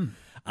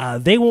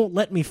 They won't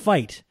let me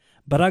fight,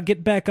 but I'll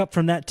get back up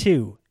from that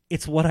too.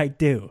 It's what I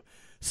do.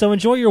 So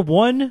enjoy your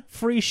one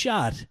free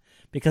shot,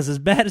 because as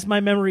bad as my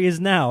memory is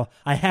now,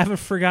 I haven't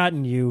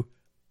forgotten you,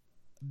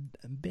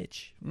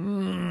 bitch."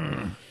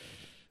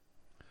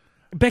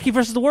 Becky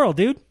versus the world,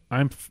 dude.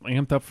 I'm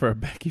amped up for a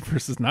Becky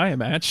versus Nia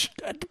match.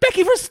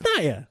 Becky versus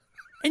Nia.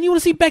 And you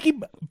want to see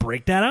Becky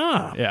break that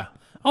arm. Yeah.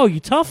 Oh, you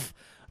tough?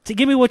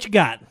 Give me what you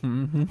got.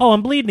 Oh,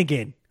 I'm bleeding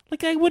again.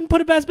 Like, I wouldn't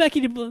put it past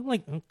Becky to,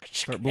 like,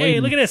 hey,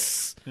 bleeding. look at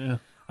this. Yeah.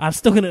 I'm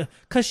still going to,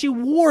 because she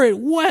wore it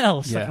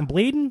well. She's like, Yeah. I'm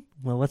bleeding?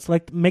 Well, let's,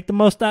 like, make the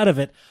most out of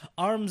it.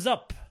 Arms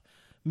up.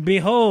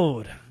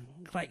 Behold.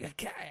 Like,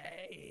 okay.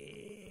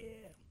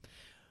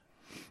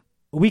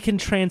 We can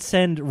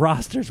transcend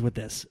rosters with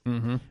this.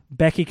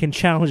 Becky can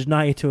challenge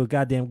Nia to a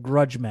goddamn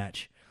grudge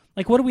match.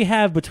 Like, what do we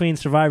have between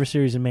Survivor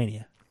Series and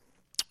Mania?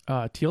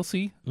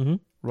 TLC,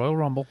 Royal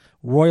Rumble.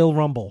 Royal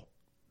Rumble.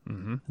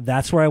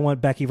 That's where I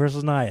want Becky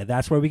versus Nia.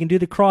 That's where we can do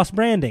the cross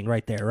branding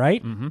right there,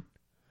 right?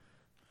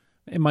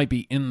 It might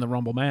be in the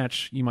Rumble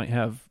match. You might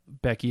have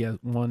Becky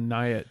at 1,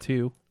 Nia at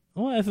 2.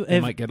 Well,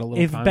 might get a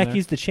little if time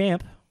Becky's the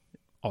champ,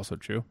 Also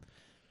true.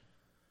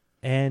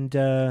 and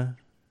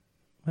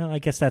well, I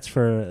guess that's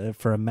for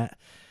a match.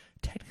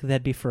 Technically,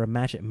 that'd be for a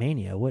match at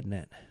Mania, wouldn't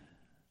it?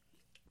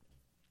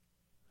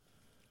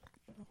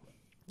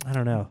 I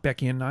don't know.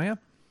 Becky and Nia?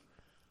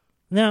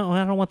 No,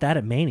 I don't want that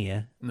at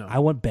Mania. No. I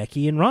want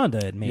Becky and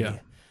Ronda at Mania. Yeah.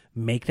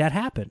 Make that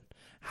happen.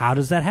 How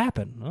does that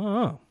happen? I don't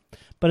know.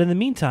 But in the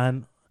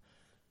meantime,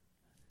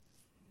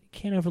 you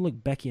can't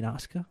overlook Becky and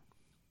Asuka.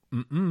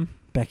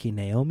 Becky and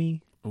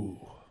Naomi. Ooh.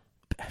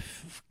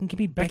 Give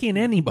me Becky and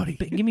anybody.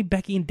 Give me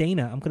Becky and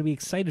Dana. I'm going to be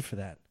excited for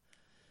that.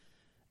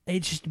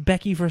 It's just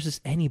Becky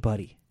versus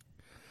anybody.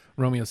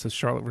 Romeo says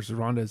Charlotte versus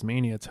Ronda is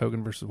Mania. It's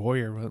Hogan versus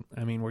Warrior. But,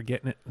 I mean, we're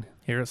getting it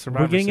here at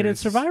Survivor We're getting it at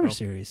Series, Survivor so-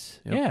 Series.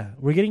 Yep. Yeah,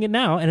 we're getting it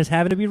now, and it's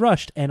having to be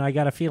rushed. And I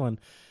got a feeling,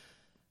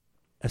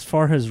 as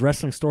far as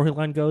wrestling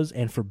storyline goes,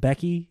 and for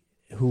Becky,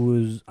 who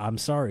is, I'm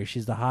sorry,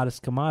 she's the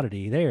hottest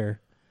commodity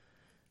there.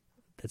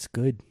 That's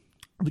good.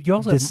 But you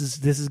also This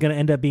is going to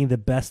end up being the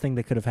best thing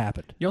that could have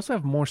happened. You also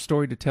have more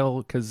story to tell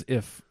because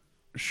if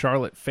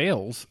Charlotte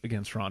fails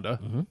against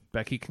Ronda,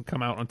 Becky can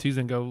come out on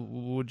Tuesday and go,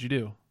 "What'd you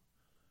do?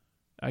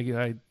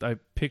 I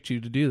picked you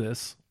to do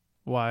this.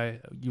 Why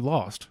you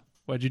lost?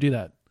 Why'd you do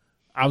that?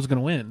 I was going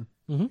to win.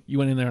 You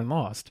went in there and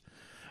lost."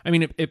 I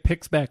mean, it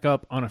picks back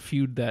up on a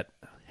feud that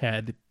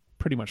had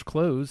pretty much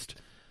closed,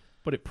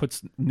 but it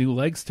puts new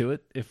legs to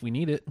it if we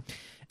need it.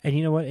 And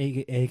you know what?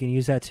 You can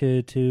use that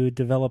to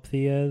develop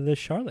the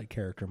Charlotte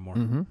character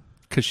more.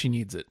 Because she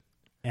needs it.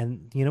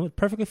 And you know what?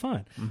 Perfectly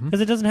fine. Because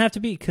it doesn't have to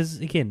be. Because,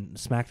 again,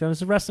 SmackDown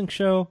is a wrestling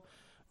show.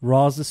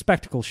 Raw is a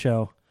spectacle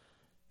show.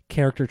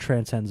 Character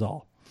transcends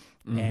all.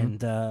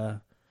 And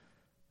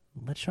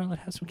let Charlotte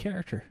have some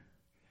character.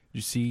 Did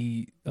you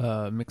see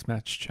Mixed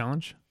Match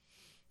Challenge?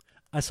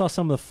 I saw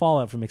some of the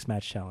fallout from Mixed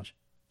Match Challenge.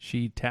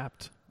 She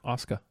tapped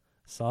Asuka.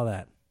 Saw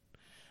that.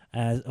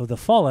 The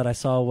fallout I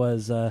saw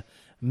was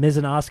Miz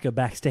and Asuka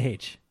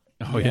backstage.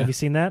 Oh, yeah? Have you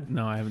seen that?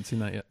 No, I haven't seen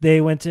that yet. They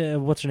went to,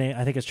 what's her name?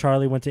 I think it's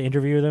Charlie, went to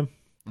interview them.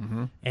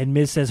 And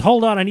Miz says,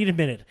 "Hold on, I need a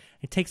minute."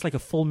 It takes like a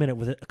full minute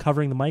with it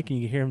covering the mic, and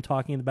you can hear him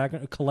talking in the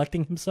background,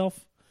 collecting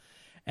himself,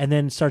 and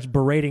then starts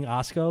berating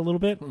Asuka a little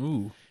bit,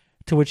 Ooh.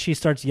 to which she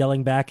starts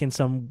yelling back in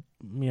some,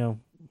 a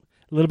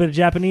little bit of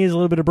Japanese, a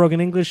little bit of broken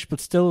English,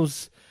 but still it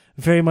was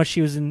very much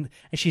she was in,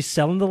 and she's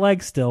selling the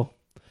leg still.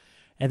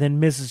 And then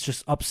Miz is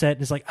just upset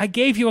and is like, "I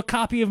gave you a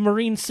copy of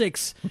Marine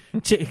 6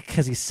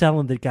 because he's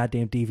selling the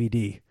goddamn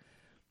DVD.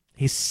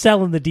 He's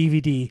selling the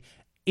DVD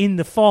in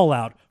the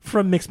fallout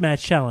from Mixed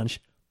Match Challenge.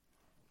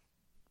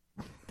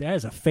 That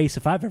is a face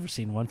if I've ever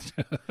seen one.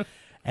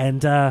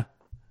 And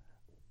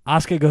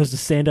Asuka goes to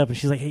stand up, and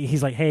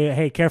he's like,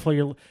 hey,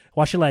 careful,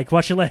 watch your leg,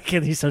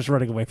 and he starts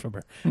running away from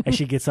her, and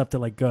she gets up to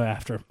like go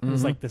after him.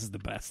 It's like, this is the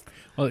best.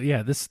 Well,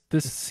 yeah, this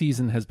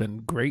season has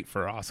been great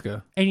for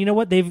Asuka. And you know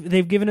what?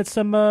 They've given it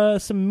some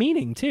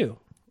meaning too.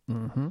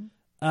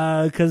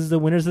 Because the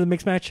winners of the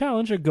Mixed Match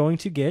Challenge are going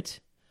to get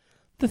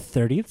the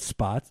 30th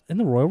spot in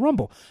the Royal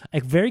Rumble.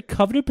 A very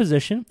coveted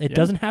position. It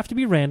doesn't have to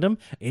be random.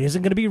 It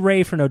isn't going to be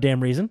Ray for no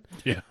damn reason.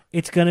 Yeah.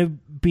 It's going to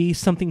be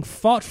something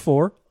fought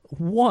for,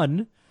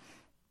 won,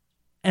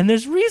 and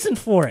there's reason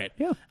for it.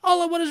 Yeah.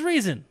 All I want is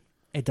reason.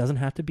 It doesn't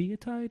have to be a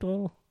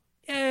title.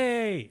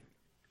 Yay!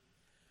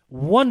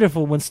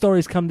 wonderful when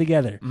stories come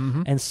together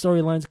and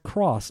storylines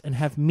cross and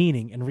have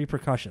meaning and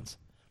repercussions.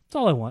 That's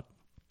all I want.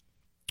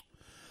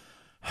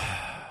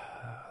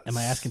 Am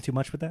I asking too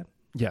much with that?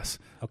 Yes.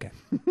 Okay.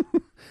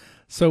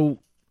 So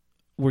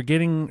we're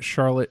getting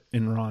Charlotte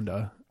and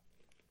Ronda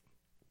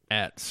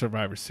at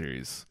Survivor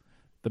Series.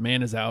 The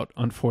man is out.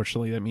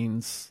 Unfortunately, that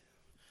means,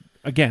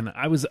 again,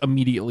 I was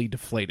immediately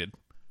deflated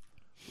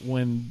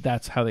when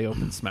that's how they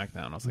opened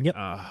SmackDown. I was like, Yep.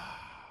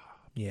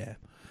 Yeah.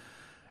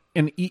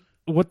 And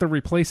what they're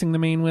replacing the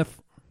main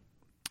with,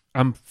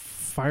 I'm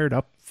fired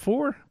up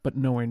for, but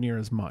nowhere near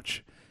as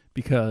much,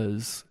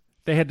 because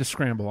they had to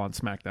scramble on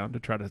SmackDown to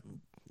try to think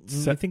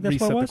that's what it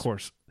reset was? the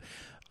course.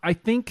 I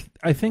think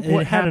It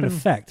what had happened. an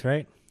effect,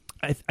 right?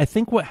 I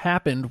think what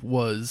happened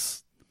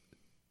was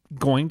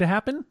going to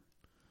happen,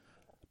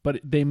 but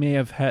they may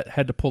have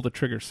had to pull the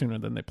trigger sooner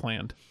than they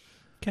planned.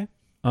 Okay.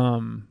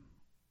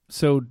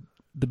 So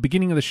the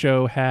beginning of the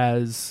show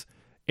has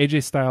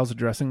AJ Styles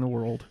addressing the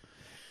world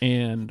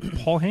and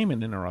Paul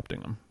Heyman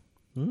interrupting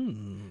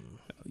him.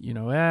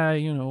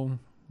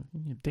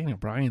 Daniel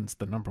Bryan's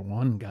the number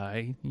one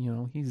guy.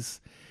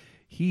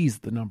 He's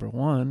the number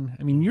one.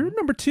 I mean, you're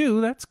number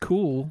two. That's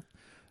cool.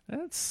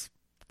 That's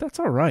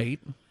all right.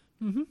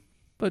 Mm-hmm.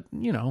 But,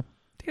 Daniel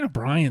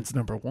Bryan's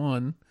number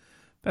one.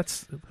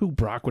 That's who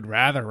Brock would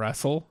rather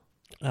wrestle.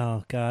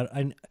 Oh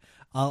God,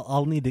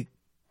 I'll need to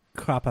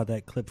crop out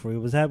that clip for you.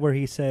 Was that where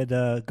he said,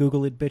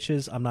 "Google it,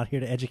 bitches. I'm not here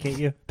to educate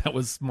you"? That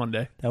was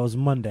Monday. That was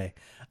Monday.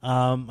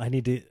 I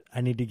need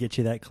to get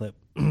you that clip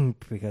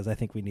because I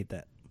think we need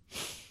that.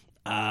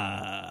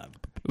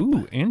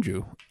 Ooh,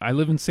 Andrew. I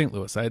live in St.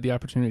 Louis. I had the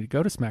opportunity to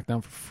go to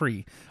SmackDown for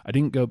free. I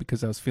didn't go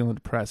because I was feeling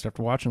depressed.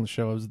 After watching the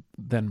show, I was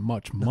then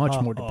much more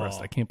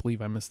depressed. I can't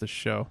believe I missed this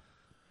show.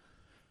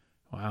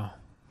 Wow.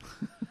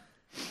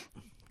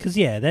 Because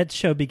that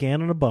show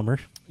began on a bummer,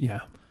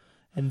 Yeah.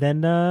 and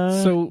then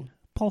So,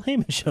 Paul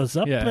Heyman shows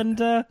up, Yeah. and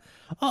we're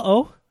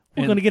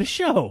going to get a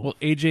show. well,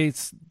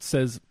 AJ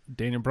says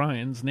Daniel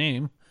Bryan's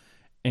name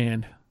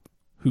and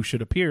who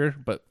should appear,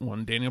 but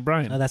one Daniel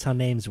Bryan. That's how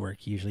names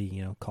work.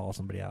 Usually, call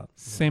somebody out.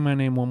 Say my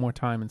name one more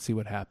time and see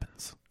what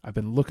happens. I've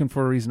been looking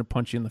for a reason to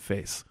punch you in the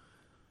face.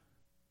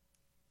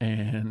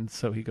 And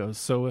so he goes,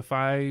 so if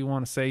I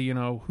want to say,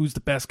 who's the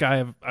best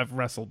guy I've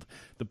wrestled,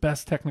 the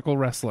best technical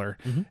wrestler,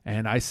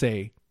 and I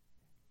say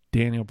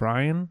Daniel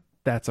Bryan,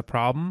 that's a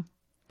problem.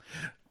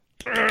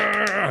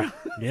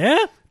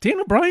 Yeah?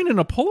 Daniel Bryan in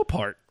a pull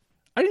apart.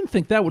 I didn't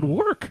think that would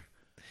work.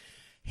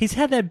 He's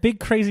had that big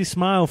crazy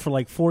smile for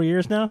like 4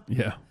 years now.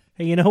 Yeah,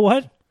 Hey, you know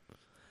what?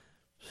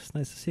 It's just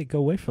nice to see it go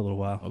away for a little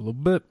while. a little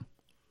bit.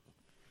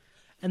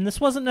 And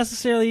this wasn't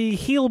necessarily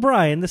heel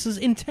Brian. This is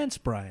intense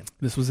Brian.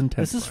 This was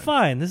intense. This is Bryan.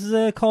 fine. This is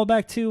a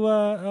callback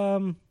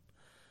to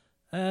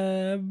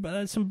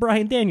some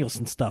Brian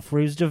Danielson stuff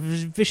where he was a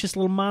vicious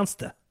little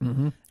monster.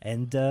 Mm-hmm.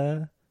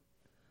 And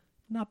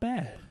not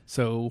bad.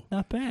 So,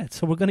 Not bad.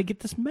 So we're going to get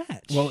this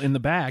match. well, in the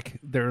back,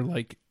 they're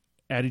like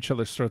at each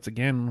other's throats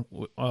again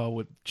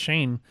with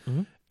Shane.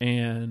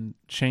 And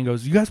Shane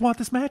goes, you guys want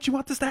this match? You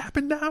want this to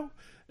happen now?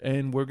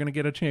 And we're going to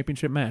get a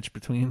championship match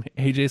between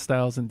AJ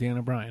Styles and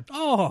Daniel Bryan.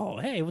 oh,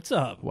 hey, what's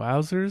up?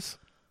 Wowzers,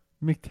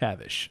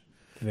 McTavish.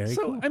 Very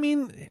So, cool. I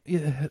mean,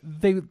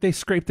 they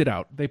scraped it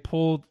out. They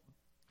pulled...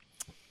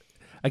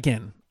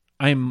 Again,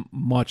 I'm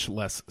much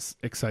less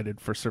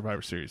excited for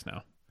Survivor Series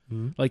now.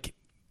 Like,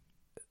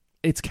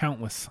 it's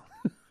countless.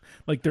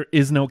 Like, there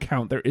is no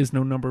count. There is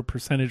no number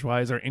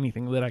percentage-wise or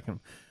anything that I can...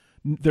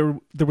 There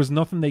was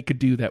nothing they could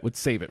do that would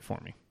save it for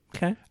me.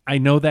 Okay. I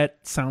know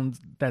that's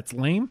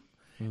lame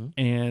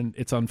and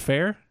it's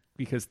unfair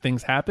because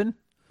things happen,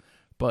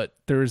 but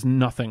there is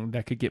nothing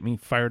that could get me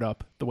fired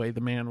up the way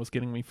the man was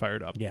getting me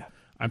fired up. Yeah.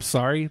 I'm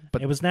sorry,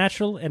 but It was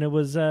natural, and it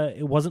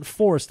wasn't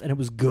forced, and it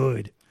was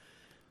good.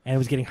 And it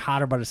was getting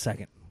hotter by the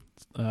second.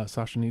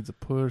 Sasha needs a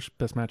push.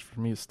 Best match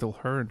for me is still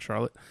her and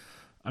Charlotte.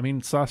 I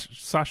mean,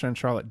 Sasha and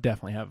Charlotte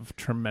definitely have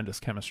tremendous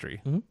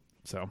chemistry.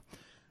 So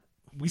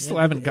we still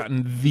haven't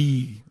gotten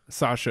the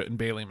Sasha and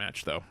Bayley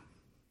match, though,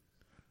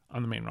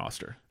 on the main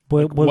roster.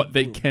 But What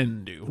they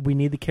can do. we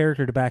need the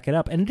character to back it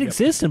up, and it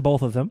exists in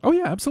both of them, Oh,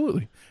 yeah,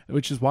 absolutely.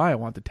 Which is why I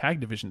want the tag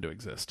division to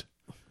exist.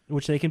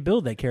 which they can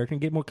build that character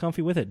and get more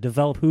comfy with it,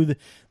 develop who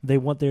they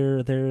want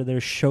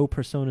their show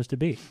personas to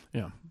be.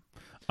 Yeah.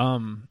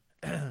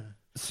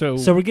 So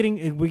So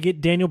we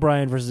get Daniel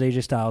Bryan versus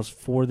AJ Styles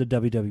for the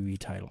WWE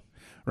title.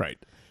 right.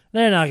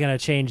 They're not going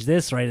to change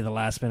this right at the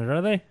last minute,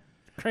 are they?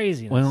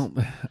 Craziness. Well,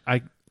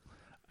 I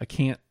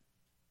can't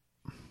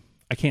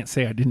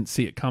say I didn't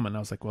see it coming. I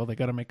was like, well, they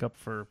got to make up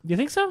for you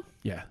think so?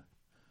 yeah.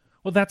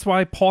 Well, that's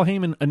why Paul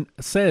Heyman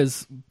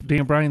says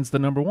Daniel Bryan's the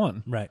number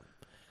one. Right.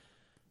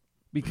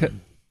 Because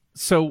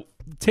so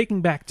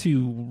taking back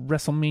to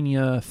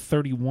WrestleMania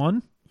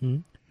 31,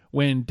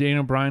 when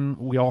Daniel Bryan,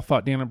 we all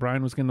thought Daniel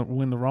Bryan was going to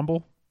win the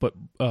Rumble, but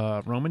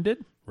Roman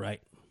did.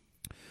 Right.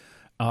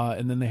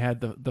 And then they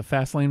had the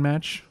Fastlane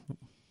match,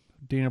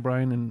 Daniel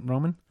Bryan and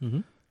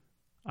Roman.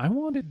 I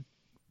wanted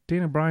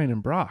Daniel Bryan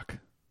and Brock.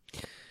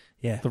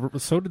 Yeah.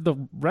 So did the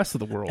rest of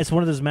the world. It's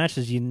one of those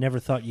matches you never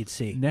thought you'd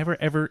see. Never,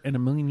 ever in a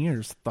million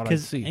years thought I'd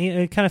Because see.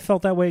 it kind of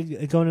felt that way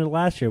going into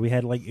last year. We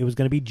had it was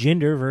going to be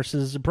Jinder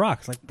versus Brock.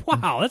 It's like,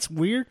 wow, that's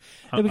weird.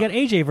 Then we got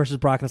AJ versus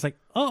Brock, and it's like,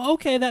 oh,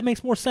 okay, that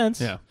makes more sense.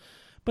 Yeah.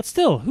 But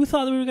still, who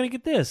thought that we were going to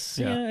get this?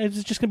 Yeah.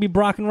 It's just going to be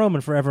Brock and Roman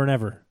forever and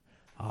ever.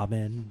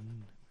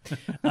 Amen.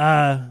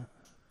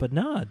 But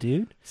nah,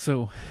 dude.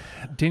 So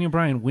Daniel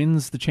Bryan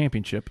wins the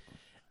championship,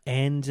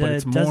 And but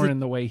it's does more it-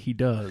 in the way he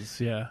does.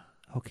 Yeah.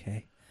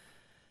 Okay.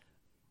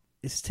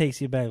 This takes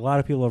you back. A lot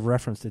of people have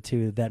referenced it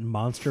too. That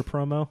monster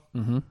promo.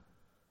 Mm-hmm.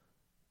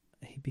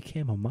 He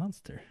became a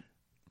monster.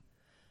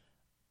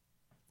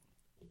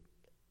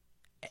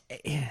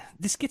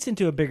 This gets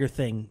into a bigger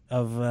thing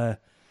of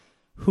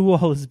who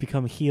all has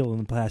become heel in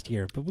the past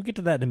year, but we'll get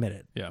to that in a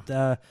minute.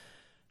 Yeah.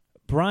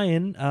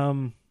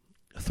 Brian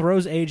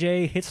throws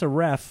AJ, hits a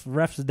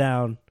ref's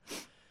down,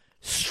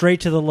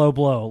 straight to the low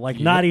blow. Like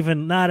Yep. not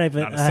even Not a a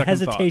second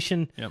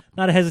hesitation. thought. Yep.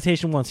 Not a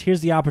hesitation once.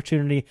 Here's the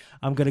opportunity.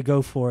 I'm going to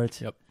go for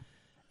it. Yep.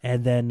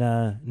 And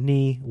then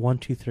knee 1,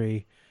 2,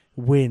 3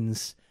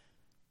 wins.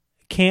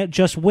 Can't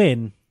just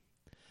win.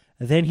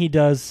 Then he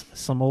does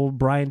some old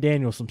Bryan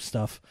Danielson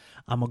stuff.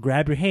 I'm gonna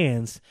grab your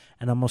hands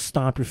and I'm gonna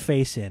stomp your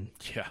face in.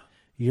 Yeah.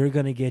 You're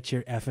gonna get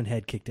your effing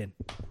head kicked in.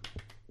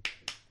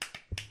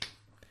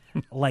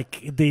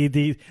 Like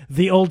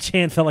the old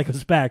chant felt like it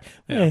was back.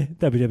 Yeah.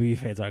 WWE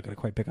fans aren't gonna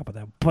quite pick up on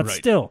that, but Right.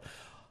 still,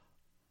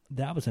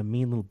 that was a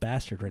mean little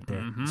bastard right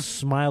there. Mm-hmm.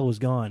 Smile was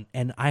gone,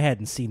 and I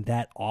hadn't seen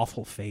that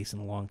awful face in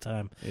a long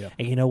time. Yeah.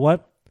 And you know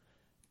what?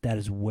 That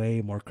is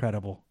way more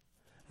credible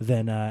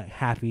than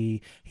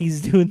happy.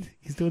 He's doing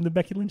the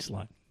Becky Lynch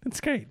line. That's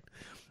great.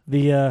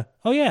 The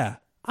oh yeah,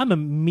 I'm a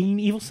mean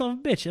evil son of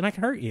a bitch, and I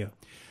can hurt you.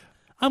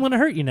 I'm gonna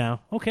hurt you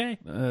now. Okay.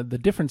 The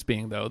difference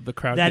being, though, the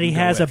crowd That he didn't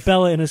go has a with.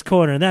 Bella in his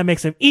corner, and that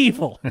makes him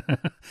evil.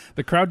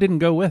 The crowd didn't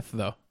go with,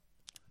 though.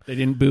 They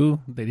didn't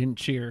boo. They didn't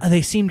cheer.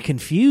 They seemed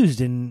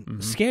confused and Mm-hmm.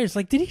 scared. It's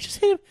like, did he just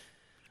hit him?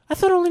 I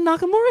thought only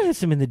Nakamura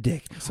hits him in the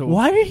dick. So-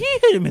 why did he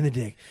hit him in the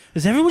dick?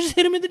 Does everyone just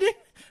hit him in the dick?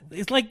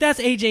 It's like that's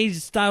AJ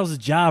Styles'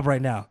 job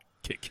right now.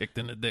 Get kicked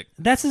in the dick.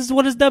 That's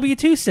what his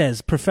W-2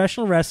 says.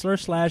 Professional wrestler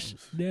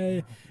 /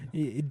 dick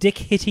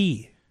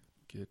hittee.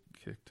 Get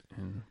kicked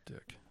in the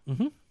dick.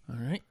 Mm-hmm. All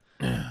right.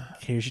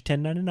 Here's your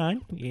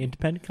 $10.99, your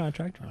independent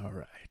contractor. All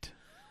right.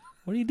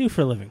 What do you do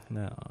for a living?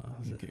 No.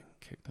 Does Get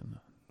kicked in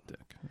the dick.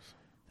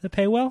 it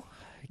pay well?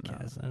 I No.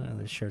 guess. I know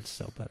the shirts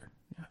sell better.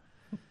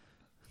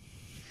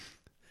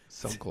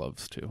 Sell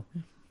gloves, too.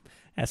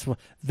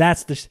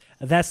 That's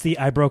the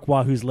I broke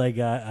Wahoo's leg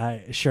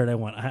shirt I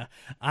want.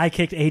 I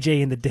kicked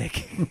AJ in the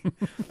dick.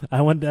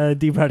 I want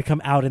D-Brow to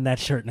come out in that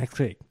shirt next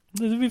week.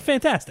 This would be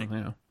fantastic.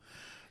 Yeah.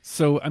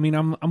 So, I mean,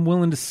 I'm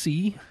willing to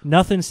see.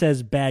 Nothing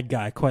says bad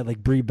guy quite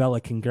like Brie Bella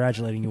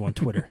congratulating you on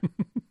Twitter.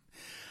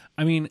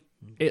 I mean,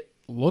 it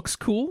looks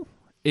cool.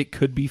 It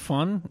could be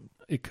fun.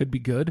 It could be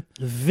good.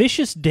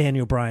 Vicious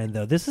Daniel Bryan,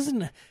 though. This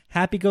isn't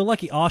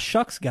happy-go-lucky, aw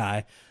shucks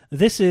guy.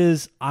 This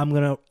is, I'm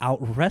going to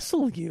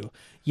out-wrestle you,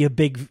 you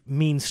big,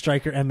 mean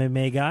striker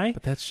MMA guy.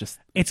 But that's just...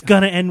 It's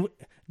going to end...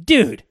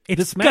 Dude, it's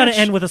This going to match-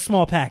 end with a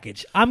small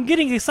package. I'm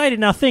getting excited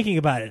now thinking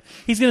about it.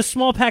 He's going to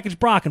small package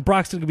Brock, and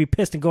Brock's going to be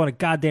pissed and go on a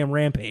goddamn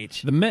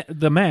rampage.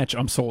 The match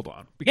I'm sold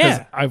on. Because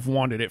Yeah. I've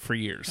wanted it for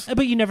years.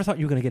 But you never thought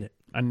you were going to get it.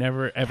 I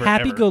never, ever,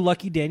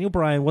 Happy-go-lucky Daniel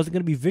Bryan wasn't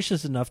going to be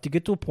vicious enough to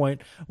get to a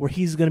point where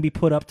he's going to be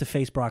put up to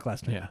face Brock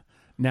Lesnar. Yeah.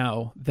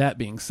 Now, that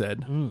being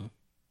said, Mm.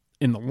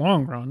 in the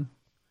long run,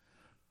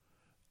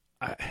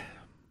 I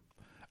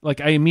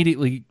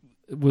immediately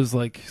was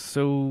like,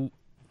 so...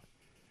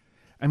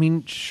 I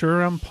mean,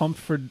 sure, I'm pumped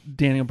for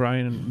Daniel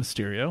Bryan and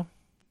Mysterio.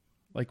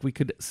 Like, we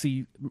could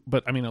see...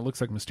 But, I mean, it looks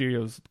like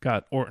Mysterio's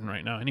got Orton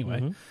right now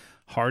anyway. Mm-hmm.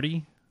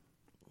 Hardy,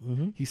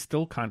 he's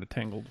still kind of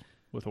tangled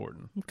with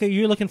Orton. Okay,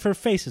 you're looking for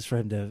faces for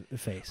him to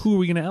face. Who are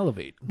we going to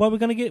elevate? Well, we're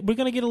gonna get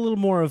a little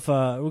more of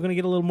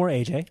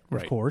AJ,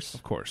 Right. of course.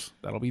 Of course.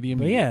 That'll be the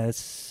But immediate. yeah,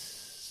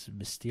 it's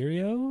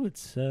Mysterio.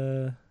 It's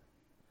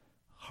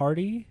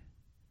Hardy,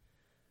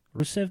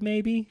 Rusev.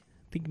 Maybe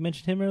I think you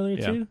mentioned him earlier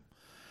Yeah. too.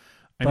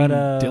 I But, mean,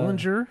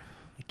 Dillinger.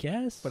 I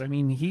guess, But, I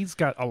mean, he's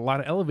got a lot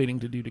of elevating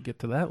to do to get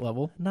to that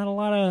level. not a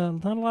lot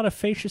of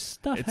facious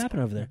stuff It's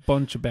happening over there.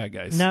 Bunch of bad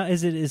guys. Now,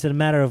 is it a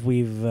matter of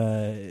we've?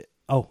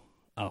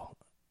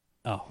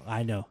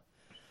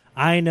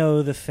 I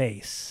know the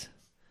face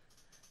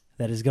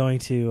that is going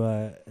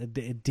to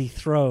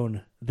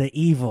dethrone the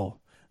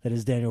evil that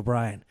is Daniel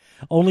Bryan.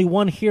 Only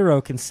one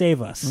hero can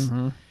save us.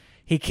 Mm-hmm.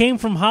 He came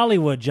from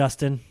Hollywood,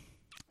 Justin.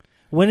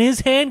 When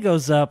his hand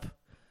goes up,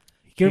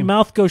 your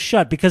mouth goes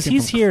shut because Came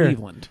he's from here.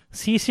 Cleveland.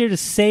 He's here to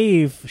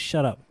save.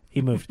 Shut up.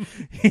 He moved.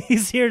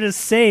 He's here to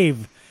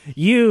save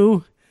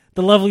you,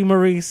 the lovely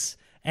Maurice,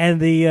 and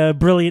the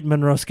brilliant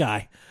Monroe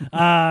Sky.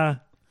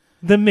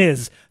 The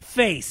Miz.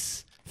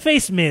 Face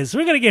Miz.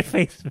 We're going to get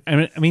Face.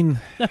 I mean,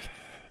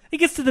 It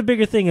gets to the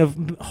bigger thing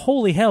of,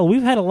 holy hell,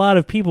 we've had a lot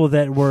of people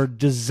that were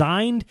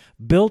designed,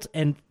 built,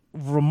 and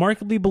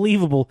remarkably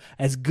believable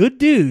as good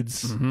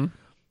dudes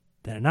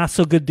that are not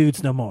so good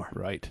dudes no more.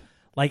 right.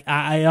 Like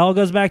it all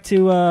goes back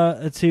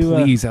to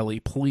Please, Ellie,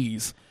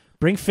 please.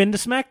 bring Finn to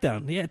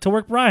SmackDown. Yeah, to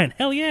work Bryan.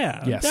 Hell yeah,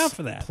 I'm Yes, down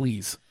for that.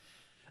 please.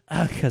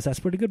 Because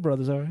that's where the Good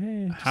Brothers are.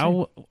 Hey,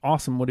 How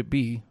awesome would it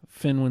be?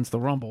 Finn wins the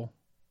Rumble,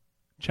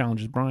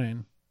 challenges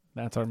Bryan.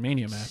 That's our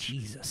Mania match.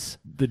 Jesus,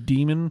 The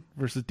Demon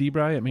versus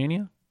D-Bry at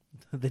Mania.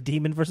 the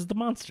Demon versus the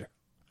Monster.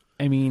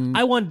 I mean,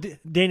 I want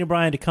Daniel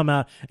Bryan to come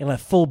out in a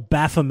full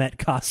Baphomet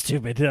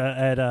costume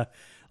goat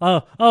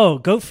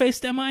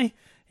faced am I?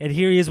 And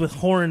here he is with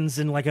horns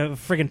and like a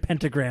friggin'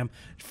 pentagram,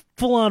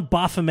 full on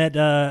Baphomet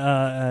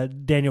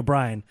Daniel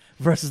Bryan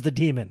versus the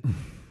Demon.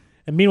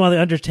 And meanwhile,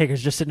 the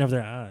Undertaker's just sitting over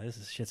there.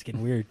 This shit's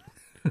getting weird.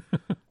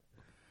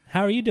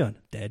 How are you doing?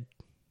 Dead.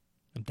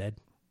 I'm dead.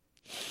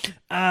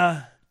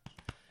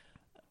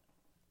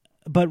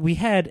 But we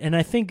had, and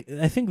I think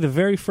the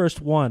very first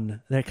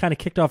one that kind of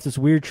kicked off this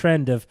weird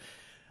trend of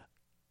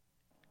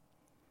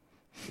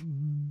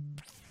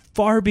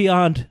far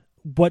beyond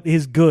what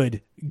is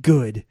good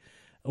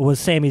was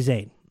Sami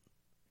Zayn.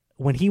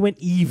 When he went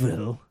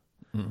evil,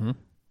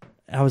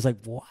 I was like,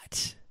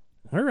 what?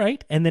 All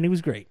right. And then he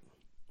was great.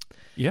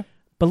 yeah.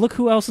 But look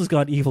who else has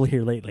gone evil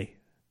here lately.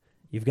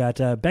 You've got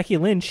Becky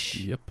Lynch,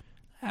 Yep.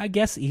 I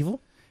guess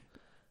evil.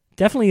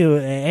 Definitely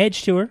an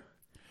edge to her.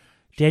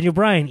 Daniel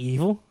Bryan,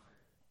 evil.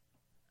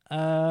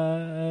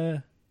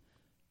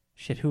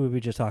 Shit, who were we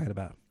just talking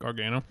about?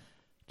 Gargano.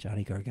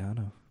 Johnny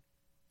Gargano.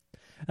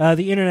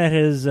 The internet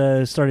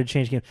has started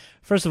changing.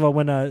 First of all,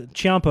 when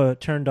Ciampa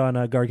turned on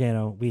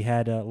Gargano, we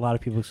had a lot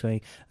of people saying,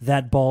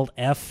 that bald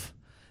F,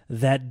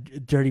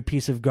 that dirty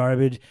piece of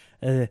garbage.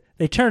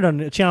 They turned on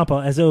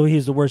Ciampa as though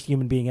he's the worst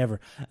human being ever.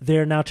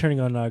 They're now turning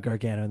on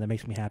Gargano, and that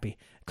makes me happy.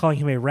 Calling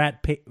him a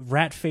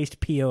rat-faced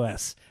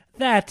POS.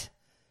 That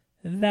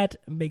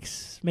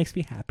makes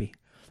me happy.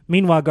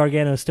 Meanwhile,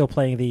 Gargano is still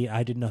playing the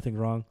I did nothing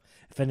wrong.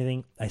 If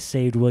anything, I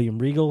saved William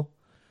Regal,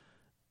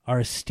 our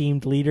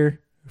esteemed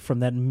leader from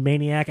that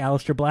maniac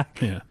Aleister Black.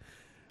 Yeah.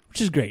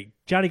 Which is great.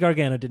 Johnny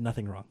Gargano did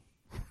nothing wrong.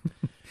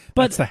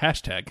 But That's the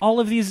hashtag. all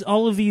of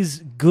these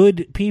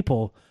good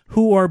people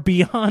who are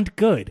beyond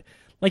good.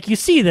 Like, you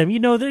see them, you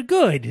know they're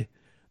good.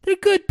 They're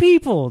good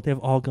people. They've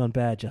all gone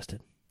bad,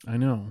 Justin. I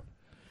know.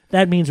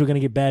 That means we're going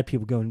to get bad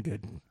people going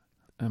good.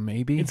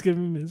 Maybe. It's going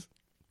to be Miz.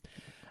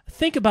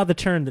 Think about the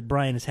turn that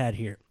Bryan has had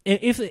here.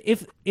 If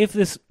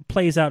this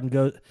plays out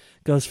and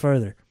goes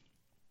further,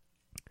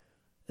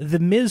 the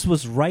Miz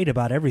was right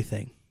about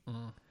everything.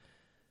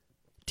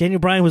 Daniel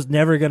Bryan was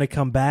never going to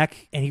come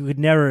back, and he would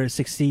never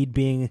succeed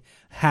being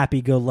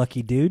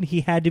happy-go-lucky dude.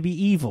 He had to be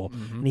evil,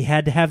 and he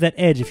had to have that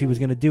edge if he was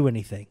going to do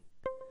anything.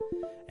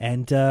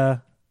 And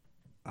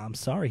I'm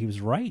sorry, he was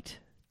right.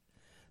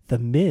 The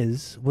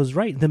Miz was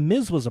right. The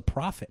Miz was a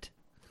prophet.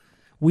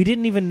 We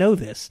didn't even know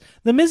this.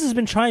 The Miz has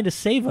been trying to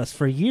save us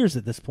for years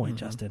at this point,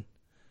 Justin.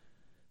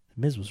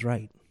 The Miz was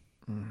right.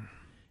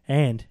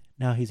 And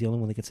now he's the only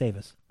one that can save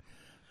us.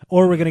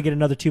 Or we're going to get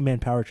another two-man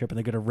power trip, and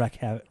they're going to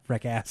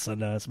wreck ass on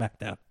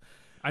SmackDown.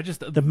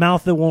 The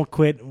mouth that won't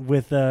quit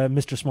with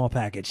Mr. Small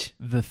Package.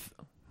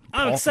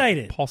 I'm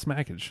excited. Paul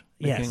Smackage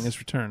making his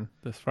return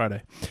this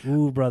Friday.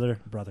 Ooh, brother.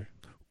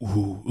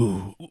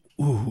 Ooh.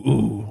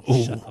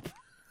 Shut up.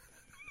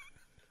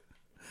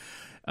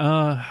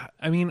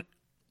 I mean,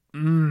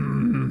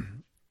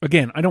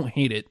 again, I don't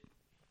hate it.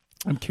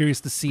 I'm curious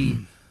to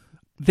see.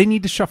 They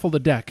need to shuffle the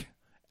deck.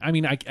 I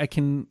mean, I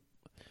can.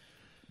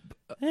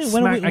 Hey,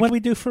 what do we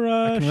do for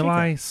I can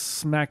rely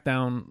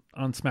shakeup?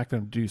 on SmackDown to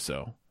do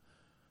so.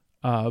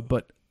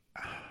 But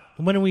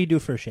When do we do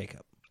for a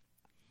shakeup?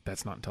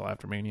 that's not until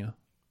after Mania.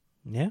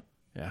 Yeah.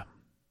 Yeah.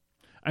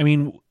 I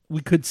mean,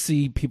 we could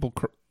see people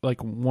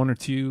like one or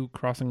two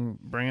crossing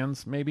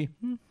brands, maybe.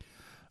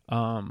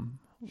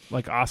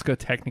 Like Asuka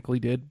technically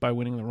did by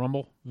winning the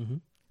Rumble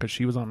because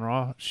she was on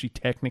Raw. She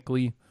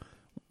technically,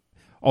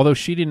 although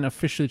she didn't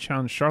officially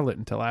challenge Charlotte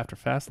until after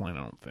Fastlane,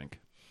 I don't think.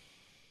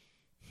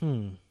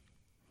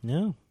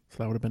 No. So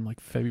that would have been like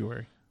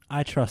February.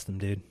 I trust them,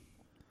 dude.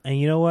 And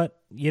you know what?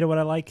 You know what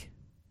I like?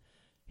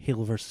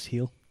 Heel versus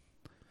heel.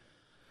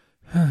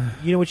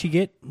 You know what you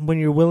get when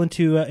you're willing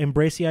to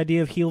embrace the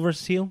idea of heel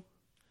versus heel?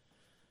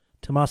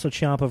 Tommaso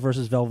Ciampa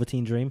versus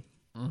Velveteen Dream.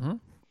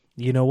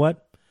 You know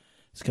what?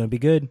 It's going to be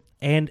good.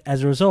 And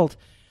as a result,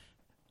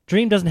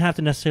 Dream doesn't have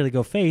to necessarily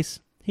go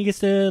face. He gets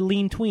to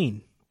lean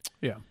tween.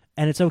 Yeah.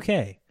 And it's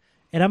okay.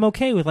 And I'm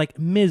okay with, like,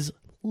 Miz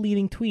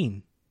leading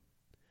tween.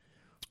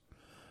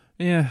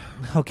 Yeah.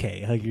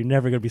 Okay, you're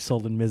never going to be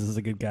sold in Miz as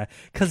a good guy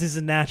because he's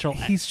a natural.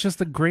 He's just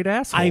a great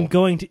asshole. I'm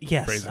going to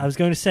Crazy. I was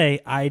going to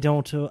say I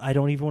don't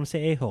even want to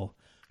say a-hole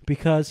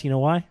because you know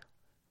why?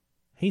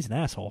 He's an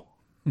asshole.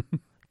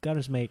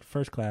 Gunner's mate,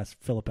 first class,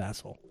 Philip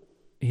asshole.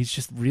 He's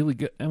just really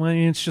good. I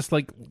mean, it's just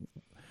like,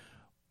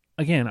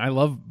 again, I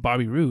love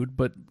Bobby Roode,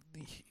 but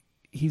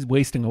he's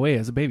wasting away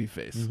as a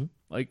babyface.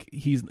 Like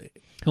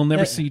he'll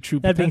never see true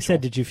potential. That being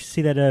said, did you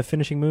see that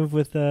finishing move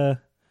with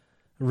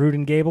Roode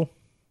and Gable?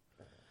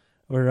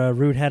 Where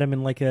Roode had him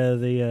in like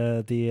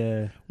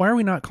the Why are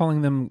we not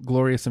calling them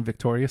glorious and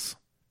victorious?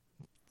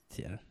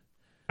 yeah.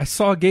 I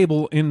saw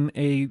Gable in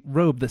a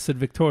robe that said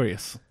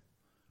victorious.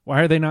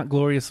 Why are they not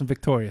glorious and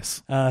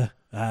victorious? How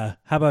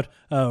about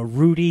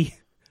Rudy,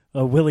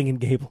 Willing and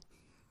Gable?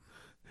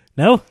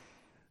 No?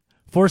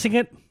 Forcing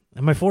it?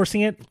 Am I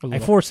forcing it? I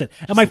force it.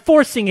 Am I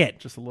forcing it?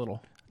 Just a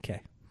little.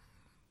 Okay.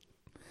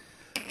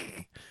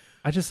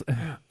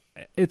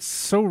 It's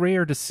so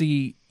rare to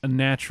see a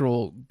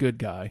natural good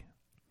guy.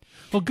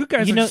 Well, good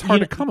guys are just hard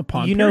to come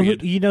upon. You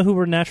know who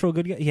were natural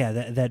good guys? Yeah,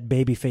 that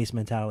baby face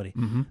mentality.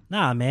 Mm-hmm.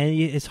 Nah, man,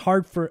 it's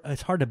hard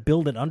to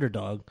build an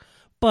underdog,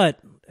 but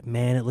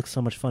man, it looks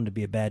so much fun to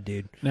be a bad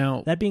dude.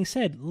 Now, that being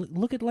said,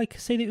 look at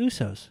say the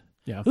Usos.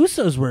 Yeah,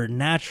 Usos were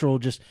natural.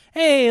 Just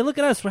hey, look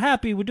at us, we're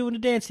happy, we're doing a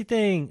dancey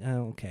thing.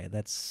 Okay,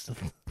 that's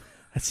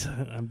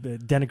I'm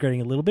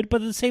denigrating a little bit,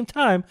 but at the same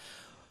time,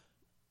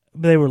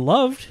 they were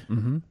loved.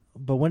 Mm-hmm.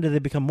 But when did they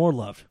become more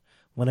loved?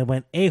 When they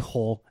went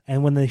a-hole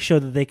and when they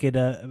showed that they could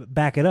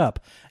back it up.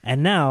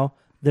 And now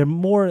they're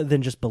more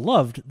than just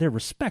beloved, they're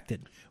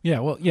respected. Yeah,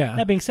 well, yeah.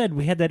 That being said,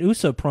 we had that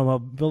Uso promo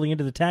building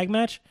into the tag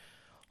match.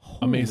 Holy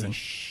Amazing.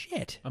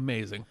 Shit.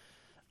 Amazing.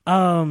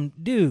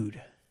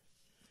 Dude.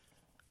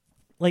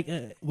 Like,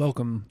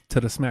 welcome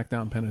to the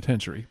SmackDown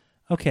Penitentiary.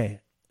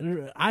 Okay.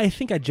 I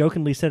think I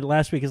jokingly said it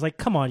last week. It's like,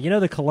 come on, the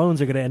Colognes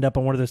are going to end up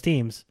on one of those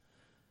teams.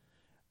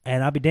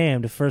 And I'll be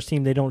damned, the first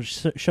team they don't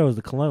show is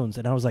the Colognes.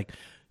 And I was like,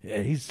 yeah,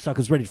 he's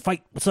suckers ready to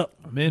fight. What's up?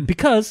 I'm in.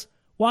 Because,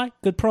 why?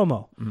 Good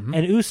promo. Mm-hmm.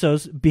 And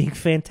Usos being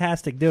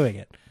fantastic doing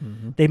it.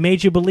 Mm-hmm. They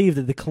made you believe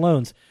that the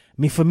Colognes,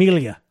 mi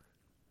familia.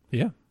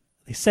 Yeah.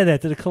 They said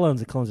that to the Colognes.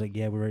 The Colognes like,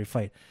 yeah, we're ready to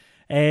fight.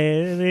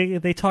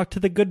 And they talked to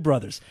the Good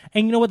Brothers.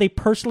 And you know what? They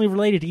personally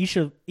related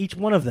to each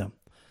one of them.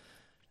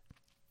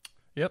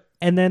 Yep.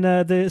 And then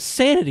the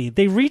Sanity.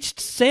 They reached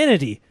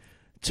Sanity,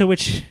 to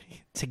which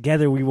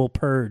together we will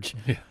purge.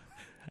 Yeah.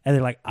 And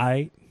they're like,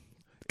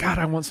 God,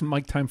 I want some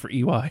mic time for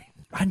EY.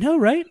 I know,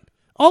 right?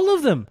 All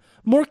of them.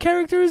 More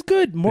character is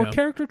good. More Yeah.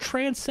 character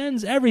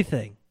transcends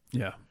everything.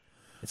 Yeah.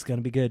 It's going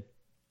to be good.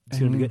 It's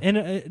going to be good.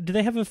 And do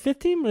they have a fifth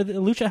team? Or the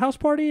Lucha House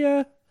Party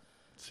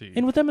See.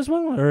 in with them as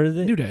well? Or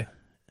New Day.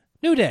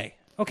 New Day.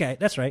 Okay,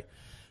 that's right.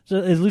 So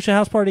is Lucha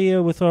House Party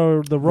with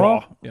the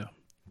Raw? Yeah.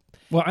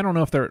 Well, I don't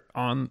know if they're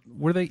on.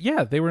 Were they?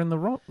 Yeah, they were in the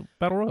Raw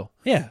Battle Royal.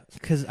 Yeah,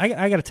 because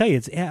I got to tell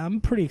you,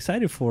 I'm pretty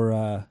excited for.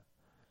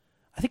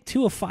 I think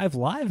 205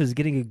 Live is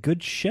getting a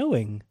good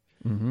showing.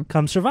 Mm-hmm.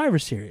 Come Survivor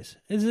Series,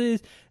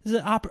 is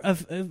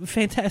a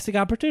fantastic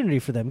opportunity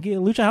for them.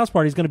 Lucha House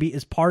Party is going to be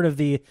as part of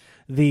the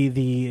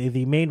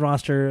main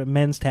roster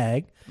men's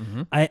tag.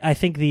 Mm-hmm. I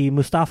think the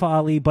Mustafa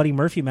Ali Buddy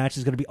Murphy match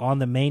is going to be on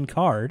the main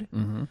card.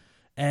 Mm-hmm.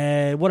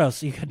 And what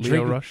else? You got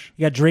Leo Rush.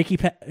 You got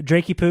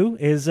Drakey Poo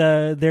is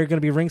they're going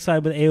to be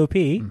ringside with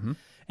AOP, Mm-hmm.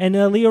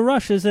 and Leo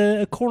Rush is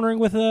cornering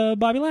with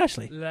Bobby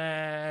Lashley.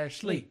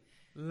 Lashley.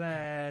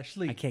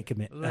 I can't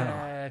commit.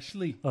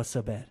 Lashley. Oh,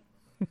 so bad.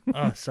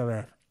 Oh, so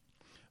bad.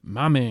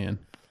 My man.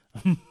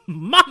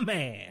 My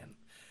man.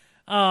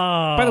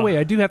 By the way,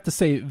 I do have to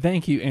say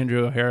thank you,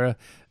 Andrew O'Hara.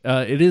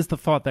 It is the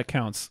thought that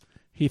counts.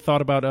 He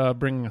thought about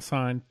bringing a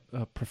sign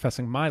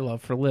professing my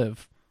love for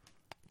Liv.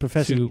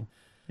 Professing.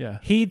 Yeah.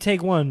 He'd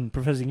take one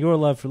professing your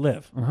love for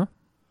Liv. Uh-huh.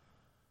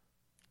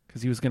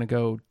 Because he was going to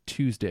go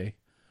Tuesday.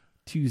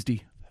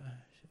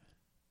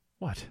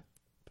 What?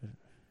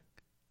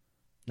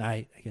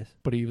 I guess.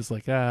 But he was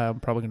like, I'm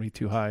probably going to be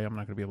too high. I'm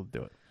not going to be able to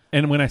do it.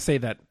 And when I say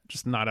that,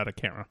 just not out of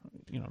camera.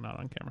 Not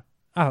on camera.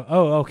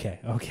 Oh, okay.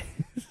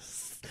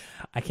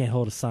 I can't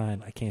hold a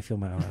sign. I can't feel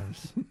my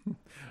arms.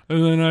 I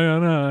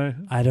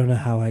don't know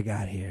how I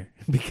got here.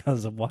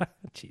 Because of what?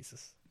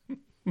 Jesus.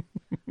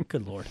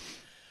 Good Lord.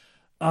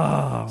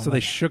 Oh, so they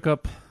shook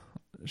up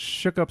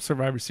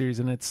Survivor Series,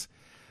 and it's,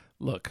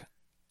 look,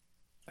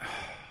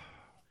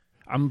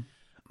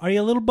 Are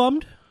you a little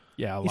bummed?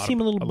 Yeah, you seem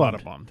a little bummed. lot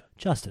of bummed.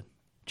 Justin,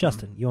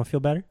 you want to feel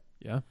better?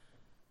 Yeah.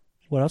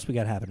 What else we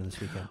got happening this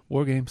weekend?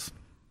 War Games.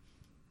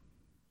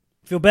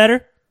 Feel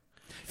better?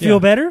 Feel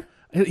better?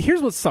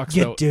 Here's what sucks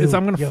You though. do. Is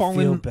I'm going to You fall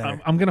feel in.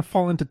 better. I'm going to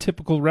fall into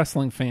typical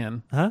wrestling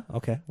fan. Huh?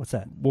 Okay. What's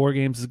that? War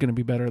Games is going to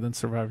be better than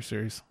Survivor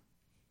Series.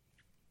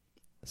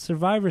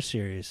 Survivor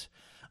Series,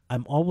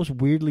 I'm always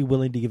weirdly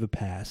willing to give a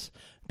pass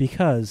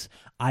because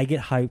I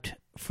get hyped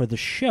for the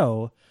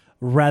show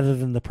rather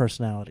than the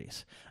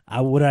personalities.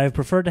 Would I have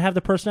preferred to have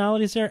the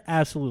personalities there?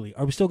 Absolutely.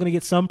 Are we still going to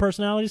get some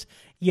personalities?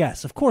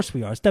 Yes, of course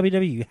we are. It's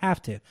WWE. You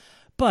have to.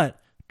 But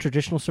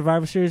traditional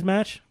Survivor Series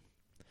match?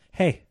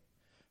 Hey,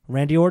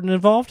 Randy Orton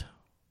involved?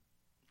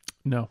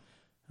 No.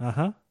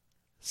 Uh-huh.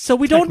 So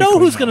we don't know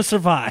Technically, who's no. going to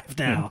survive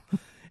now.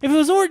 If it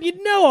was Orton,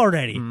 you'd know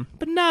already.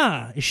 But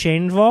nah. Is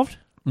Shane involved?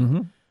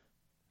 Mm-hmm.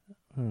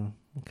 Oh,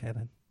 okay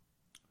then.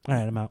 All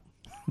right, I'm out.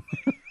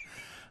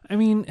 I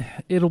mean,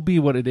 it'll be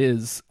what it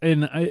is,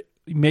 and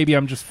maybe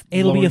I'm just.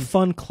 It'll be a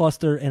fun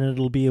cluster, and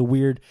it'll be a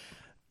weird.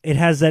 It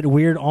has that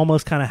weird,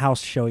 almost kind of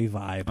house showy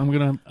vibe. I'm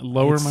gonna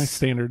lower It's- my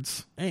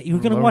standards. You're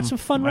gonna lower watch some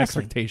fun my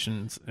wrestling.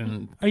 expectations,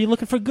 and Are you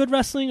looking for good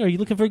wrestling? Are you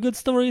looking for good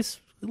stories?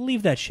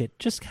 Leave that shit.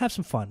 Just have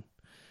some fun.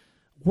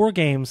 War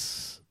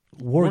Games.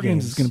 War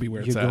Games is gonna be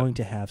where it's you're at. going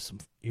to have some.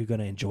 You're going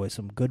to enjoy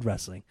some good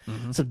wrestling.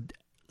 Mm-hmm.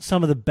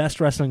 Some of the best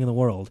wrestling in the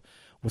world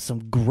with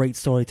some great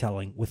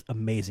storytelling with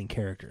amazing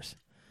characters.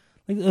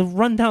 Like,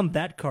 run down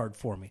that card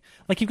for me.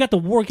 Like, you've got the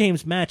War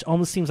Games match.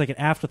 Almost seems like an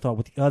afterthought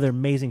with the other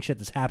amazing shit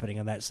that's happening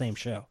on that same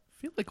show.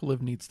 I feel like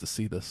Liv needs to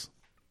see this.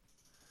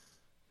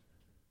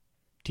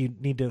 Do you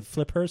need to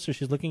flip her so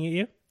she's looking at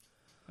you?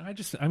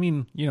 I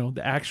mean,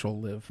 the actual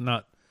Liv,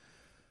 not,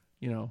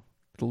 the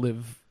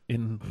Liv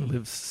in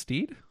Liv's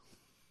steed.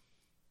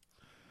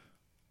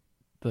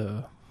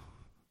 I'm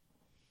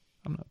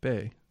not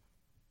Bay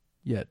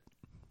yet.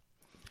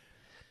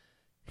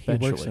 He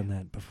works Eventually. on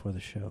that before the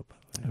show.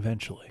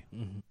 Eventually.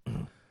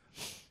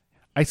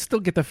 I still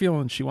get the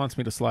feeling she wants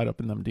me to slide up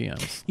in them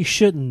DMs. You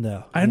shouldn't,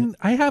 though.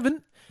 I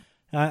haven't.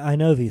 I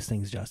know these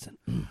things, Justin.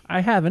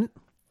 I haven't.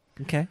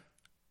 Okay.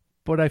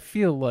 But I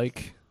feel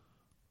like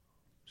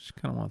she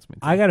kind of wants me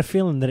to. I got a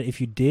feeling that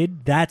if you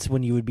did, that's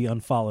when you would be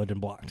unfollowed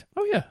and blocked.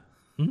 Oh, yeah.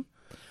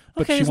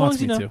 But Okay, she as long wants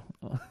as you me know.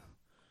 to.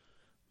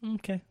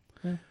 Okay.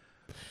 Yeah.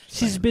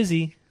 She's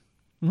busy.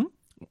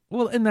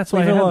 Well, and that's why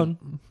Leave I her haven't.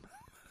 alone.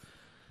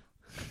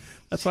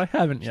 That's why I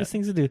haven't She yet. has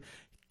things to do.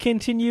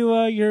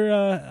 Continue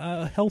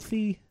your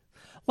healthy.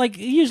 Like,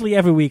 usually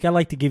every week, I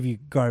like to give you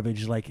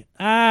garbage. Like,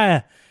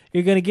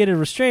 you're going to get a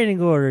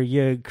restraining order,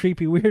 you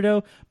creepy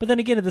weirdo. But then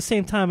again, at the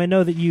same time, I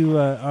know that you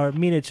are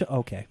mean it.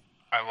 Okay,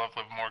 I love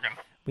Liv Morgan.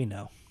 we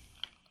know.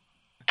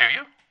 Do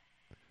you?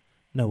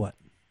 Know what?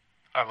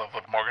 I love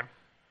Liv Morgan.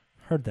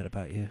 Heard that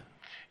about you.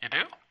 You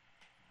do?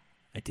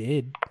 I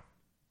did.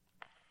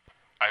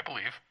 I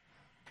believe.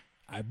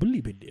 I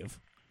believe it, Div.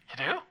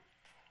 You do?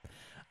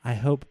 I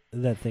hope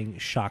that thing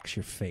shocks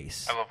your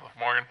face I love Liv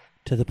Morgan.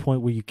 to the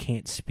point where you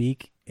can't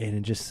speak and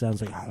it just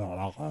sounds like.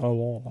 Have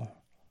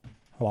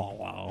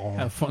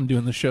fun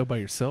doing the show by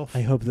yourself.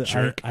 I hope that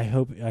Jerk. I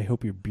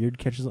hope your beard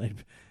catches.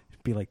 It'd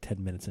be like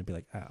 10 minutes and be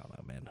like, I don't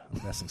know, man.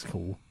 Wrestling's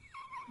cool.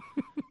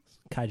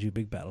 Kaiju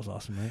Big Battle's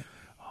awesome, right?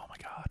 Oh my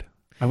god!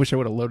 I wish I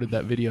would have loaded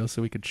that video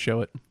so we could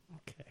show it.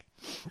 Okay.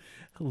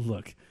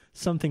 Look,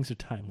 some things are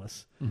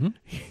timeless. Mm-hmm.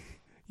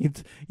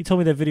 You told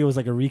me that video was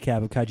like a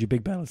recap of Kaiju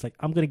Big Battle. It's like,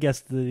 I'm gonna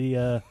guess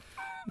the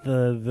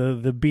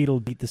beetle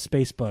beat the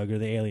space bug or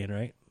the alien,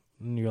 right?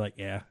 And you're like,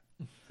 yeah.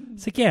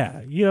 It's like,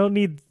 yeah, you don't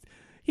need.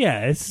 Yeah,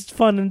 it's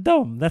fun and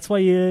dumb. That's why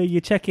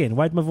you check in.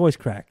 Why'd my voice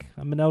crack?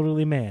 I'm an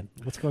elderly man.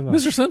 What's going on?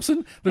 Mr.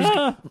 Simpson,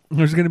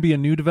 there's going to be a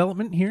new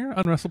development here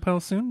on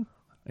WrestlePal soon.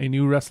 A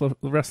new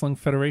Wrestling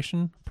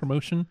Federation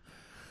promotion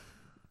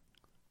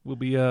will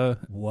be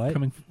What?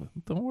 coming.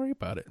 Don't worry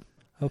about it.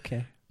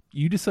 Okay.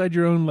 You decide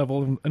your own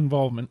level of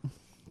involvement,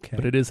 Okay.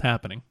 but it is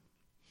happening.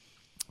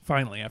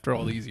 Finally, after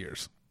all these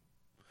years.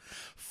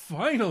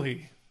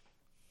 Finally,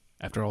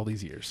 after all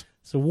these years.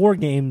 So War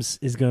Games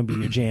is going to be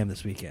your jam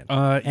this weekend.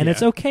 And yeah.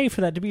 it's okay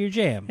for that to be your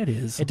jam. It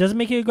is. It doesn't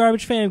make you a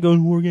garbage fan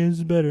going, War Games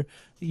is better.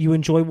 You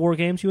enjoy War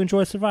Games. You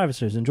enjoy Survivor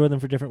Series. Enjoy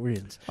them for different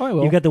reasons. Oh, I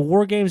will. You've got the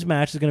War Games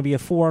match. It's going to be a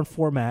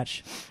 4-on-4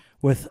 match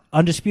with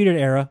Undisputed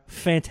Era.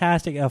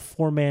 Fantastic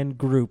 4-man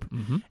group.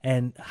 Mm-hmm.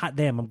 And hot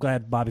damn, I'm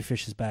glad Bobby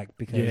Fish is back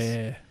because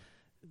Yeah.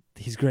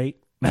 he's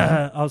great.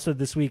 Also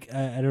this week,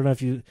 I don't know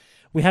if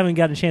we haven't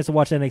gotten a chance to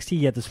watch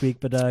NXT yet this week,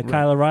 but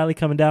Kyle O'Reilly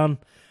coming down,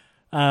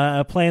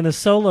 playing the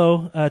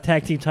solo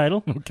tag team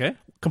title, Okay.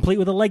 complete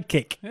with a leg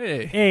kick.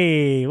 Hey.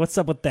 Hey, what's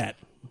up with that?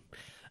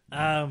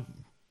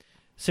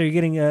 So you're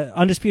getting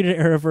Undisputed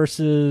Era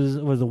versus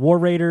the War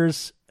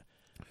Raiders,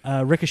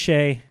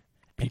 Ricochet,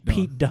 and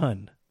Pete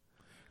Dunne.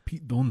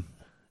 Pete Dunne.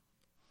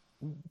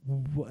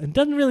 It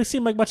doesn't really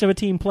seem like much of a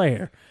team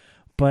player,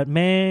 but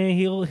man,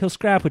 he'll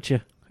scrap with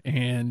you.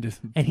 And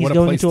He's what a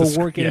going place into to a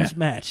War yeah. Games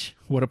match.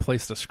 What a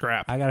place to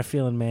scrap. I got a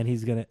feeling, man,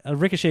 he's gonna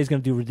Ricochet is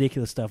gonna do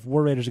ridiculous stuff.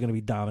 War Raiders are gonna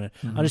be dominant.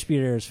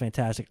 Undisputed Era is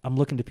fantastic. I'm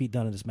looking to Pete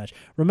Dunne in this match.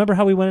 Remember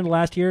how we went into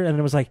last year and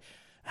it was like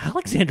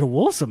Alexander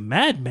Wolf's a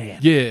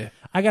madman. Yeah.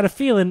 I got a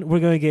feeling we're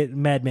gonna get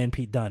Madman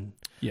Pete Dunne.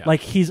 Yeah. Like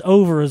he's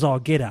over as all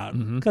get out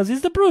because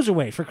he's the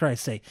bruiserweight, for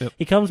Christ's sake. Yep.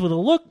 He comes with a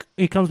look.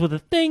 He comes with a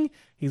thing.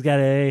 He's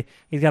got a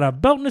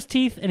belt in his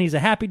teeth, and he's a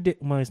happy.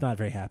 Well, he's not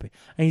very happy,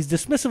 and he's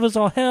dismissive as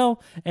all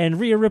hell. And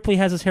Rhea Ripley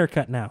has his hair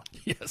cut now.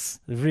 Yes.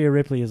 Rhea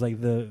Ripley is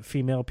like the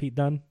female Pete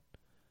Dunne,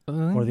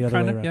 or the other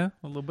way Kinda, around. Yeah,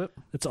 a little bit.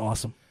 It's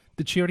awesome.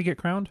 Did she already get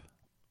crowned?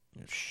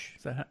 Is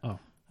that I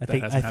that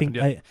think hasn't happened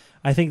yet?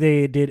 I think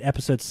they did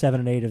episodes 7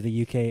 and 8 of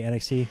the UK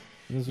NXT.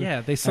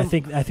 Yeah, they.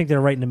 I think they're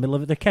right in the middle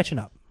of it. They're catching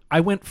up. I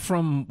went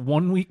from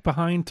 1 week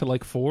behind to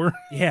like 4.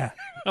 Yeah.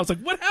 I was like,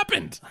 "What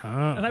happened?"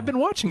 And I've been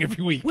watching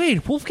every week.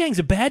 Wait, Wolfgang's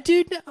a bad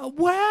dude?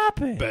 What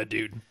happened? Bad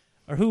dude.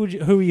 Or who were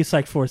you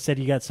psyched for? Said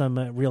you got some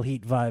real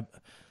heat vibe.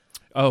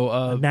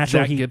 Oh,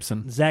 Natural Zach heat.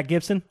 Gibson. Zach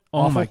Gibson.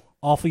 Oh, Awful, my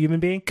awful human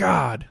being.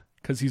 God,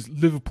 because he's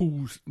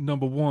Liverpool's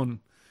 #1,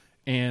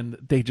 and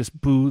they just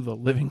boo the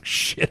living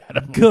shit out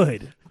of him.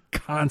 Good.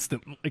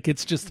 Constant. Like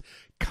it's just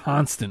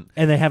constant.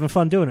 And they're having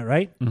fun doing it,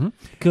 right? Mm-hmm.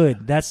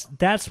 Good.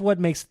 That's what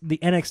makes the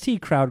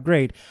NXT crowd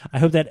great. I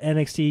hope that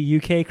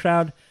NXT UK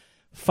crowd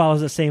follows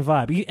the same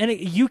vibe.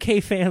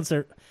 UK fans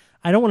are.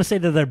 I don't want to say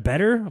that they're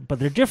better, but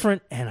they're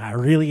different, and I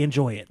really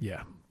enjoy it.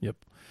 Yeah. Yep.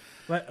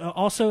 But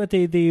also at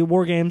the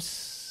War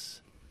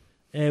Games,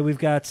 we've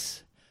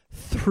got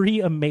 3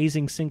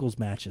 amazing singles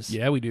matches.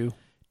 Yeah, we do.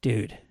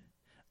 Dude,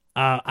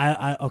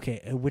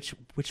 Okay.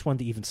 Which one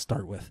to even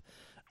start with?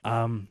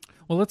 Well,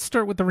 let's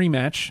start with the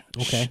rematch.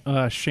 Okay.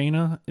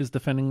 Shayna is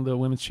defending the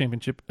women's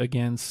championship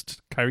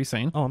against Kairi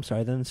Sane. Oh, I'm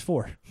sorry. Then it's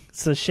 4.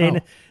 So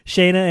Shayna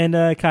and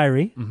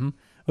Kairi,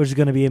 which is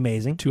going to be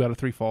amazing. 2 out of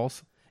 3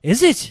 falls.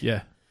 Is it?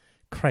 Yeah.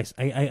 Christ,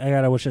 I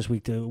gotta watch this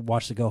week to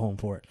watch the go home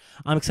for it.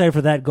 I'm excited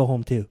for that go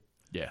home too.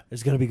 Yeah.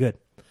 It's gonna be good.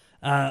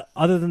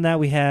 Other than that,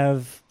 we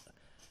have.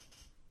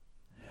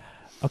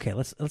 Okay,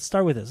 let's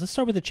start with this. Let's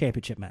start with the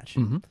championship match.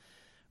 Mm-hmm.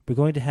 We're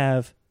going to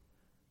have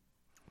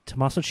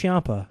Tommaso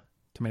Ciampa,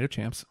 Tomato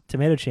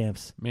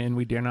Champs. Man,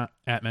 we dare not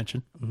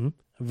mention.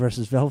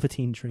 versus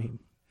Velveteen Dream.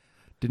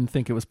 Didn't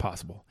think it was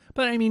possible.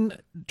 But, I mean,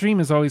 Dream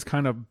has always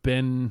kind of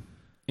been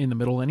in the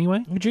middle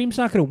anyway. Dream's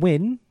not going to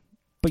win,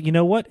 but you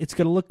know what? It's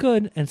going to look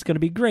good, and it's going to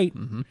be great.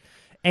 Mm-hmm.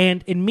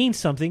 And it means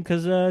something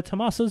because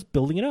Tommaso's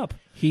building it up.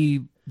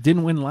 He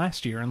didn't win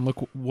last year, and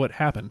look what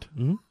happened.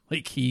 Mm-hmm.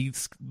 Like,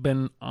 he's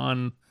been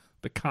on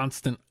the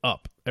constant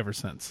up ever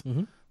since.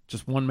 Mm-hmm.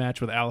 Just one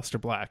match with Aleister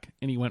Black,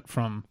 and he went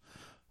from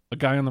a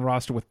guy on the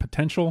roster with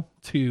potential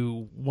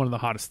to one of the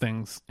hottest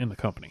things in the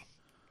company.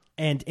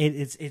 And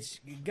it's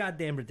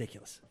goddamn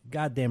ridiculous.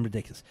 Goddamn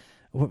ridiculous.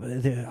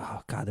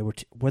 Oh God,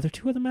 were there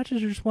 2 other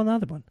matches or just one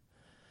other one?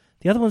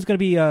 The other one's going to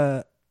be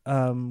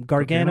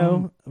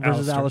Gargano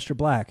versus Aleister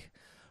Black,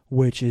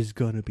 which is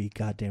going to be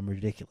goddamn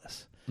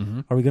ridiculous.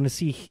 Mm-hmm. Are we going to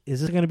see?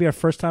 Is this going to be our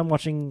first time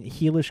watching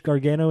heelish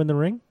Gargano in the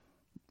ring?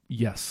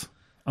 Yes,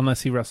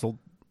 unless he wrestled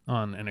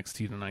on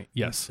NXT tonight.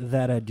 Yes,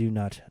 that I do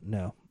not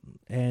know.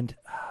 And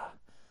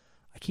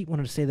I keep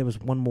wanting to say there was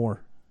one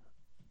more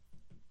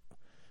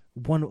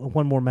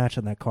match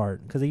on that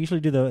card because they usually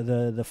do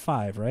the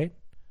 5, right?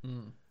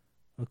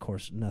 Of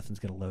course, nothing's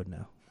going to load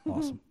now.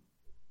 Awesome.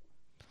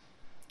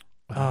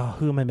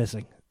 Who am I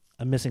missing?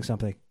 I'm missing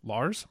something.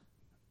 Lars?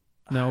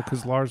 No,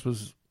 because Lars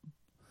was.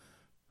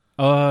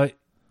 No.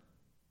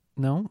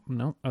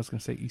 I was going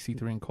to say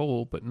EC3 and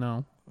Cole, but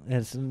no.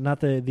 It's not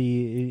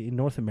the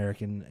North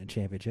American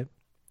Championship.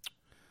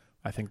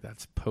 I think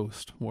that's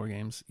post War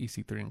Games,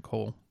 EC3 and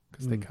Cole,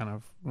 because they kind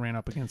of ran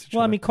up against each other.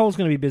 Well, I mean, Cole's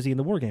going to be busy in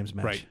the War Games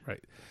match.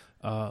 Right.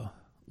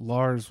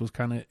 Lars was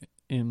kind of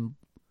in,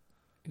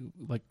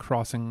 like,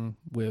 crossing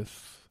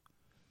with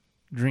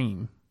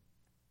Dream.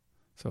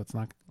 So it's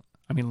not.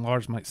 I mean,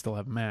 Lars might still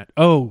have Matt.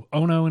 Oh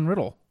no, and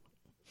Riddle.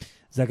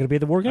 Is that going to be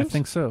at the War Games? I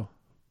think so.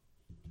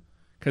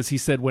 Because he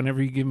said,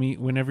 whenever your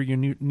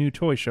new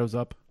toy shows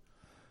up,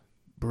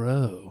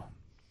 bro.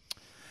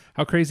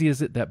 How crazy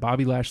is it that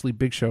Bobby Lashley,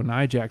 Big Show,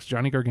 Nia Jax,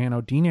 Johnny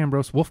Gargano, Dean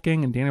Ambrose,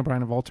 Wolfgang, and Daniel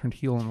Bryan have all turned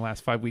heel in the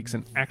last 5 weeks?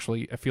 And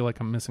actually, I feel like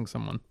I'm missing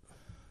someone.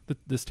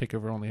 This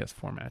takeover only has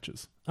 4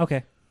 matches.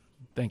 Okay.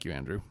 Thank you,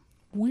 Andrew.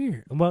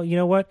 Weird. Well, you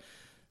know what?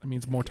 That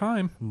means more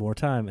time. More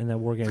time, and that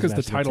War Games because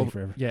match the title, take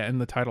forever. yeah,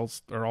 and the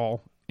titles are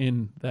all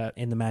in that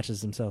in the matches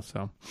themselves.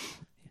 So,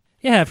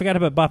 yeah, I forgot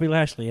about Bobby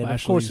Lashley, and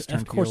Lashley's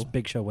of course, heel.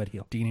 Big Show went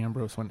heel. Dean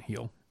Ambrose went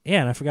heel. Yeah,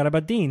 and I forgot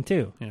about Dean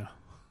too. Yeah,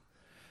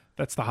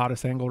 that's the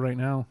hottest angle right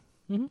now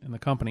in the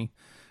company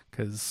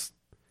because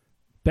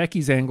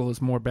Becky's angle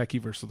is more Becky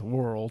versus the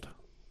world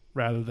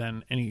rather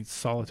than any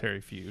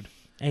solitary feud.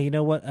 And you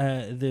know what?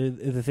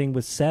 The thing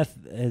with Seth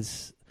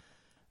is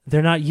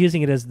they're not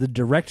using it as the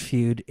direct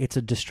feud. It's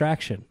a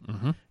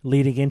distraction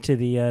leading into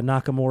the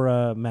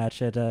Nakamura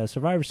match at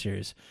Survivor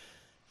Series.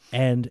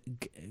 And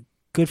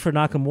good for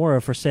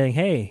Nakamura for saying,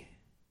 hey.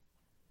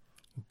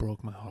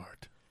 Broke my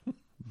heart.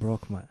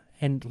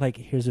 And, like,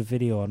 here's a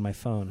video on my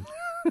phone.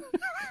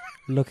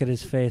 Look at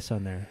his face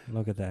on there.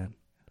 Look at that.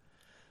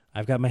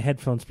 I've got my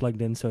headphones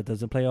plugged in so it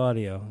doesn't play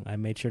audio. I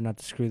made sure not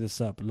to screw this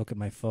up. Look at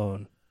my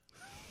phone.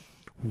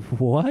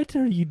 What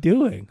are you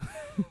doing?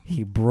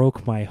 He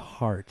broke my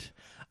heart.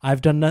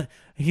 I've done nothing.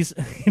 He's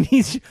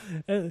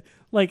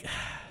like,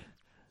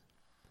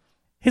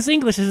 his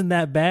English isn't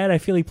that bad. I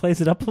feel he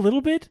plays it up a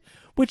little bit,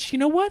 which, you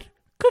know what?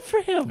 Good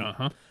for him.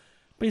 But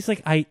he's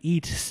like, I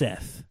eat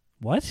Seth.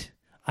 What?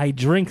 I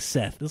drink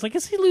Seth. It's like,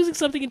 is he losing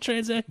something in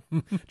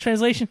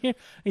translation here?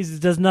 He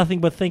does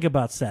nothing but think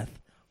about Seth.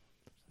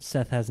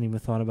 Seth hasn't even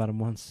thought about him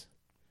once.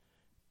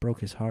 Broke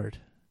his heart.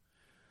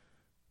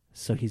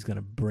 So he's going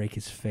to break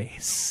his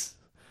face.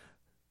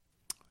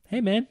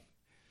 Hey, man.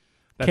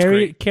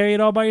 Carry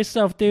it all by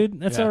yourself, dude.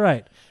 That's all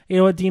right. You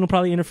know what? Dean will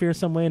probably interfere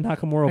some way, and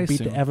Nakamura will beat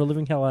the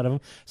ever-living hell out of him.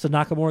 So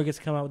Nakamura gets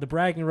to come out with the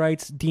bragging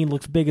rights. Dean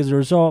looks big as a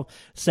result.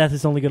 Seth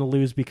is only going to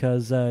lose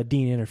because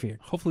Dean interfered.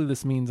 Hopefully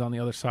this means on the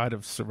other side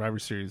of Survivor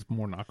Series,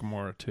 more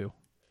Nakamura, too.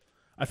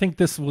 I think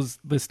this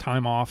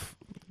time off,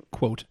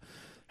 quote,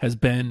 has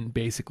been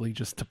basically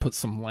just to put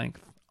some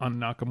length on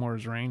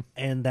Nakamura's reign.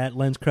 And that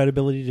lends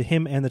credibility to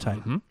him and the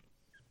title.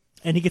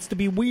 And he gets to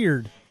be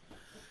weird.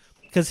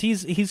 Because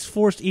he's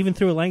forced, even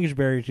through a language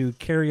barrier, to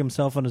carry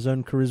himself on his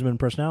own charisma and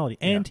personality.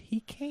 And he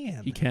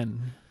can. He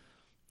can.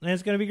 And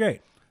it's going to be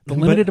great. The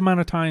limited amount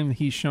of time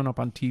he's shown up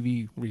on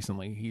TV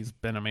recently, he's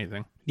been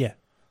amazing. Yeah.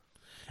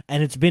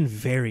 And it's been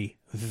very,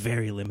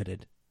 very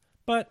limited.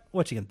 But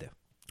what you going to do?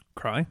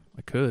 Cry?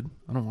 I could.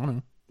 I don't want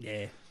to.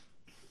 Yeah.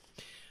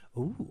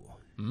 Ooh.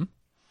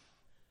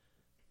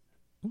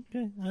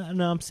 Okay.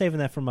 No, I'm saving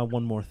that for my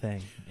one more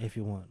thing, if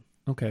you want.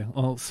 Okay.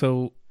 Well,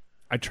 so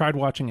I tried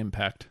watching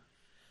Impact.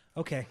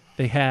 Okay.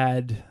 They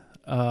had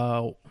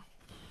I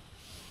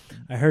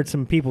heard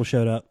some people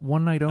showed up.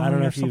 one night only. I don't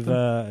know or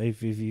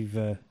if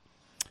you've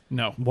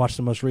No, watched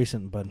the most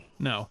recent, but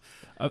no.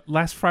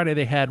 Last Friday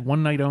they had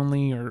one night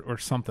only or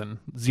something.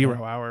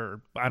 0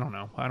 hour. I don't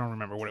know. I don't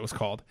remember what it was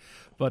called.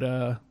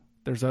 But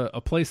there's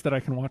a place that I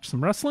can watch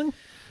some wrestling.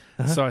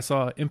 So I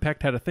saw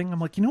Impact had a thing. I'm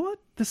like, you know what?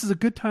 This is a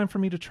good time for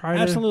me to try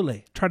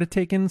to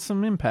take in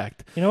some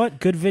Impact. you know what?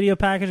 Good video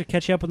package to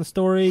catch you up on the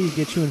story,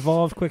 get you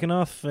involved quick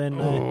enough, and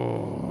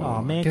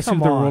oh man, Guess come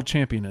who the on! world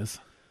champion is?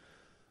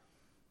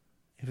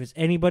 If it's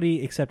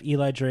anybody except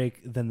Eli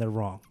Drake, then they're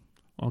wrong.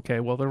 Okay,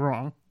 well they're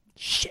wrong.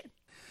 Shit.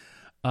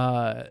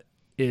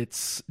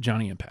 It's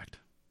Johnny Impact.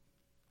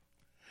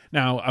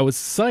 Now, I was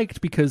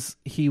psyched because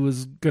he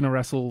was going to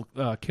wrestle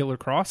Killer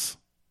Cross,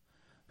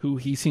 who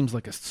he seems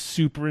like a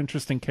super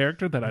interesting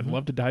character that I'd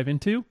love to dive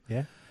into.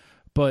 Yeah.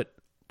 But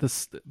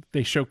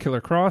they show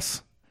Killer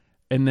Cross,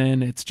 and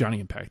then it's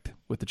Johnny Impact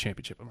with the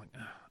championship. I'm like,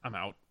 I'm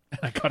out. And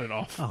I cut it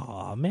off.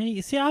 Oh man,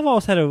 you see, I've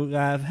always had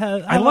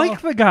I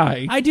like the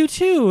guy. I do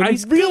too. And I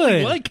he's really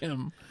good. like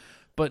him.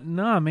 But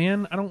nah,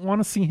 man, I don't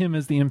want to see him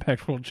as the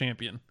Impact World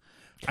Champion.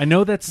 I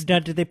know that's... Now,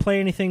 did they play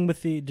anything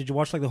with the? Did you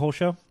watch like the whole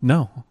show?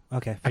 No.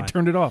 Okay, I fine.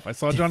 turned it off. I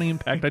saw Johnny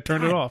Impact. I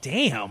turned it God off.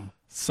 Damn.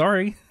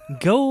 Sorry.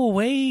 Go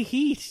away,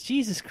 Heat.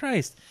 Jesus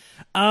Christ.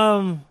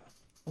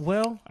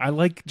 Well, I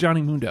like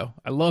Johnny Mundo.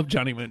 I love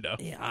Johnny Mundo.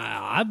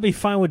 I'd be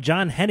fine with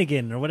John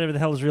Hennigan or whatever the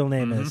hell his real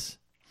name is.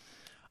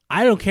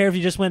 I don't care if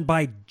you just went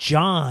by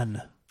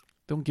John.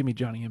 Don't give me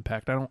Johnny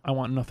Impact. I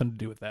want nothing to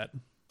do with that.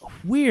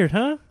 Weird,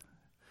 huh?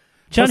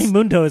 Johnny Plus-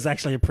 Mundo is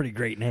actually a pretty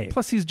great name.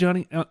 Plus, he's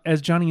Johnny as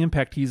Johnny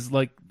Impact. He's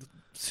like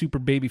super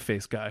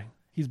babyface guy.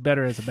 He's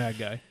better as a bad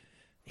guy.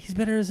 He's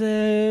better as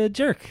a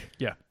jerk.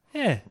 Yeah.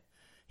 Yeah.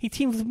 He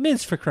teamed with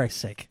Miz, for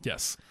Christ's sake.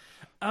 Yes.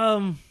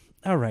 All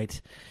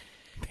right.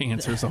 The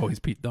answer is always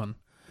Pete Dunne.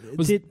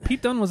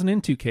 Pete Dunne wasn't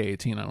in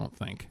 2K18, I don't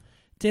think.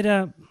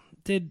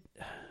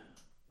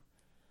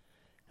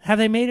 Have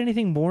they made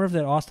anything more of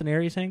that Austin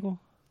Aries angle?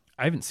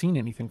 I haven't seen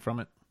anything from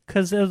it.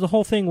 Because the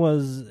whole thing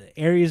was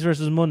Aries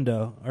versus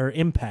Mundo, or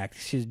Impact.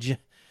 She's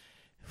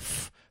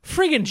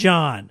friggin'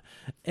 John.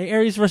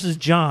 Aries versus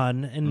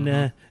John,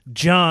 and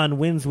John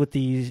wins with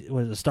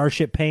the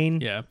Starship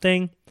Pain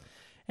thing.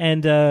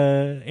 And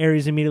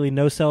Aries immediately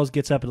no-sells,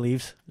 gets up and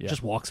leaves. Yeah.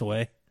 Just walks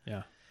away.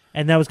 Yeah.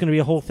 And that was going to be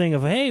a whole thing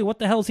of, hey, what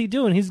the hell's he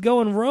doing? He's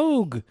going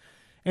rogue.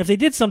 And if they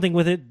did something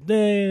with it,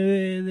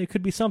 there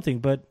could be something.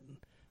 But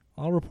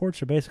all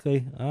reports are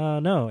basically,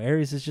 no,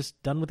 Aries is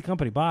just done with the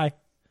company. Bye.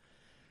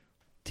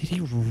 Did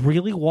he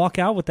really walk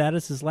out with that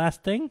as his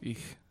last thing?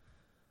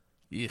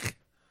 Eek.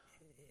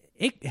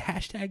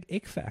 Hashtag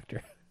ick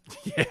factor.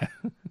 Yeah.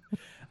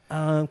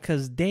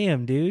 Because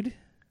damn, dude.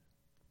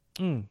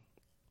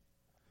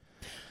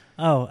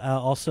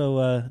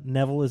 Also,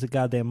 Neville is a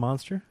goddamn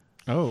monster.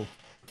 Oh.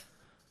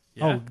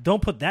 Yeah. Oh,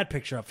 don't put that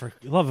picture up, for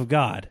the love of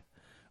God.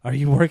 Are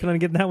you working on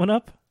getting that one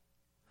up?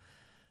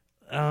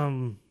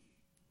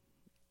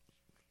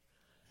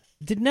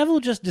 Did Neville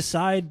just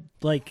decide,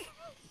 like,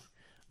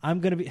 I'm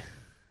going to be...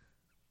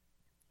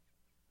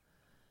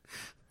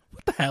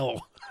 What the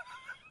hell?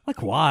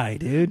 Like, why,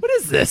 dude? What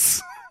is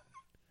this?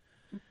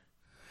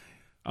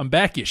 I'm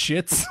back, you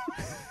shits.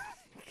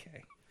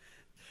 Okay.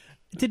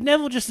 Did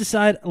Neville just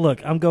decide,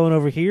 look, I'm going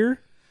over here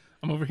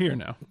I'm over here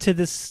now. to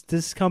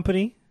this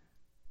company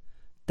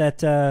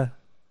that Let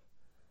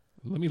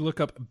me look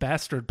up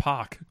Bastard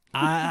Pac.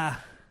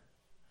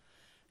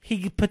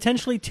 he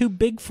potentially too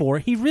big for?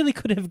 He really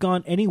could have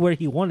gone anywhere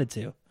he wanted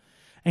to.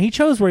 And he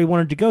chose where he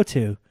wanted to go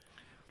to.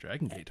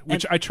 Dragon Gate.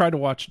 Which I tried to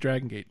watch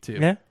Dragon Gate too.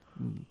 Yeah?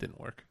 Didn't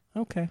work.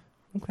 Okay.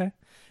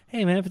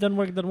 Hey, man, if it doesn't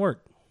work, it doesn't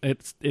work.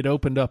 It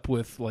opened up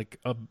with like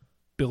 1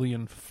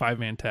 billion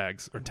 5-man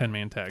tags or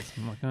 10-man tags.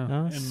 I'm like,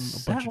 and a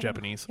bunch of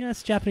Japanese. Yeah,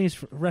 it's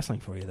Japanese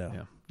wrestling for you, though.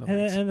 Yeah, no and,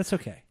 thanks. and that's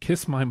okay.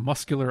 Kiss my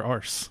muscular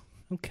arse.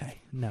 Okay,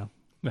 no.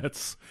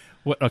 That's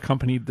what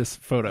accompanied this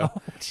photo.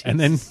 Oh, and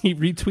then he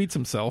retweets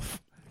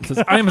himself.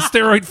 Says, I am a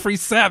steroid-free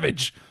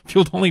savage,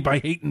 fueled only by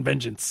hate and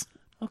vengeance.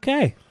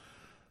 Okay.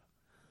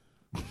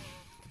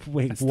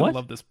 Wait, I still what?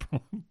 love this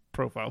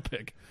profile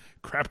pic.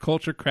 Crap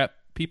culture, crap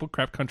people,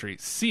 crap country.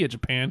 See ya,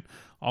 Japan.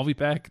 I'll be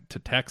back to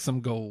tax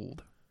some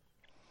gold.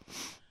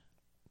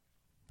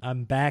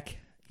 I'm back,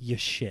 you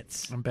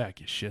shits. I'm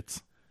back, you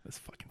shits. This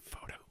fucking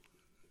photo.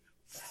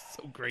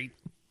 So great.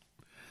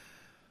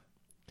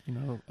 You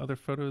know, other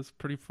photos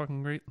pretty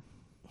fucking great.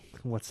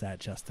 What's that,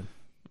 Justin?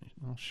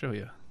 I'll show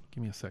you.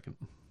 Give me a second.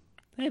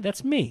 Hey,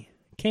 that's me.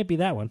 Can't be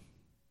that one.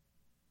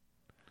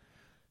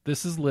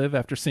 This is Liv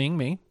after seeing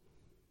me.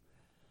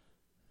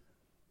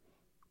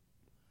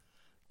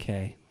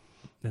 Okay.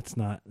 It's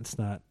not.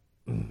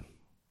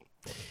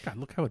 God,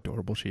 look how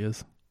adorable she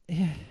is.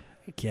 Yeah,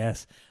 I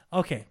guess.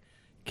 Okay.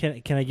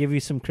 Can I give you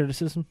some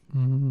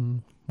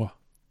criticism? What?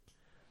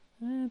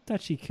 I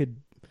thought she could.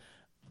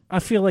 I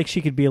feel like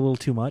she could be a little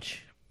too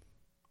much.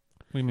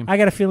 What do you mean? I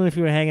got a feeling if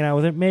you were hanging out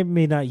with her,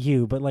 maybe not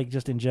you, but like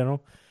just in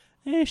general,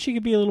 she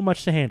could be a little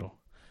much to handle.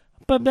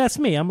 But that's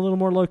me. I'm a little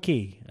more low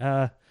key.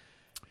 I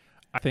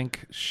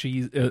think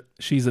she's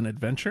an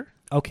adventure,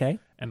 Okay.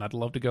 and I'd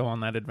love to go on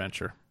that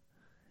adventure.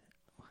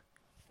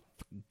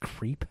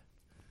 Creep.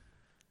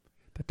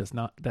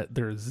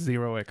 There's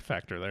zero ick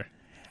factor there.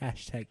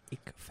 Hashtag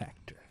ick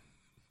factor.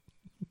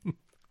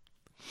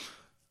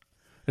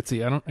 Let's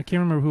see. I can't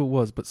remember who it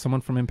was, but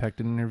someone from Impact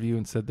did an interview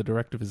and said the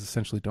directive is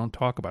essentially don't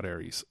talk about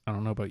Ares. I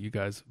don't know about you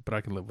guys, but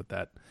I can live with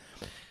that.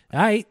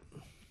 I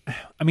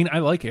mean, I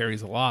like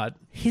Ares a lot.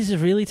 He's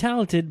really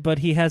talented, but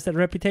he has that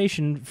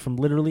reputation from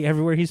literally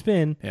everywhere he's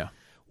been. Yeah.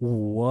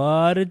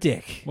 What a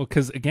dick. Well,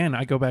 because again,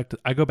 I go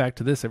back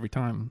to this every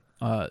time.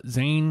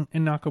 Zayn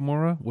and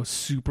Nakamura was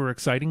super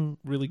exciting,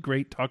 really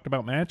great, talked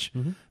about match.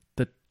 Mm-hmm.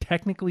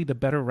 Technically the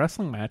better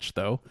wrestling match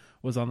though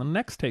was on the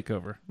next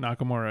takeover,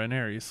 Nakamura and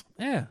Ares.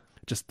 Yeah.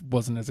 Just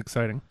wasn't as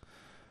exciting.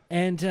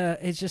 And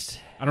it's just...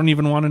 I don't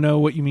even want to know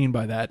what you mean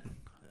by that.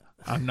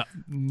 I'm not...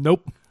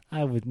 Nope.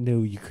 I would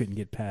knew you couldn't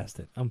get past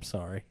it. I'm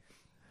sorry.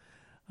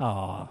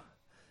 Aw.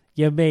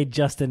 You made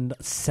Justin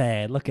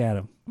sad. Look at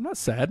him. I'm not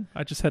sad.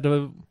 I just had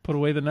to put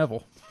away the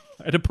Neville.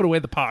 I had to put away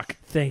the Pac.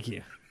 Thank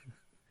you.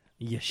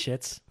 You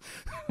shits.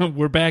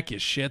 We're back, you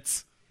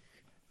shits.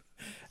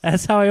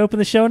 That's how I open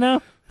the show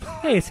now?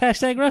 Hey, it's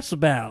hashtag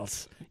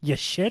WrestleBals. You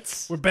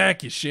shits. We're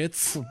back, you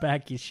shits. We're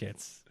back, you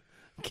shits.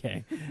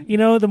 Okay. You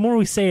know, the more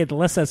we say it, the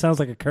less that sounds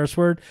like a curse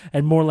word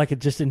and more like a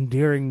just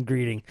endearing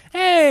greeting.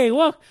 Hey,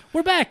 well,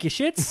 we're back, you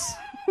shits.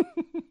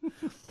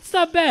 It's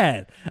not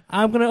bad.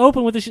 I'm going to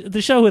open with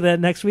the show with that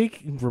next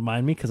week.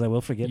 Remind me, because I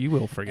will forget. You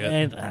will forget.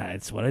 And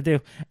it's what I do.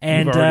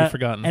 And, You've already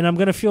forgotten. And I'm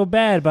going to feel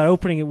bad about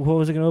opening it. What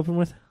was I going to open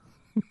with?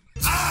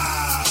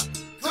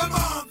 Come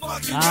on,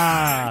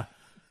 fucking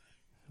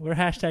We're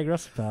hashtag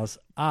WrestlePals.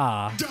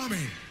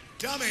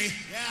 Dummy.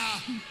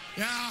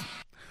 Yeah.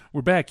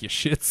 We're back, you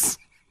shits.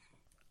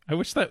 I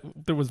wish that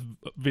there was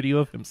a video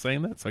of him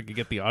saying that so I could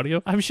get the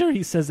audio. I'm sure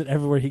he says it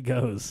everywhere he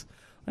goes.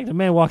 Like the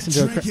man walks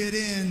into Drink it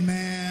in,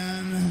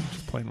 man.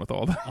 Just playing with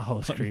all the Oh,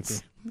 it's buttons.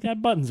 creepy. He's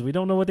got buttons. We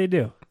don't know what they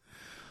do.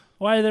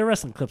 Why are there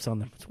wrestling clips on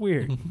them? It's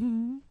weird.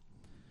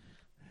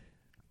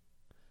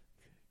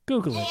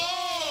 Google it.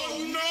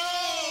 Oh,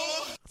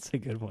 no! That's a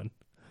good one.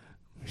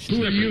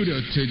 Who are you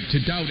to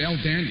doubt El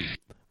Dandy?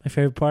 My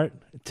favorite part?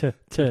 To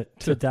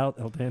doubt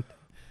Eldan.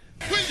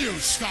 Will you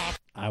stop?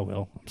 I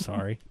will. I'm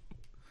sorry.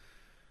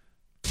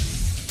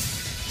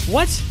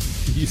 What?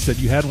 You said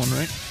you had one,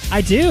 right?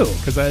 I do.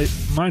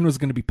 Because mine was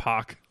going to be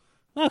Pac,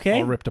 Okay.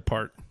 all ripped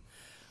apart.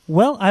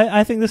 Well,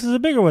 I think this is a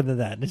bigger one than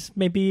that. This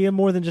may be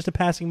more than just a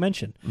passing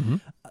mention. Mm-hmm.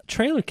 A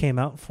trailer came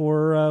out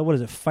for, what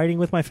is it, Fighting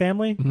with My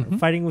Family? Or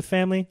Fighting with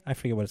Family? I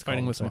forget what it's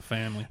Fighting called. with my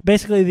family.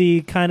 Basically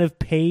the kind of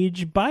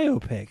Paige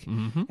biopic.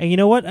 Mm-hmm. And you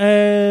know what?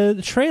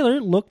 The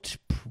trailer looked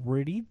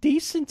pretty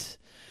decent.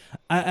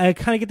 I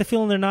kind of get the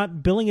feeling they're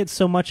not billing it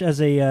so much as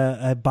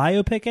a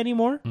biopic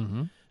anymore.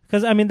 Mm-hmm.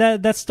 Because, I mean,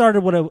 that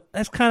started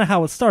that's kind of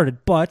how it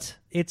started. But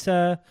it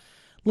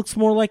looks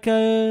more like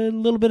a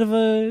little bit of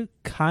a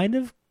kind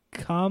of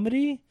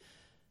comedy.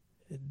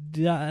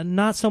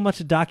 Not so much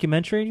a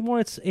documentary anymore.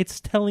 It's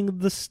telling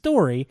the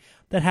story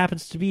that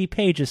happens to be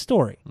Paige's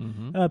story.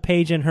 Mm-hmm.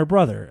 Paige and her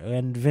brother,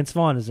 and Vince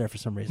Vaughn is there for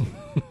some reason.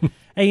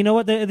 Hey, you know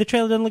what? The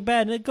trailer doesn't look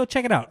bad. Go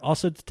check it out.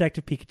 Also,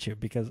 Detective Pikachu,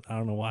 because I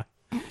don't know why.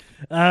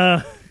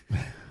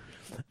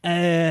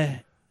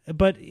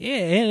 But yeah,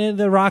 and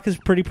The Rock is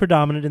pretty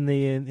predominant in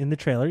the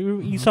trailer.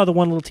 You saw the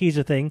one little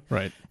teaser thing.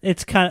 Right.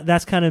 That's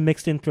kind of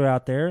mixed in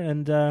throughout there,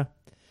 and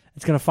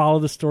it's going to follow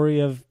the story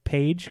of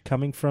Paige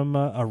coming from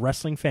a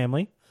wrestling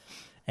family.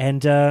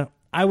 And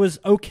I was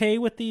okay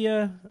with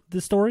the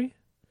story,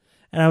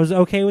 and I was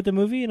okay with the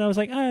movie, and I was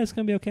like, it's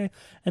going to be okay.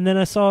 And then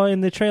I saw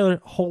in the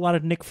trailer a whole lot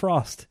of Nick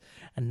Frost,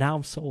 and now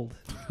I'm sold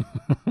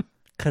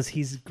because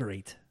he's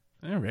great.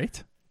 All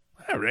right.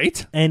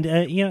 And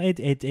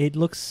it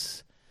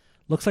looks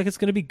like it's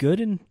going to be good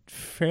and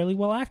fairly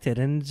well acted,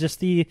 and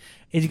just is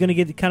going to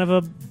get kind of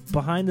a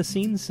behind the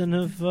scenes and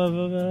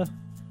not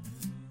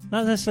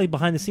necessarily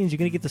behind the scenes. You're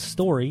going to get the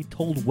story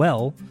told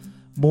well,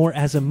 more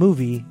as a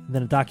movie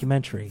than a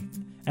documentary.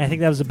 And I think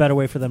that was a better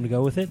way for them to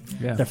go with it.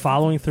 Yeah. They're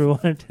following through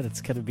on it, and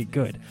it's going to be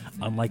good.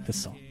 Unlike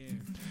this song,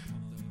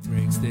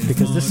 Because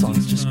Because this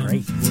song's just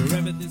great.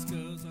 Wherever this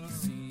goes, I'll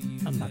see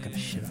I'm not going to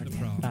shit on you.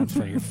 Not in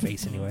front of your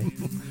face anyway.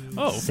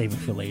 Oh, Save it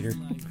for later.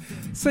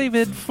 save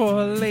it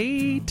for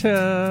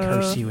later.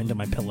 Curse you into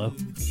my pillow.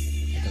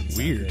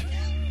 Weird.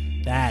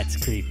 That's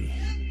creepy.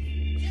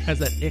 Has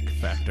that ick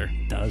factor.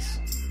 Does.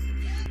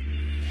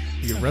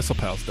 Your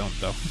WrestlePals don't,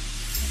 though.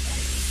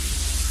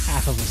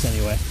 Half of us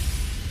anyway.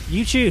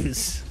 You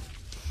choose.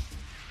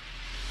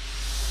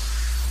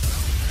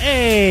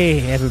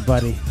 Hey,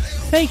 everybody.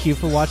 Thank you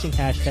for watching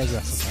hashtag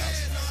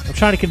WrestlePals. I'm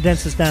trying to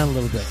condense this down a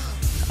little bit.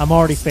 I'm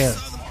already failing.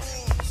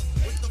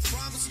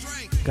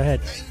 Go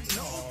ahead.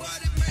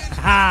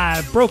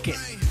 I broke it.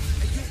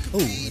 Oh,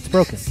 it's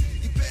broken.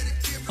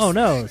 Oh,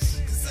 no.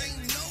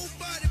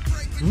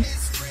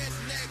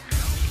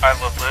 I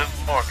love Liv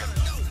Morgan.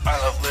 I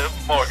love Liv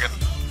Morgan.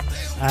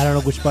 I don't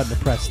know which button to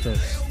press to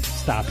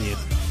stop you.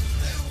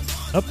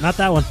 Oh, not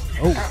that one.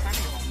 Oh.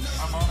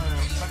 I'm on a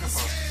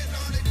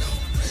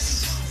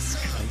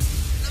second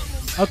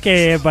post.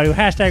 Okay, everybody.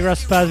 Hashtag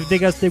WrestlePals. If you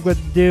dig us, dig what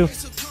to do.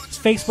 It's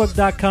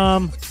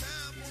Facebook.com.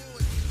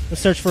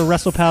 Search for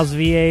WrestlePals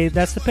VA.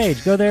 That's the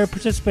page. Go there,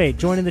 participate,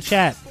 join in the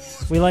chat.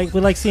 We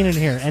like seeing it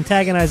in here.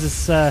 Antagonize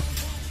this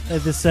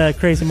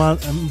crazy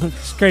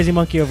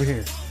monkey over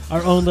here.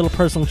 Our own little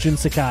personal Jun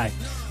Sakai.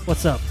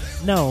 What's up?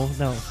 No.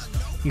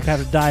 You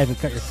have to dive and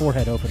cut your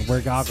forehead open.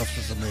 Wear goggles for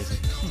some reason.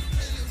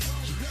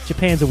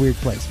 Japan's a weird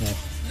place, man.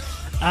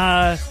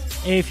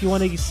 If you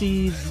want to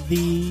see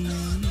the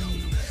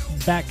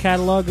back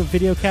catalog of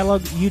video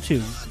catalog,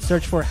 YouTube.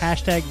 Search for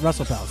hashtag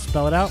WrestlePals.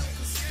 Spell it out.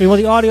 If you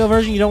want the audio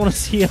version, you don't want to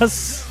see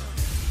us.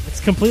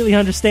 It's completely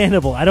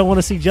understandable. I don't want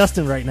to see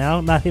Justin right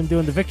now. Not him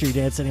doing the victory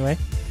dance anyway.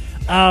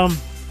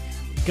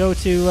 Go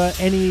to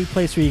any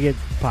place where you get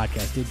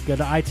podcasts. Dude. Go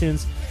to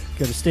iTunes,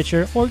 go to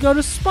Stitcher, or go to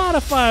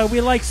Spotify.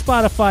 We like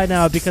Spotify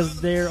now because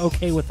they're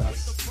okay with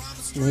us.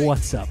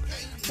 What's up?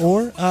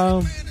 Or,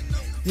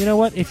 you know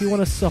what? If you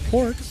want to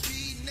support,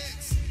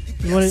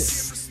 you want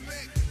to...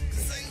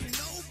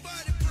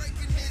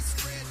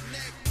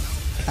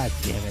 God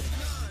damn it.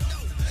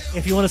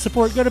 If you want to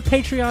support, go to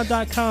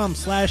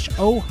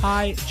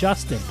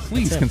patreon.com/ohhijustin.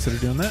 Please consider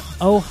doing that.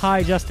 Oh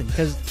Hi Justin,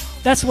 because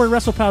that's where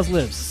WrestlePals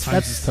lives.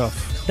 Times is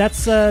tough.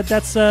 That's what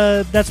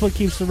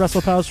keeps the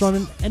WrestlePals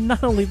running. And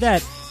not only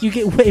that, you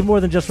get way more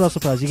than just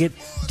WrestlePals. You get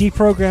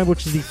Deprogrammed,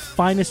 which is the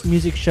finest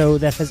music show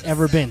that has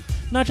ever been.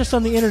 Not just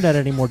on the internet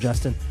anymore,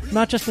 Justin.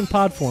 Not just in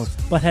pod form,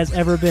 but has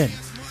ever been.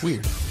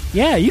 Weird.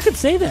 Yeah, you can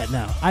say that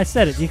now. I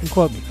said it. You can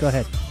quote me. Go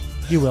ahead.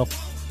 You will.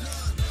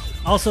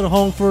 Also the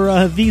home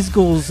for These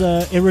Ghouls'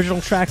 original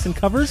tracks and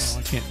covers. Oh,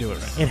 I can't do it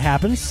right now. It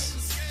happens.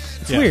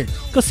 It's weird.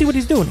 Go see what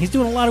he's doing. He's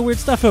doing a lot of weird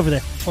stuff over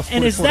there.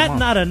 And is that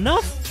not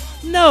enough?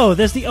 No,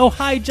 there's the Oh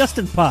Hi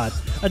Justin Pod,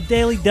 a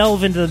daily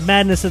delve into the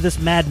madness of this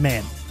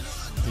madman.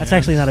 That's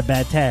actually not a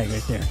bad tag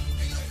right there.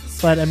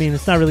 But, I mean,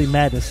 it's not really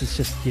madness. It's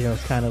just,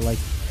 kind of like...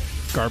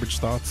 Garbage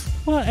thoughts.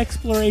 Well,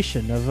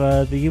 exploration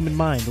of the human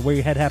mind, where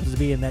your head happens to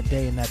be in that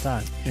day and that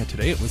time. Yeah,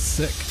 today it was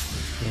sick.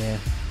 Yeah.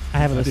 I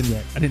haven't listened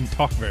yet. I didn't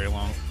talk very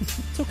long.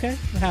 It's okay.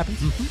 It happens.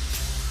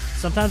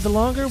 Sometimes they're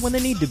longer when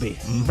they need to be,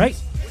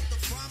 right?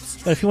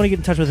 But if you want to get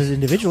in touch with us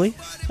individually,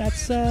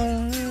 that's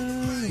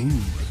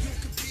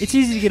it's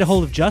easy to get a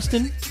hold of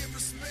Justin.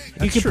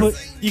 You can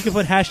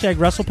put hashtag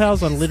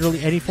WrestlePals on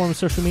literally any form of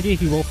social media.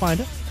 He will find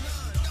it.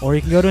 Or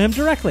you can go to him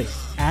directly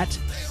at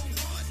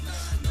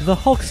the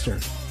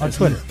Hulkster on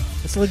Twitter.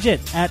 It's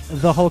legit at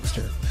the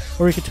Hulkster.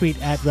 Or you can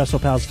tweet at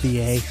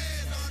WrestlePalsVA.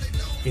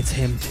 It's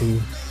him too.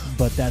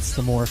 But that's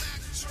the more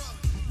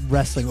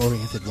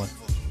wrestling-oriented one.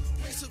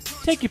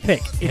 Take your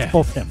pick. It's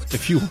both them.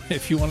 If you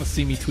want to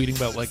see me tweeting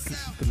about like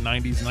the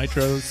 '90s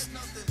Nitros,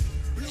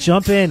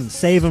 jump in,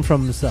 save him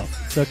from himself.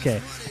 It's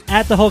okay.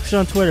 At the Hulkster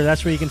on Twitter.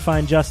 That's where you can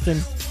find Justin.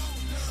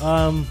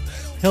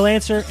 He'll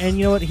answer, and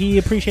you know what? He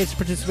appreciates the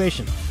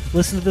participation.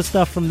 Listen to the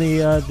stuff from the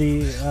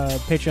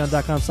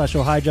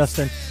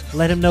Patreon.com/ohhijustin.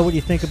 Let him know what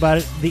you think about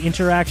it. The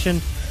interaction.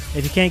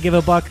 If you can't give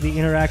a buck, the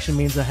interaction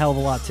means a hell of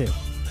a lot too.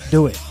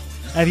 Do it.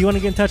 If you want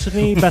to get in touch with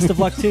me, best of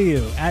luck to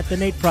you at the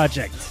Nate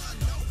Project.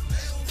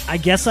 I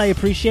guess I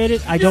appreciate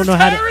it. I don't know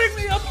how to. Tearing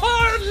me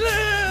apart,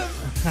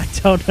 Liv! I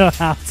don't know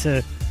how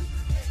to.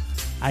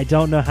 I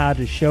don't know how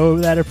to show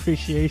that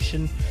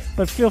appreciation,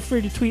 but feel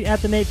free to tweet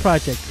at the Nate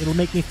Project. It'll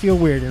make me feel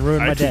weird and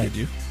ruin my day.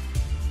 You.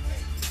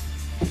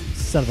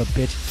 Son of a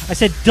bitch! I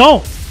said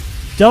don't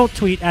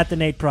tweet at the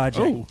Nate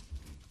Project. Oh.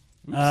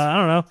 I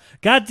don't know.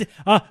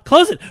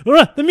 Close it.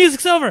 The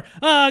music's over.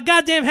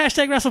 Goddamn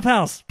hashtag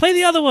WrestlePals. Play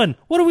the other one.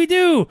 What do we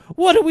do?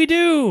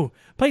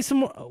 Play some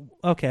more.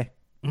 Okay.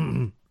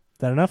 Is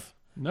that enough?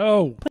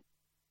 No.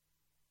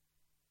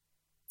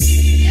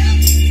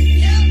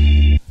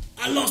 I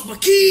lost my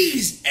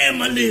keys and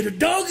my little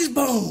dog is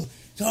bone.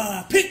 So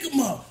I pick him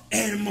up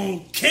and I'm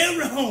gonna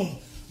carry home.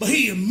 But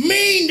he a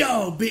mean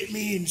dog, bit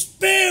me in the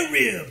spare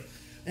rib.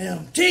 And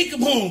I'm take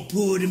him home,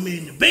 put him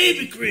in the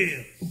baby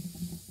crib.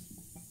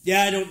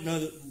 Yeah, I don't know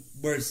the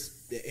words,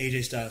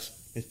 AJ Styles.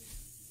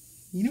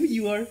 You know who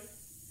you are?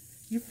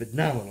 You're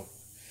phenomenal.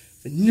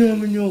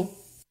 Phenomenal.